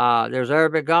 There's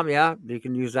Arabic gum, yeah, you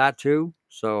can use that too.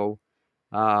 So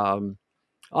all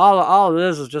of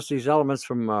this is just these elements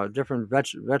from different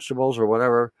vegetables or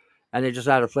whatever, and they just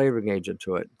add a flavoring agent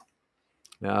to it.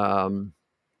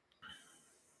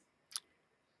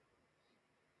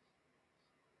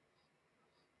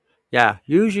 Yeah,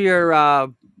 usually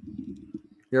your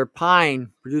pine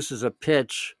produces a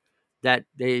pitch that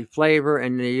they flavor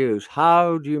and they use.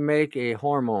 How do you make a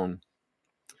hormone?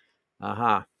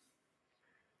 Aha.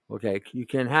 Okay, you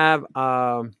can have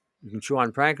you can chew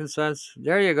on frankincense.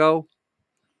 There you go.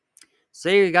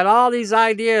 See, you got all these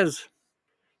ideas.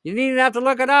 You needn't have to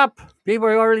look it up. People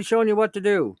are already showing you what to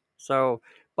do. So,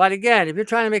 but again, if you're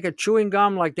trying to make a chewing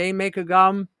gum like they make a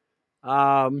gum,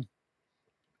 um,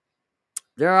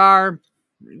 there are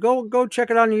go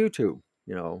check it on YouTube.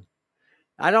 You know,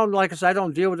 I don't like I said, I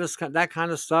don't deal with that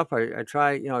kind of stuff. I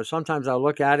try, sometimes I'll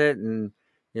look at it and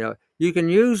you can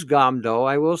use gum though.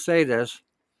 I will say this: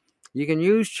 you can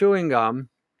use chewing gum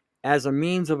as a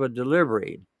means of a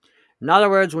delivery. In other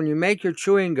words, when you make your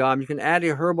chewing gum, you can add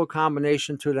a herbal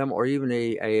combination to them, or even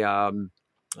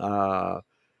uh,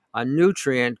 a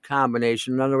nutrient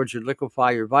combination. In other words, you liquefy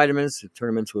your vitamins, you turn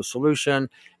them into a solution,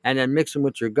 and then mix them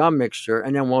with your gum mixture.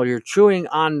 And then while you're chewing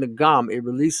on the gum, it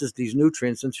releases these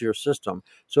nutrients into your system.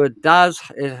 So it does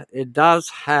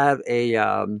have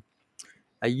a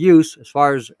use as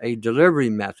far as a delivery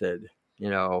method.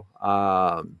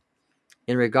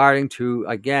 In regarding to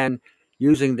again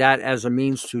using that as a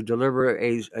means to deliver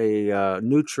a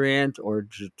nutrient or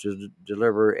to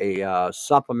deliver a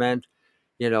supplement.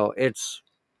 It's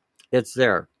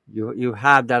there. You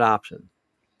have that option.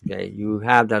 Okay, you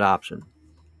have that option.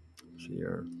 So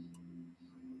you're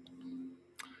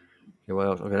okay.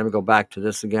 Well, okay. Let me go back to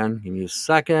this again. Give me a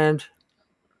second.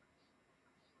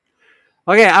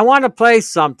 Okay, I want to play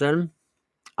something.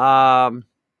 Because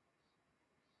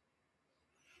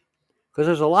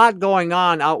there's a lot going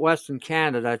on out west in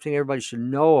Canada. I think everybody should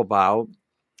know about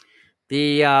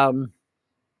the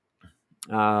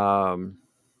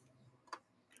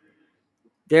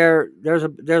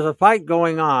there's a fight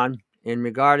going on in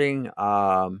regarding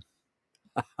gun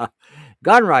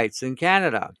rights in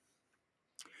Canada.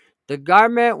 The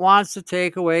government wants to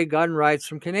take away gun rights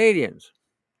from Canadians.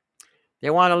 They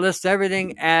want to list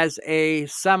everything as a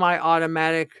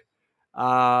semi-automatic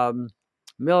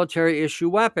military issue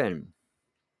weapon,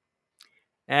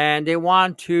 and they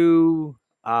want to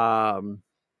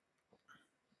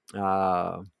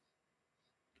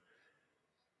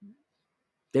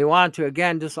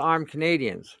again disarm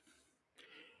Canadians.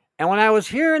 And when I was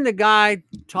hearing the guy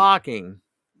talking,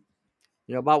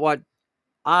 about what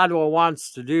Ottawa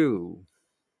wants to do,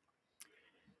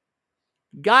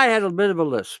 guy had a bit of a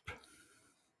lisp.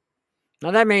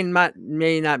 Now that may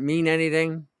not mean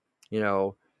anything.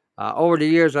 Over the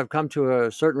years, I've come to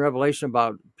a certain revelation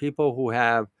about people who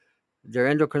have their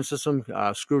endocrine system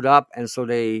screwed up, and so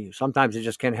they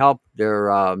just can't help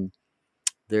the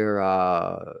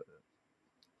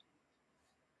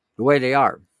way they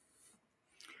are.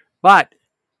 But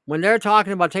when they're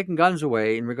talking about taking guns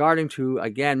away and regarding to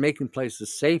again making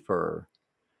places safer,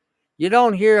 you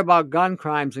don't hear about gun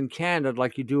crimes in Canada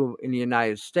like you do in the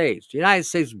United States. The United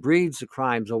States breeds the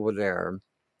crimes over there.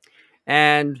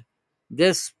 And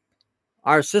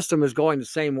our system is going the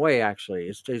same way, actually.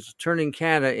 It's turning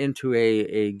Canada into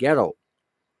a ghetto.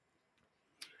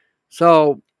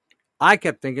 So I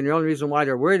kept thinking the only reason why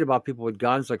they're worried about people with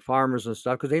guns, like farmers and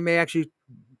stuff, because they may actually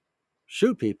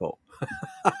shoot people.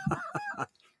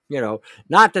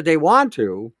 Not that they want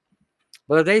to,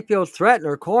 but if they feel threatened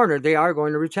or cornered, they are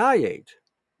going to retaliate.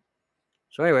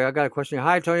 So anyway, I got a question.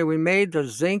 Hi, Tony. We made the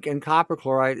zinc and copper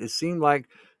chloride. It seemed like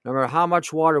no matter how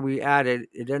much water we added,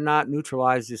 it did not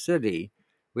neutralize the acidity.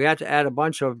 We had to add a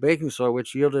bunch of baking soda,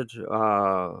 which yielded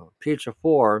pH of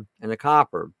 4 and the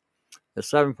copper, the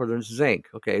 7 for the zinc.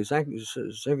 Okay, zinc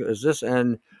is this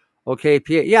an okay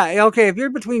pH? Yeah, okay. If you're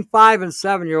between 5 and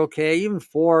 7, you're okay. Even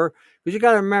 4, because you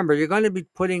got to remember, you're going to be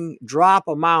putting drop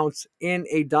amounts in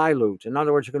a dilute. In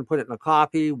other words, you're going to put it in a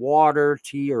coffee, water,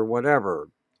 tea, or whatever.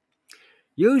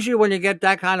 Usually when you get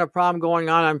that kind of problem going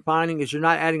on, I'm finding is you're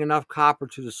not adding enough copper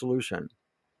to the solution.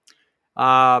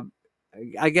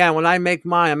 Again, when I make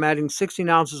mine, I'm adding 16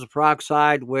 ounces of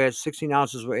peroxide with 16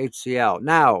 ounces of HCl.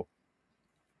 Now,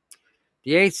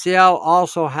 the HCl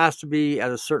also has to be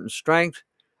at a certain strength.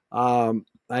 I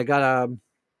got an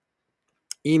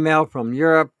email from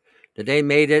Europe that they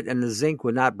made it and the zinc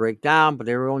would not break down, but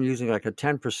they were only using like a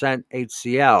 10%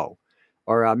 HCl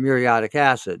or muriatic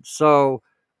acid. So,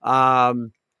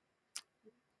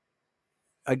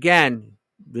 again,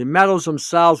 the metals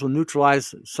themselves will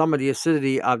neutralize some of the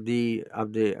acidity of the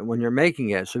when you're making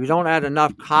it. So if you don't add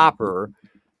enough copper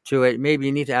to it, maybe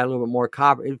you need to add a little bit more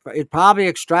copper. It probably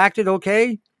extracted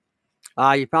okay.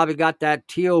 You probably got that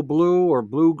teal blue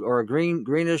or a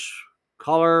greenish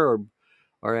color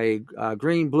or a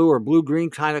green blue or blue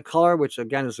green kind of color, which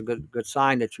again is a good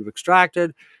sign that you've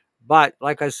extracted. But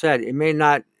like I said, it may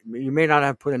not you may not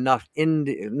have put enough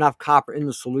copper in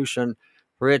the solution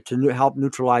for it to help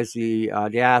neutralize the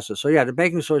acid. So yeah, the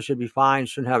baking soda should be fine.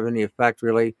 Shouldn't have any effect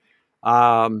really.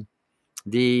 Again,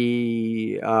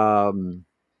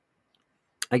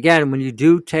 when you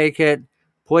do take it,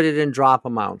 put it in drop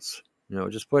amounts.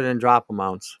 Just put it in drop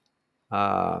amounts.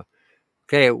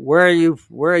 Okay, where are you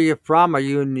from? Are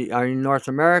you in North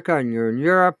America and you're in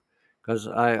Europe? Because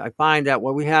I find that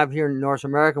what we have here in North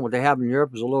America and what they have in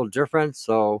Europe is a little different.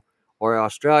 So, or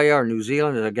Australia or New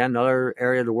Zealand is again another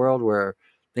area of the world where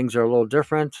things are a little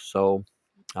different. So,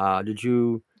 did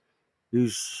you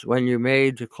use when you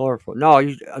made chlorophyll? No,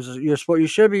 you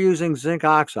should be using zinc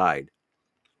oxide.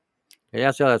 Okay,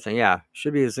 that's the other thing. Yeah,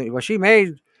 should be zinc. Well,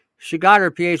 she got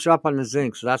her pH up on the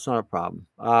zinc, so that's not a problem.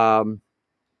 I'm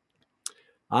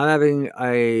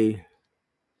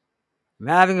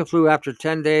having a flu after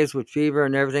 10 days with fever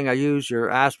and everything. I use your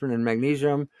aspirin and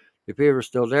magnesium. The fever's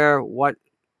still there. What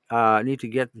need to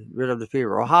get rid of the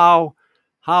fever? Or how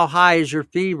high is your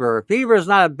fever? Fever is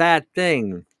not a bad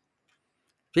thing.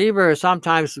 Fever is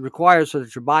sometimes required so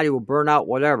that your body will burn out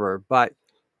whatever. But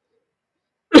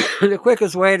the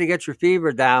quickest way to get your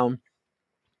fever down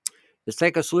is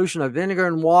take a solution of vinegar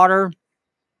and water,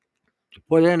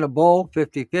 put it in a bowl,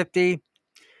 50-50.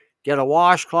 Get a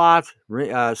washcloth,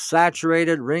 saturate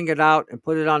it, wring it out, and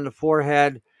put it on the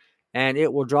forehead, and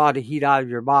it will draw the heat out of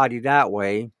your body that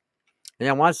way. And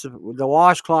then once the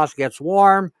washcloth gets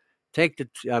warm, take the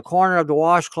corner of the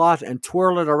washcloth and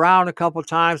twirl it around a couple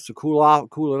times to cool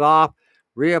it off.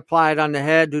 Reapply it on the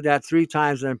head. Do that 3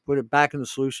 times, and then put it back in the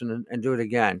solution and do it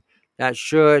again. That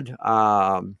should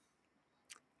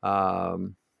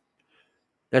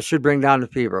bring down the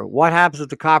fever. What happens if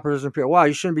the copper isn't pure? Well,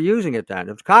 you shouldn't be using it then.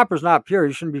 If the copper is not pure,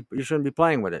 you shouldn't be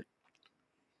playing with it.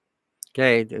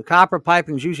 Okay, the copper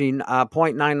piping is usually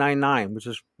 0.999,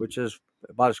 which is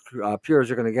about as pure as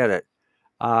you're going to get it.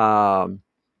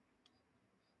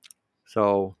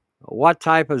 So, what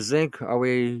type of zinc are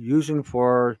we using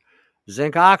for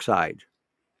zinc oxide?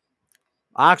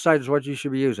 Oxide is what you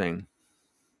should be using.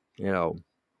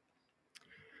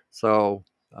 So.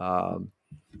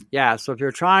 Yeah, so if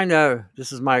you're trying to,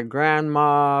 this is my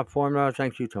grandma formula.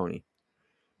 Thank you, Tony.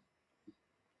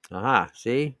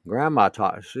 See, grandma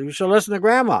taught. So you should listen to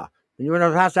grandma. And you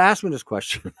wouldn't have to ask me this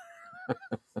question.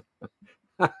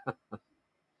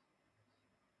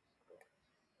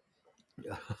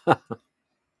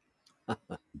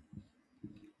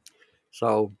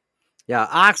 So, yeah,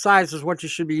 oxides is what you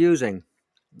should be using.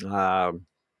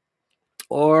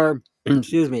 Or,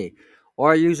 excuse me,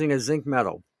 or using a zinc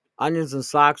metal. Onions and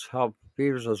socks help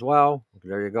fevers as well.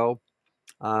 There you go.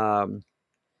 But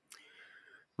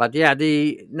yeah,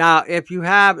 now if you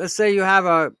have, let's say you have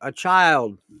a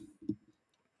child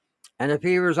and the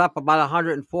fever is up about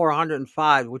 104,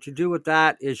 105, what you do with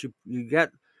that is you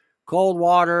get cold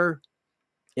water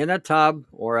in a tub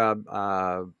or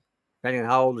depending on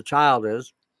how old the child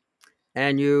is,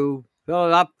 and you fill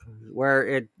it up where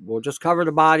it will just cover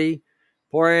the body.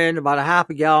 Pour in about a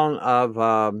half a gallon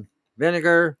of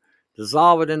vinegar,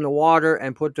 dissolve it in the water,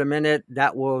 and put them in it.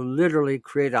 That will literally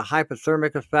create a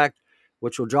hypothermic effect,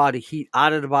 which will draw the heat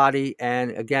out of the body.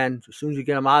 And again, as soon as you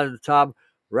get them out of the tub,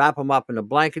 wrap them up in a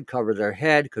blanket, cover their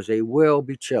head because they will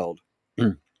be chilled.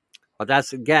 But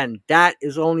that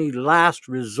is only last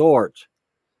resort.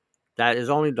 That is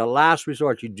only the last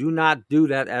resort. You do not do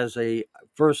that as a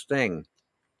first thing.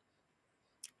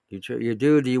 You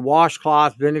do the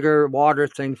washcloth, vinegar, water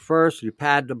thing first. You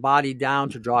pad the body down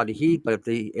to draw the heat. But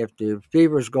if the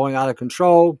fever is going out of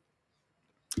control,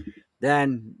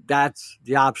 then that's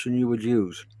the option you would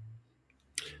use.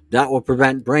 That will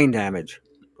prevent brain damage.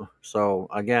 So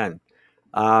again,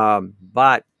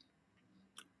 but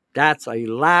that's a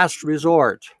last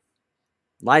resort.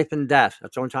 Life and death.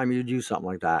 That's the only time you'd use something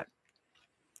like that.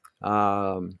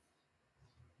 So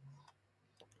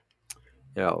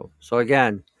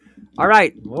again, all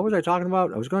right. What was I talking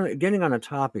about? I was getting on a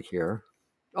topic here.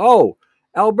 Oh,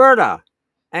 Alberta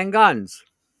and guns.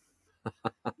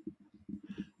 I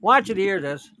want you to hear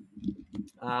this.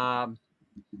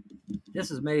 This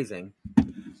is amazing.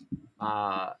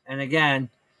 And again,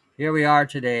 here we are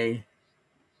today.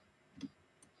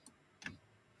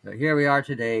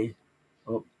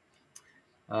 Oh,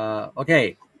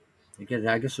 okay. Again,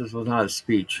 I guess this was not a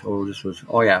speech.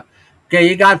 Oh yeah. Okay,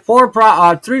 you got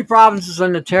 3 provinces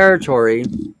in the territory.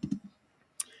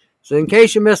 So in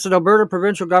case you missed it, Alberta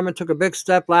provincial government took a big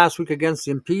step last week against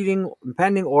the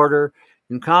impending order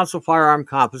in council firearm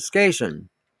confiscation.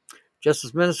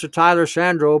 Justice Minister Tyler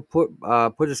Shandro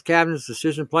put his cabinet's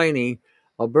decision plainly,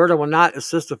 Alberta will not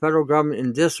assist the federal government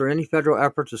in this or any federal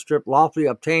effort to strip lawfully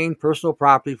obtained personal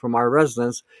property from our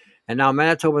residents. And now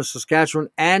Manitoba, Saskatchewan,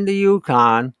 and the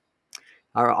Yukon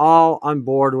are all on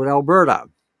board with Alberta.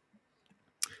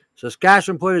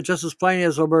 Saskatchewan put it just as plain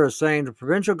as Alberta, saying the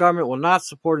provincial government will not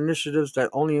support initiatives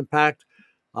that only impact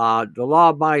the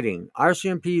law-abiding.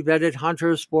 RCMP vetted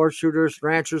hunters, sport shooters,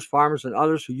 ranchers, farmers, and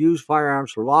others who use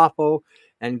firearms for lawful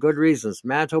and good reasons.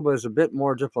 Manitoba is a bit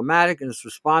more diplomatic in its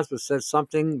response, but said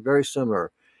something very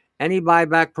similar. Any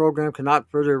buyback program cannot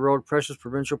further erode precious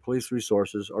provincial police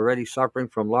resources, already suffering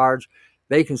from large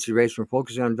vacancy rates from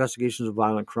focusing on investigations of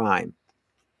violent crime.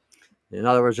 In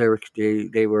other words,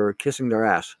 they were kissing their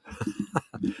ass.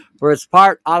 For its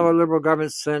part, Ottawa Liberal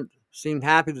government seemed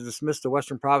happy to dismiss the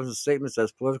Western Province's statements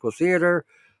as political theater.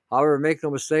 However, make no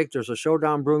mistake, there's a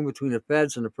showdown brewing between the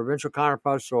feds and the provincial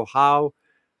counterparts. So how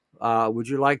would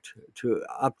you like to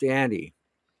up the ante?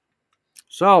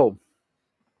 So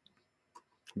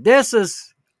this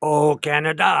is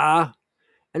Canada.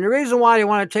 And the reason why they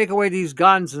want to take away these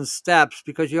guns and steps,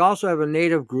 because you also have a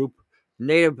native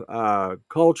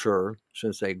culture, I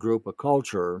shouldn't say group, a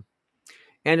culture,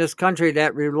 in this country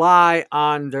that rely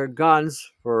on their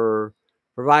guns for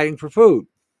providing for food.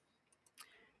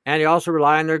 And they also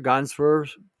rely on their guns for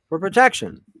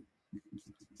protection.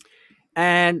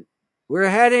 And we're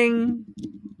heading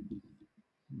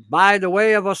by the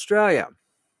way of Australia.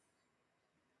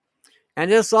 And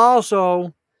this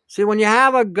also, see, when you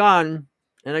have a gun,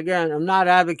 and again, I'm not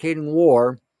advocating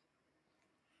war,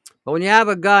 but when you have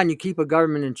a gun, you keep a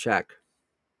government in check.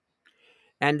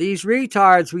 And these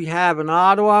retards we have in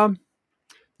Ottawa,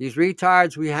 these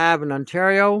retards we have in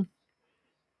Ontario,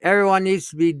 everyone needs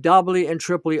to be doubly and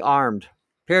triply armed,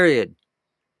 period.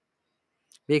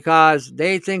 Because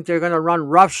they think they're going to run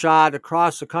roughshod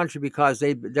across the country because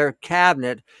their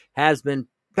cabinet has been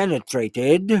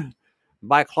penetrated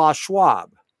by Klaus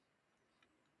Schwab.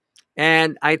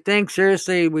 And I think,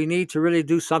 seriously, we need to really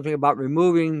do something about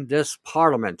removing this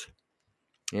parliament.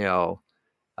 We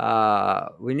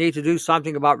need to do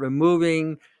something about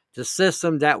removing the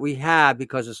system that we have,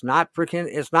 because it's not for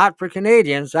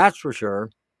Canadians, that's for sure.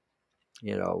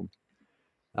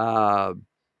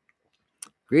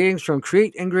 Greetings from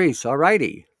Crete and Greece. All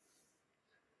righty.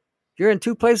 You're in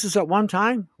two places at one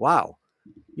time? Wow.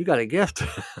 You got a gift.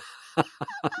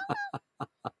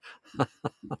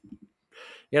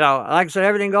 Like I said,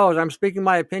 everything goes. I'm speaking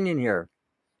my opinion here.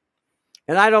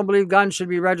 And I don't believe guns should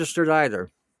be registered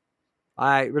either.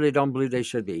 I really don't believe they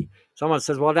should be. Someone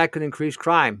says, well, that could increase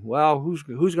crime. Well, who's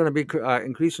going to be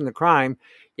increasing the crime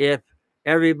if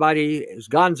everybody's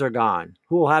guns are gone?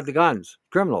 Who will have the guns?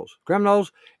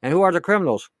 Criminals. And who are the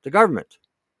criminals? The government.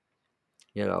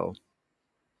 Well,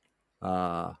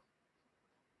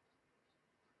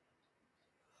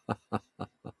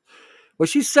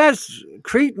 she says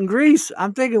Crete and Greece.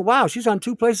 I'm thinking, wow, she's on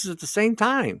two places at the same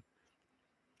time.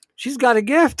 She's got a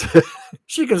gift.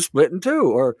 She can split in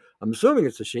two, or I'm assuming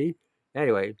it's a she.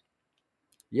 Anyway,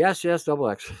 yes, double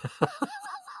X.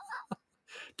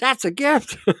 That's a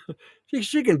gift.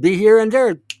 She can be here and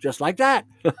there just like that.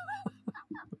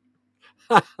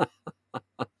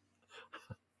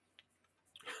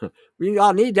 We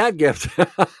all need that gift.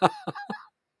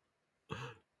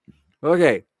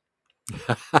 Okay.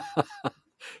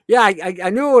 Yeah,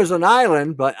 I knew it was an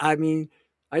island, but I mean,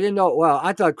 I didn't know. Well,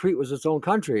 I thought Crete was its own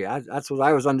country. That's what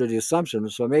I was under the assumption.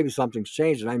 So maybe something's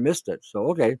changed and I missed it.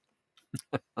 So, okay.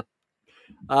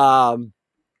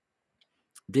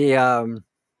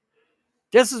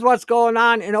 This is what's going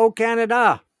on in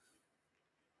Canada.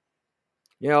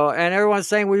 And everyone's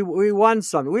saying we won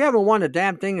something. We haven't won a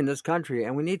damn thing in this country,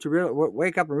 and we need to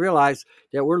wake up and realize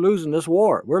that we're losing this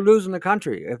war. We're losing the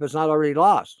country if it's not already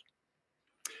lost.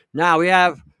 Now, we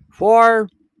have 4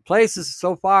 places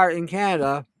so far in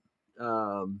Canada.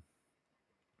 They're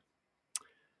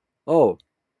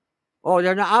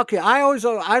not okay.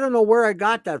 I don't know where I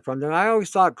got that from. I always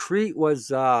thought Crete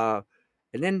was an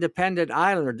independent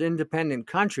island or independent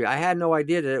country. I had no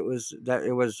idea that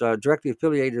it was directly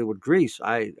affiliated with Greece.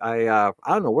 I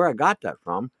don't know where I got that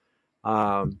from.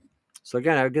 So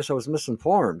again, I guess I was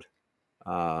misinformed.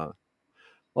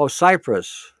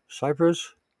 Cyprus.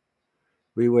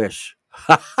 We wish.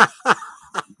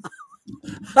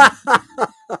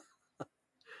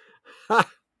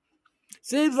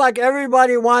 Seems like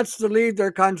everybody wants to leave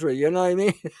their country. You know what I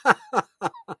mean?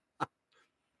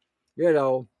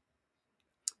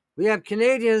 We have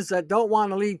Canadians that don't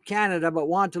want to leave Canada but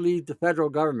want to leave the federal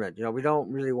government. We don't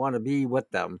really want to be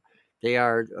with them. They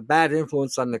are a bad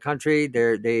influence on the country.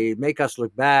 They make us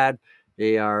look bad.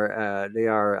 They're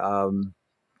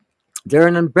an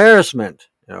embarrassment.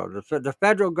 The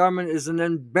federal government is an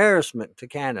embarrassment to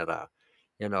Canada.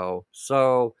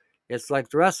 So it's like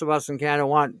the rest of us in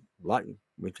Canada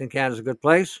we think Canada's a good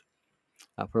place.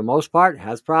 For the most part,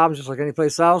 has problems just like any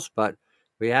place else, but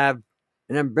we have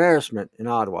an embarrassment in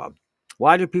Ottawa.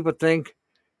 Why do people think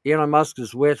Elon Musk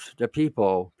is with the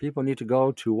people? People need to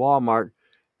go to Walmart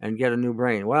and get a new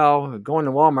brain. Well, going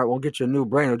to Walmart won't get you a new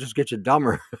brain. It'll just get you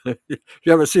dumber. You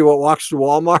ever see what walks through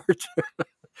Walmart?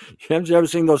 Haven't you ever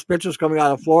seen those pictures coming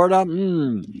out of Florida?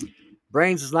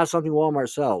 Brains is not something Walmart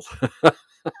sells.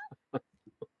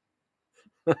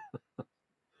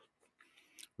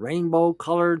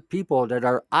 Rainbow-colored people that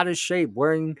are out of shape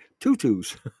wearing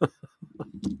tutus.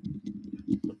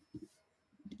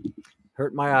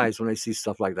 Hurt my eyes when I see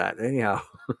stuff like that. Anyhow.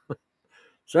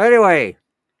 So anyway,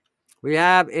 we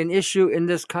have an issue in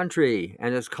this country,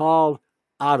 and it's called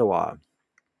Ottawa.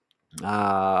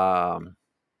 My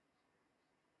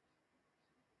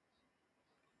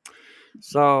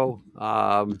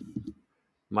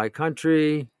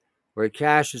country, where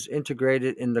cash is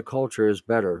integrated in the culture, is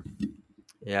better.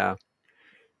 Yeah,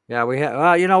 we have.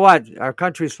 Well, you know what? Our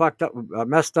country's fucked up,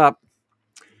 messed up,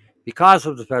 because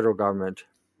of the federal government,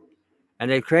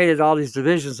 and they've created all these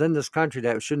divisions in this country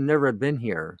that should never have been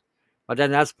here. But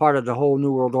then that's part of the whole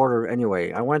New World Order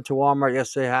anyway. I went to Walmart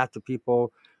yesterday. Half the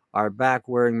people are back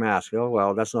wearing masks. Oh,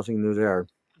 well, that's nothing new there.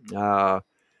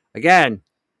 Again,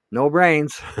 no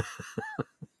brains.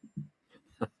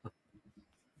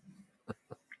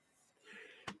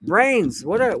 Brains.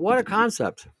 What a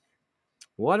concept.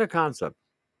 What a concept.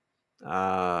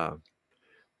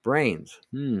 Brains.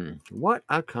 What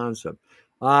a concept.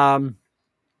 I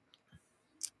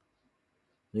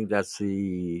think that's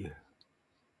the...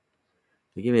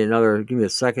 Give me a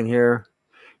second here.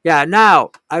 Yeah,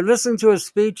 now, I listened to a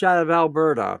speech out of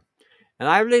Alberta, and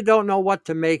I really don't know what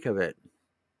to make of it.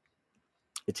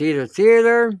 It's either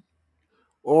theater,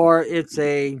 or it's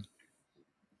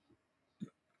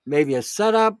maybe a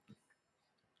setup,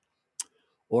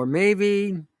 or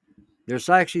maybe there's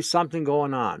actually something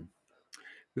going on.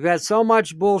 We've had so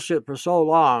much bullshit for so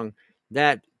long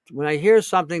that when I hear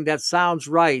something that sounds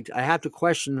right, I have to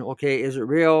question, okay, is it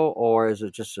real, or is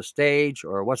it just a stage,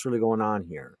 or what's really going on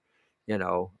here?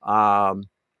 So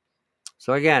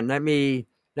again, let me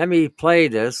play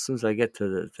this as soon as I get to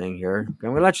the thing here. I'm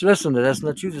going to let you listen to this and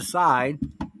let you decide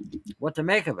what to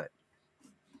make of it.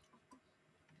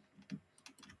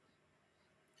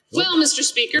 Well, Mr.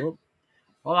 Speaker.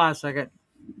 Hold on a second.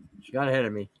 She got ahead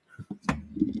of me.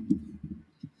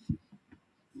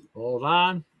 Hold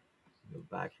on. Go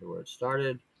back to where it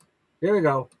started. Here we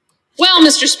go. Well,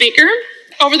 Mr. Speaker,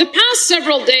 over the past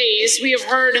several days, we have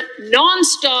heard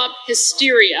nonstop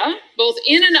hysteria, both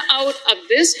in and out of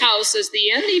this House, as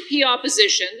the NDP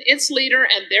opposition, its leader,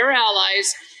 and their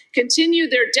allies continue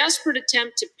their desperate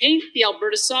attempt to paint the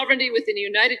Alberta Sovereignty within the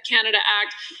United Canada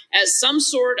Act as some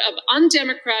sort of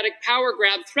undemocratic power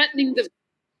grab threatening the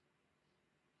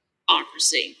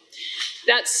democracy.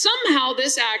 That somehow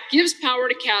this act gives power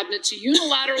to Cabinet to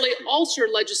unilaterally alter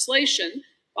legislation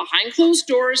behind closed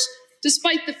doors,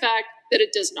 despite the fact that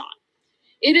it does not.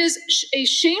 It is a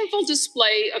shameful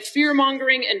display of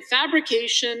fear-mongering and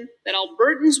fabrication that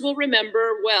Albertans will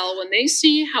remember well when they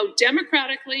see how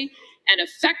democratically and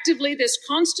effectively this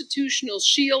constitutional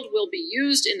shield will be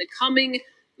used in the coming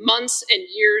months and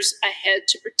years ahead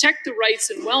to protect the rights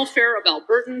and welfare of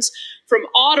Albertans from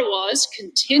Ottawa's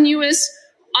continuous,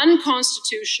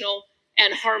 unconstitutional,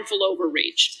 and harmful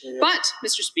overreach. Yeah. But,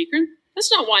 Mr. Speaker,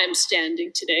 that's not why I'm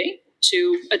standing today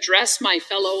to address my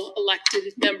fellow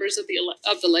elected members of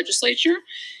the legislature.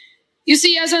 You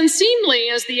see, as unseemly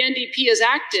as the NDP has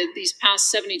acted these past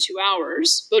 72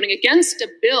 hours, voting against a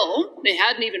bill they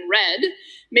hadn't even read,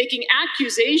 making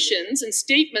accusations and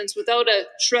statements without a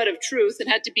shred of truth and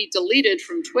had to be deleted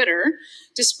from Twitter,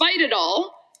 despite it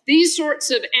all, these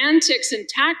sorts of antics and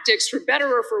tactics, for better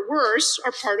or for worse,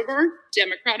 are part of our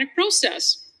democratic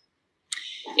process.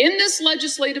 In this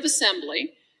legislative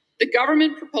assembly, the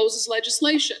government proposes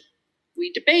legislation.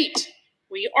 We debate,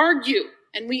 we argue,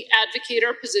 and we advocate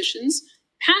our positions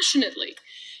passionately.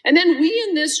 And then we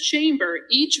in this chamber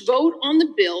each vote on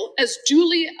the bill as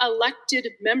duly elected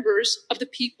members of the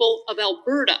people of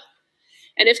Alberta.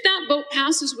 And if that vote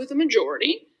passes with a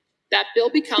majority, that bill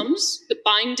becomes the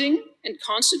binding and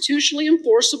constitutionally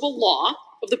enforceable law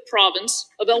of the province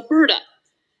of Alberta.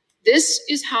 This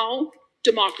is how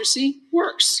democracy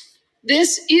works.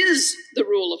 This is the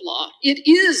rule of law. It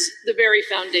is the very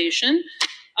foundation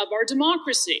of our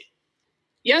democracy.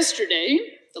 Yesterday,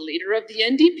 the leader of the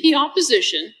NDP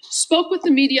opposition spoke with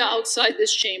the media outside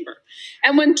this chamber.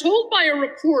 And when told by a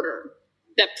reporter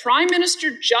that Prime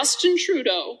Minister Justin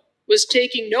Trudeau was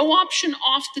taking no option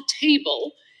off the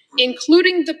table,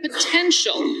 including the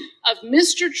potential of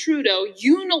Mr. Trudeau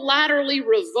unilaterally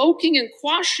revoking and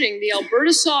quashing the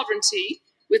Alberta sovereignty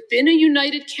within a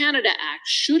United Canada Act,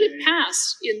 should it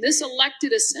pass in this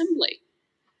elected assembly.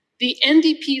 The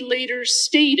NDP later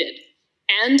stated,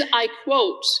 and I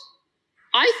quote,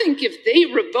 "I think if they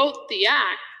revoke the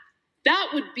act,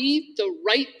 that would be the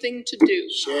right thing to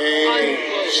do."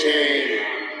 Unquote. Shame.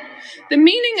 The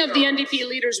meaning of the NDP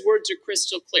leader's words are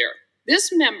crystal clear.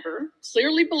 This member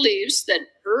clearly believes that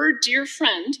her dear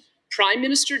friend, Prime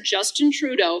Minister Justin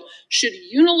Trudeau, should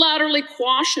unilaterally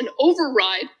quash and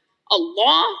override a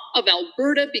law of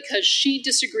Alberta because she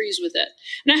disagrees with it.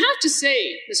 And I have to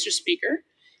say, Mr. Speaker,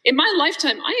 in my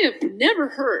lifetime, I have never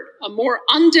heard a more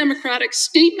undemocratic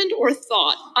statement or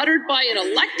thought uttered by an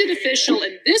elected official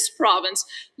in this province,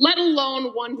 let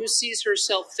alone one who sees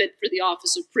herself fit for the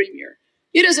office of Premier.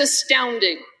 It is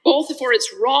astounding, both for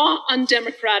its raw,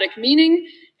 undemocratic meaning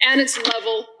and its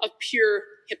level of pure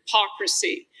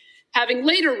hypocrisy. Having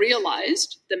later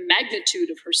realized the magnitude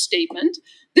of her statement,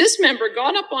 this member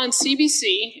got up on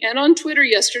CBC and on Twitter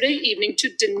yesterday evening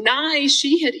to deny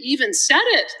she had even said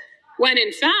it, when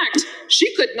in fact,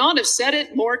 she could not have said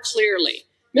it more clearly.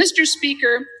 Mr.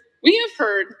 Speaker, we have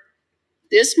heard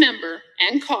this member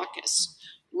and caucus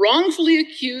wrongfully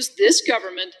accuse this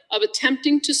government of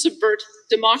attempting to subvert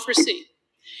democracy.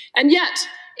 And yet,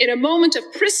 in a moment of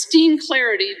pristine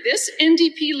clarity, this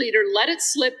NDP leader let it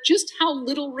slip just how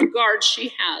little regard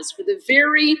she has for the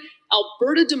very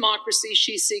Alberta democracy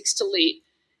she seeks to lead.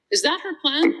 Is that her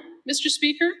plan, Mr.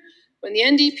 Speaker? When the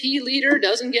NDP leader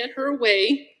doesn't get her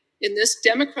way in this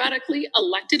democratically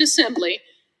elected assembly,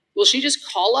 will she just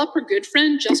call up her good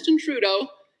friend Justin Trudeau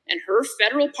and her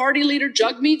federal party leader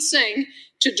Jagmeet Singh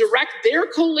to direct their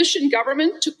coalition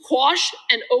government to quash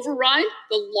and override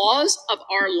the laws of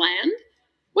our land?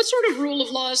 What sort of rule of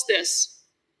law is this?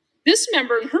 This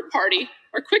member and her party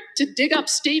are quick to dig up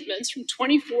statements from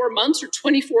 24 months or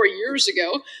 24 years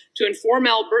ago to inform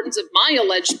Albertans of my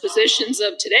alleged positions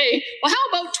of today. Well,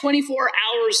 how about 24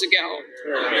 hours ago?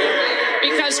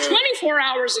 Because 24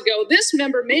 hours ago, this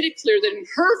member made it clear that in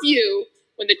her view,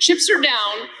 when the chips are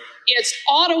down, it's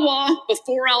Ottawa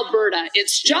before Alberta.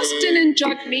 It's Justin and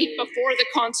Jagmeet before the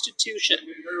Constitution.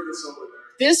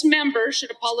 This member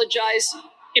should apologize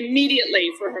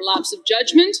immediately for her lapse of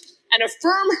judgment and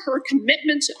affirm her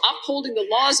commitment to upholding the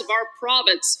laws of our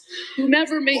province,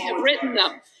 whomever may have written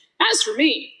them. As for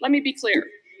me, let me be clear.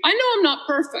 I know I'm not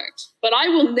perfect, but I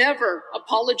will never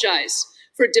apologize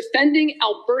for defending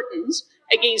Albertans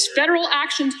against federal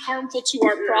actions harmful to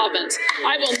our province.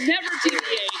 I will never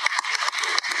deviate.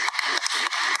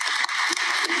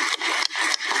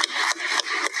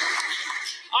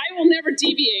 I will never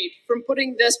deviate from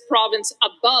putting this province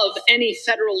above any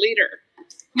federal leader.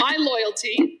 My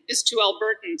loyalty is to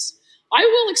Albertans. I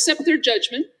will accept their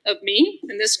judgment of me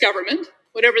and this government,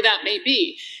 whatever that may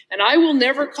be, and I will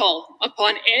never call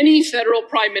upon any federal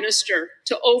prime minister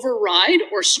to override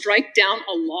or strike down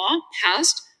a law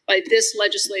passed by this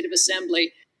legislative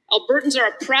assembly. Albertans are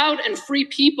a proud and free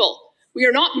people. We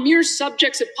are not mere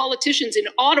subjects of politicians in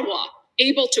Ottawa,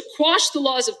 able to quash the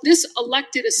laws of this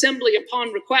elected assembly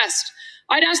upon request.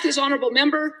 I'd ask this honourable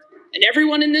member and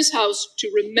everyone in this house to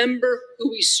remember who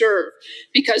we serve.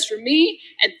 Because for me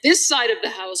and this side of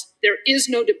the house, there is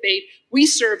no debate. We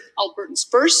serve Albertans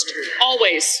first,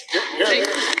 always. Thank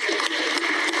you.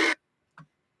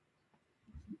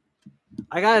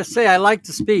 I gotta say, I like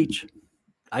the speech.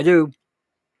 I do.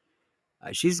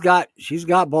 She's got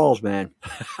balls, man.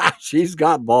 She's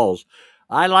got balls.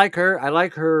 I like her. I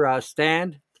like her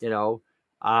stand. You know,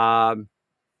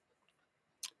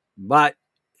 but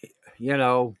you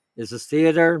know, is this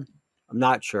theater? I'm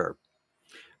not sure.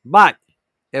 But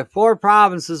if three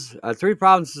provinces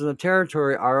in the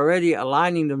territory are already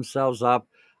aligning themselves up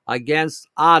against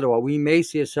Ottawa, we may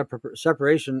see a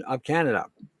separation of Canada.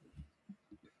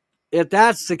 If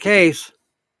that's the case,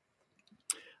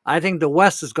 I think the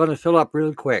West is going to fill up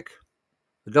really quick.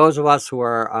 For those of us who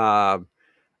are,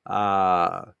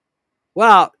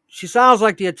 well, she sounds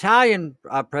like the Italian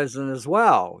president as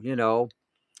well. You know,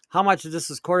 how much of this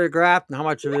is choreographed and how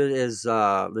much of it is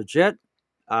legit?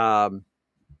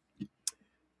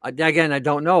 Again, I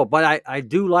don't know, but I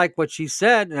do like what she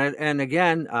said. And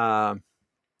again,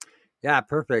 yeah,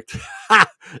 perfect.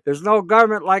 There's no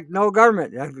government like no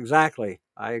government. Exactly.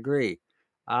 I agree.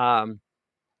 But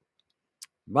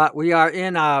we are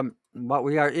in,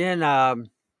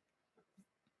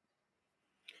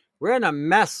 we're in a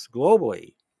mess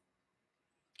globally.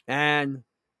 And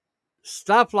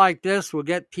stuff like this will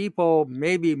get people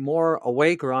maybe more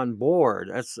awake or on board.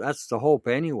 That's the hope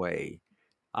anyway.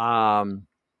 Again,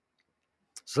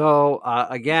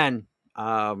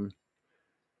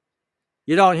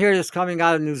 you don't hear this coming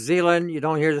out of New Zealand. You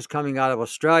don't hear this coming out of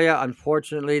Australia.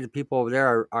 Unfortunately, the people over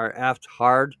there are effed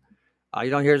hard. You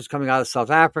don't hear this coming out of South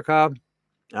Africa.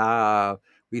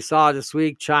 We saw this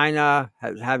week China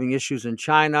having issues in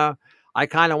China. I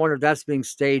kind of wonder if that's being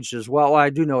staged as well. Well, I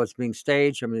do know it's being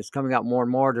staged. I mean, it's coming out more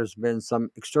and more. There's been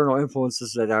some external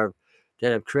influences that are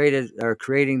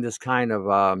creating this kind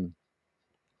of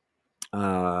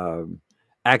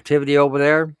activity over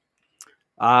there.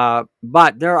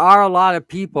 But there are a lot of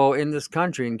people in this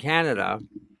country, in Canada,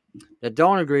 that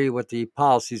don't agree with the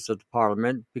policies of the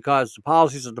Parliament, because the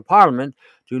policies of the Parliament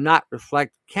do not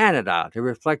reflect Canada. They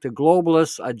reflect a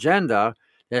globalist agenda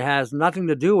that has nothing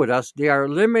to do with us. They are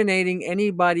eliminating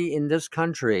anybody in this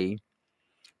country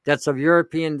that's of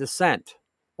European descent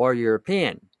or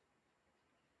European.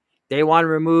 They want to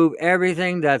remove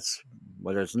everything that's,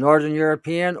 whether it's Northern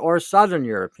European or Southern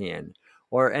European,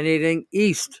 or anything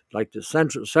East, like the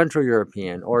Central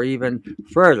European, or even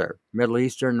further, Middle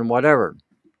Eastern and whatever.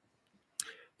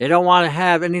 They don't want to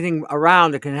have anything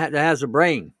around that that has a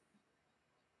brain.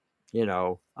 You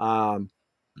know,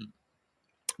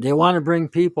 they want to bring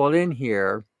people in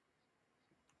here.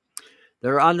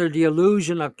 They're under the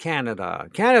illusion of Canada.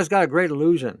 Canada's got a great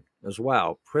illusion as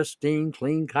well. Pristine,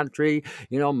 clean country,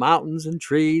 mountains and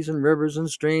trees and rivers and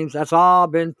streams. That's all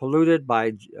been polluted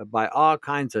by all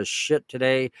kinds of shit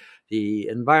today. The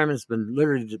environment's been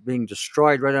literally being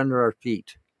destroyed right under our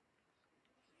feet.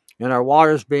 And our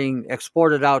water's being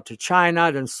exported out to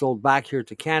China, then sold back here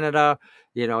to Canada.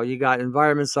 You got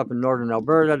environments up in northern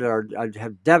Alberta that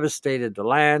have devastated the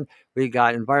land. We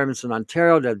got environments in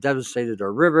Ontario that have devastated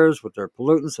our rivers with their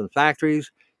pollutants and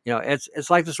factories. It's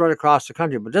like this right across the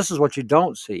country. But this is what you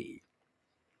don't see.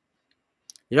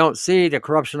 You don't see the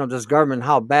corruption of this government,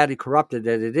 how badly corrupted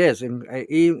that it is,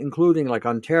 including like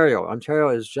Ontario. Ontario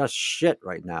is just shit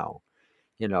right now.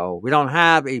 We don't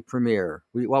have a premier.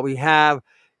 What we have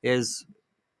is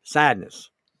sadness.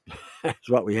 That's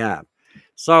what we have.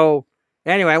 So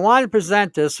anyway, I wanted to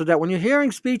present this so that when you're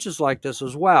hearing speeches like this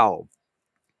as well,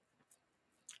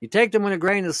 you take them with a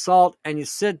grain of salt and you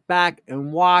sit back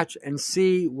and watch and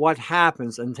see what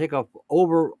happens and take a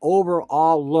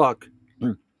overall look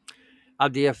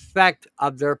of the effect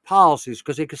of their policies,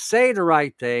 because they could say the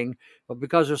right thing, but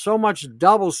because there's so much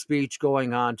double speech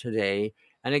going on today.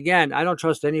 And again, I don't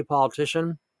trust any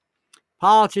politician.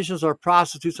 Politicians are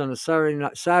prostitutes on a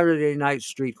Saturday night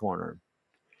street corner.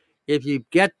 If you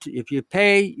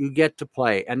pay, you get to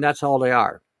play, and that's all they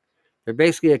are. They're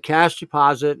basically a cash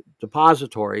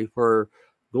depository for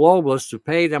globalists to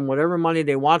pay them whatever money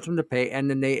they want them to pay, and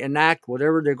then they enact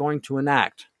whatever they're going to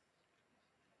enact.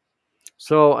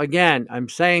 So again, I'm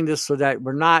saying this so that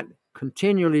we're not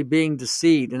continually being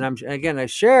deceived. And I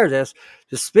share this.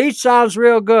 The speech sounds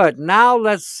real good. Now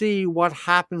let's see what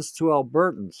happens to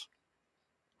Albertans.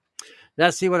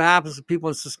 Let's see what happens to people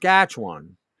in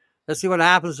Saskatchewan. Let's see what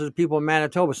happens to the people in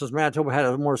Manitoba, since Manitoba had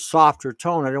a more softer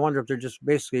tone. I wonder if they're just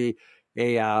basically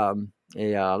a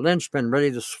linchpin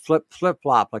ready to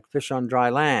flip-flop like fish on dry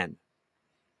land.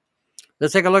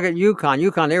 Let's take a look at Yukon.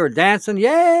 Yukon, they were dancing.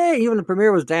 Yay! Even the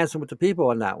premier was dancing with the people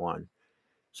on that one.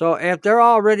 So if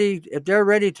they're ready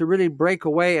to really break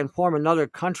away and form another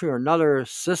country or another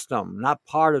system, not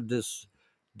part of this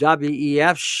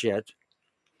WEF shit,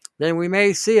 then we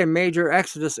may see a major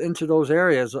exodus into those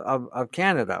areas of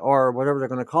Canada, or whatever they're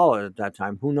going to call it at that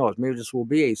time. Who knows? Maybe this will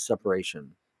be a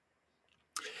separation.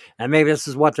 And maybe this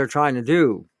is what they're trying to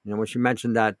do. When she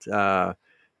mentioned that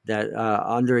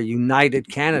under a united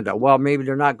Canada, well, maybe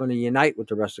they're not going to unite with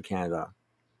the rest of Canada.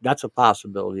 That's a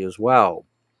possibility as well.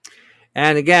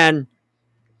 And again,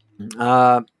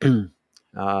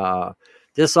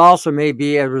 this also may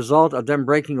be a result of them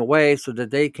breaking away so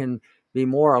that they can be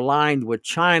more aligned with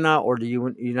China or the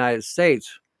United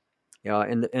States,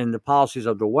 in the policies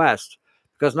of the West,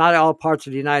 because not all parts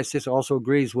of the United States also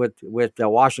agrees with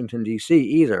Washington D.C.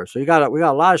 either. So we got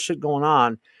a lot of shit going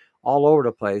on all over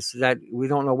the place that we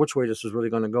don't know which way this is really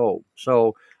going to go.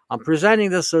 So I'm presenting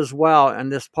this as well in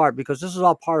this part because this is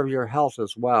all part of your health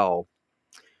as well.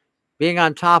 Being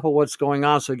on top of what's going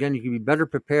on, so again, you can be better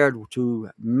prepared to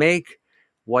make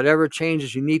whatever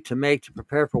changes you need to make to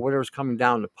prepare for whatever's coming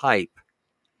down the pipe.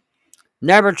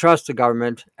 Never trust the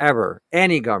government, ever.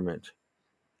 Any government.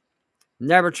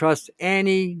 Never trust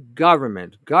any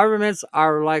government. Governments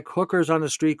are like hookers on the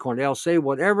street corner. They'll say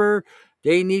whatever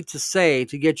they need to say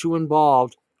to get you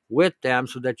involved with them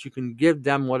so that you can give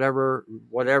them whatever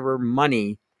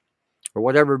money for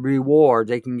whatever reward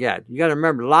they can get. You got to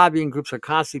remember, lobbying groups are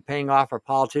constantly paying off our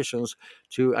politicians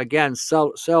to, again,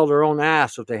 sell their own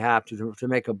ass if they have to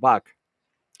make a buck.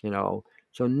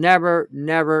 So never,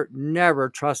 never, never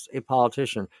trust a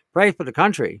politician. Pray for the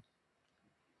country.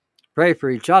 Pray for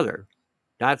each other.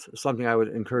 That's something I would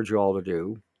encourage you all to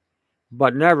do.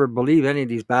 But never believe any of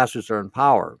these bastards are in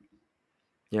power.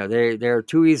 They're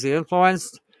too easily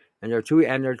influenced, and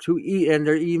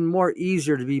they're even more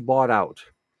easier to be bought out.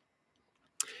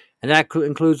 And that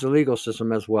includes the legal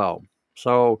system as well.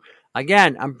 So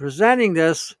again, I'm presenting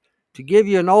this to give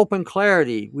you an open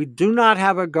clarity. We do not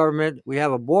have a government. We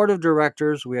have a board of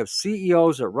directors. We have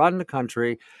CEOs that run the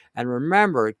country. And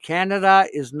remember, Canada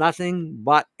is nothing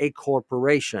but a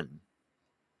corporation.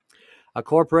 A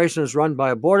corporation is run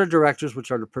by a board of directors,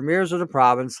 which are the premiers of the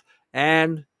province,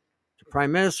 and the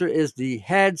prime minister is the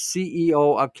head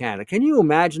CEO of Canada. Can you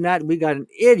imagine that? We got an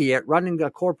idiot running a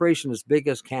corporation as big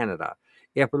as Canada,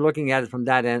 if we're looking at it from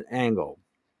that angle.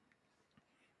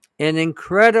 An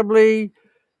incredibly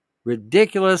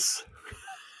ridiculous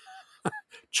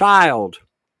child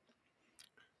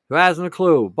who hasn't a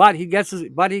clue, but he gets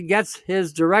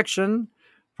his direction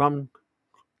from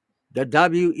the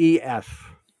WEF.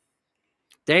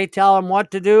 They tell him what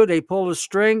to do, they pull the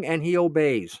string, and he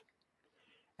obeys.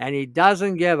 And he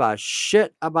doesn't give a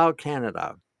shit about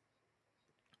Canada.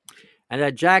 And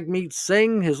that Jagmeet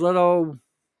Singh, his little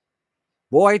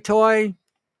boy toy,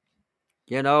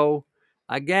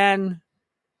 again,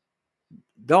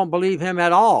 don't believe him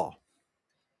at all.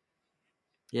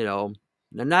 And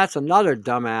that's another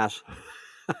dumbass.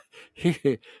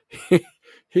 he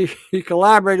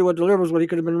collaborated with the Liberals when he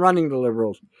could have been running the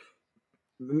Liberals.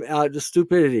 The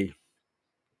stupidity.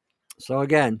 So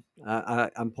again,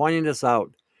 I'm pointing this out.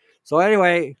 So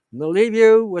anyway, I'm going to leave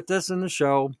you with this in the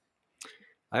show.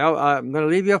 I'm going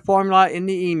to leave you a formula in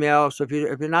the email. So if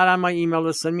you're not on my email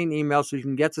list, send me an email so you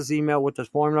can get this email with the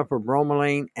formula for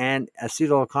bromelain and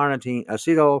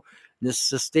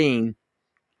acetylcysteine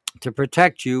to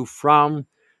protect you from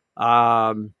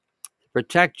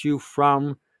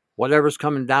whatever's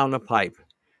coming down the pipe.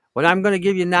 What I'm going to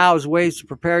give you now is ways to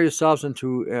prepare yourselves and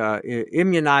to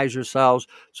immunize yourselves,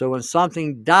 so when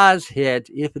something does hit,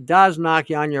 if it does knock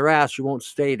you on your ass, you won't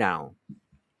stay down.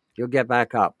 You'll get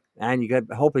back up, and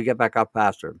hopefully get back up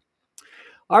faster.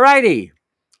 All righty.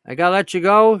 I got to let you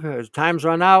go. Time's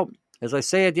run out. As I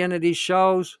say at the end of these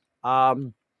shows,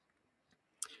 read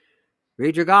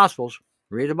your Gospels.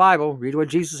 Read the Bible. Read what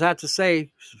Jesus had to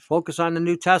say. Focus on the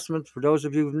New Testament for those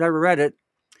of you who've never read it.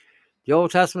 The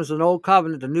Old Testament is an old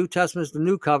covenant. The New Testament is the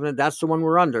new covenant. That's the one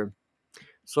we're under.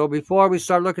 So before we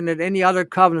start looking at any other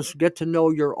covenants, get to know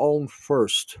your own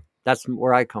first. That's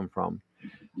where I come from.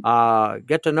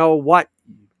 Get to know what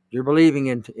you're believing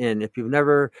in. If you've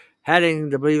never had anything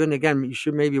to believe in, again, you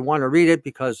should maybe want to read it,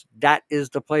 because that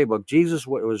is the playbook. Jesus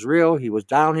was real. He was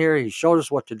down here. He showed us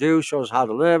what to do, showed us how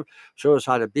to live, showed us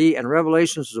how to be. And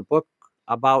Revelations is a book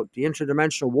about the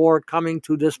interdimensional war coming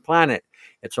to this planet.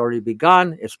 It's already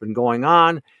begun. It's been going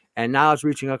on, and now it's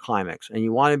reaching a climax. And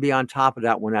you want to be on top of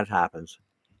that when that happens.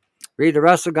 Read the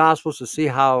rest of the Gospels to see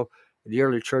how the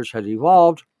early church had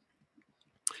evolved.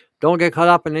 Don't get caught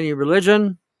up in any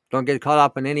religion. Don't get caught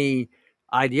up in any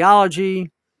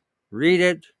ideology. Read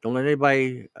it. Don't let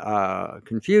anybody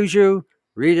confuse you.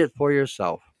 Read it for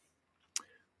yourself.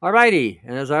 All righty.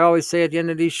 And as I always say at the end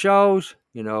of these shows,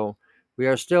 we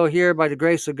are still here by the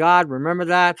grace of God. Remember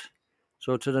that.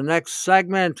 So to the next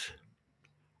segment,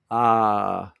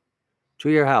 to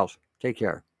your house. Take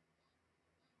care.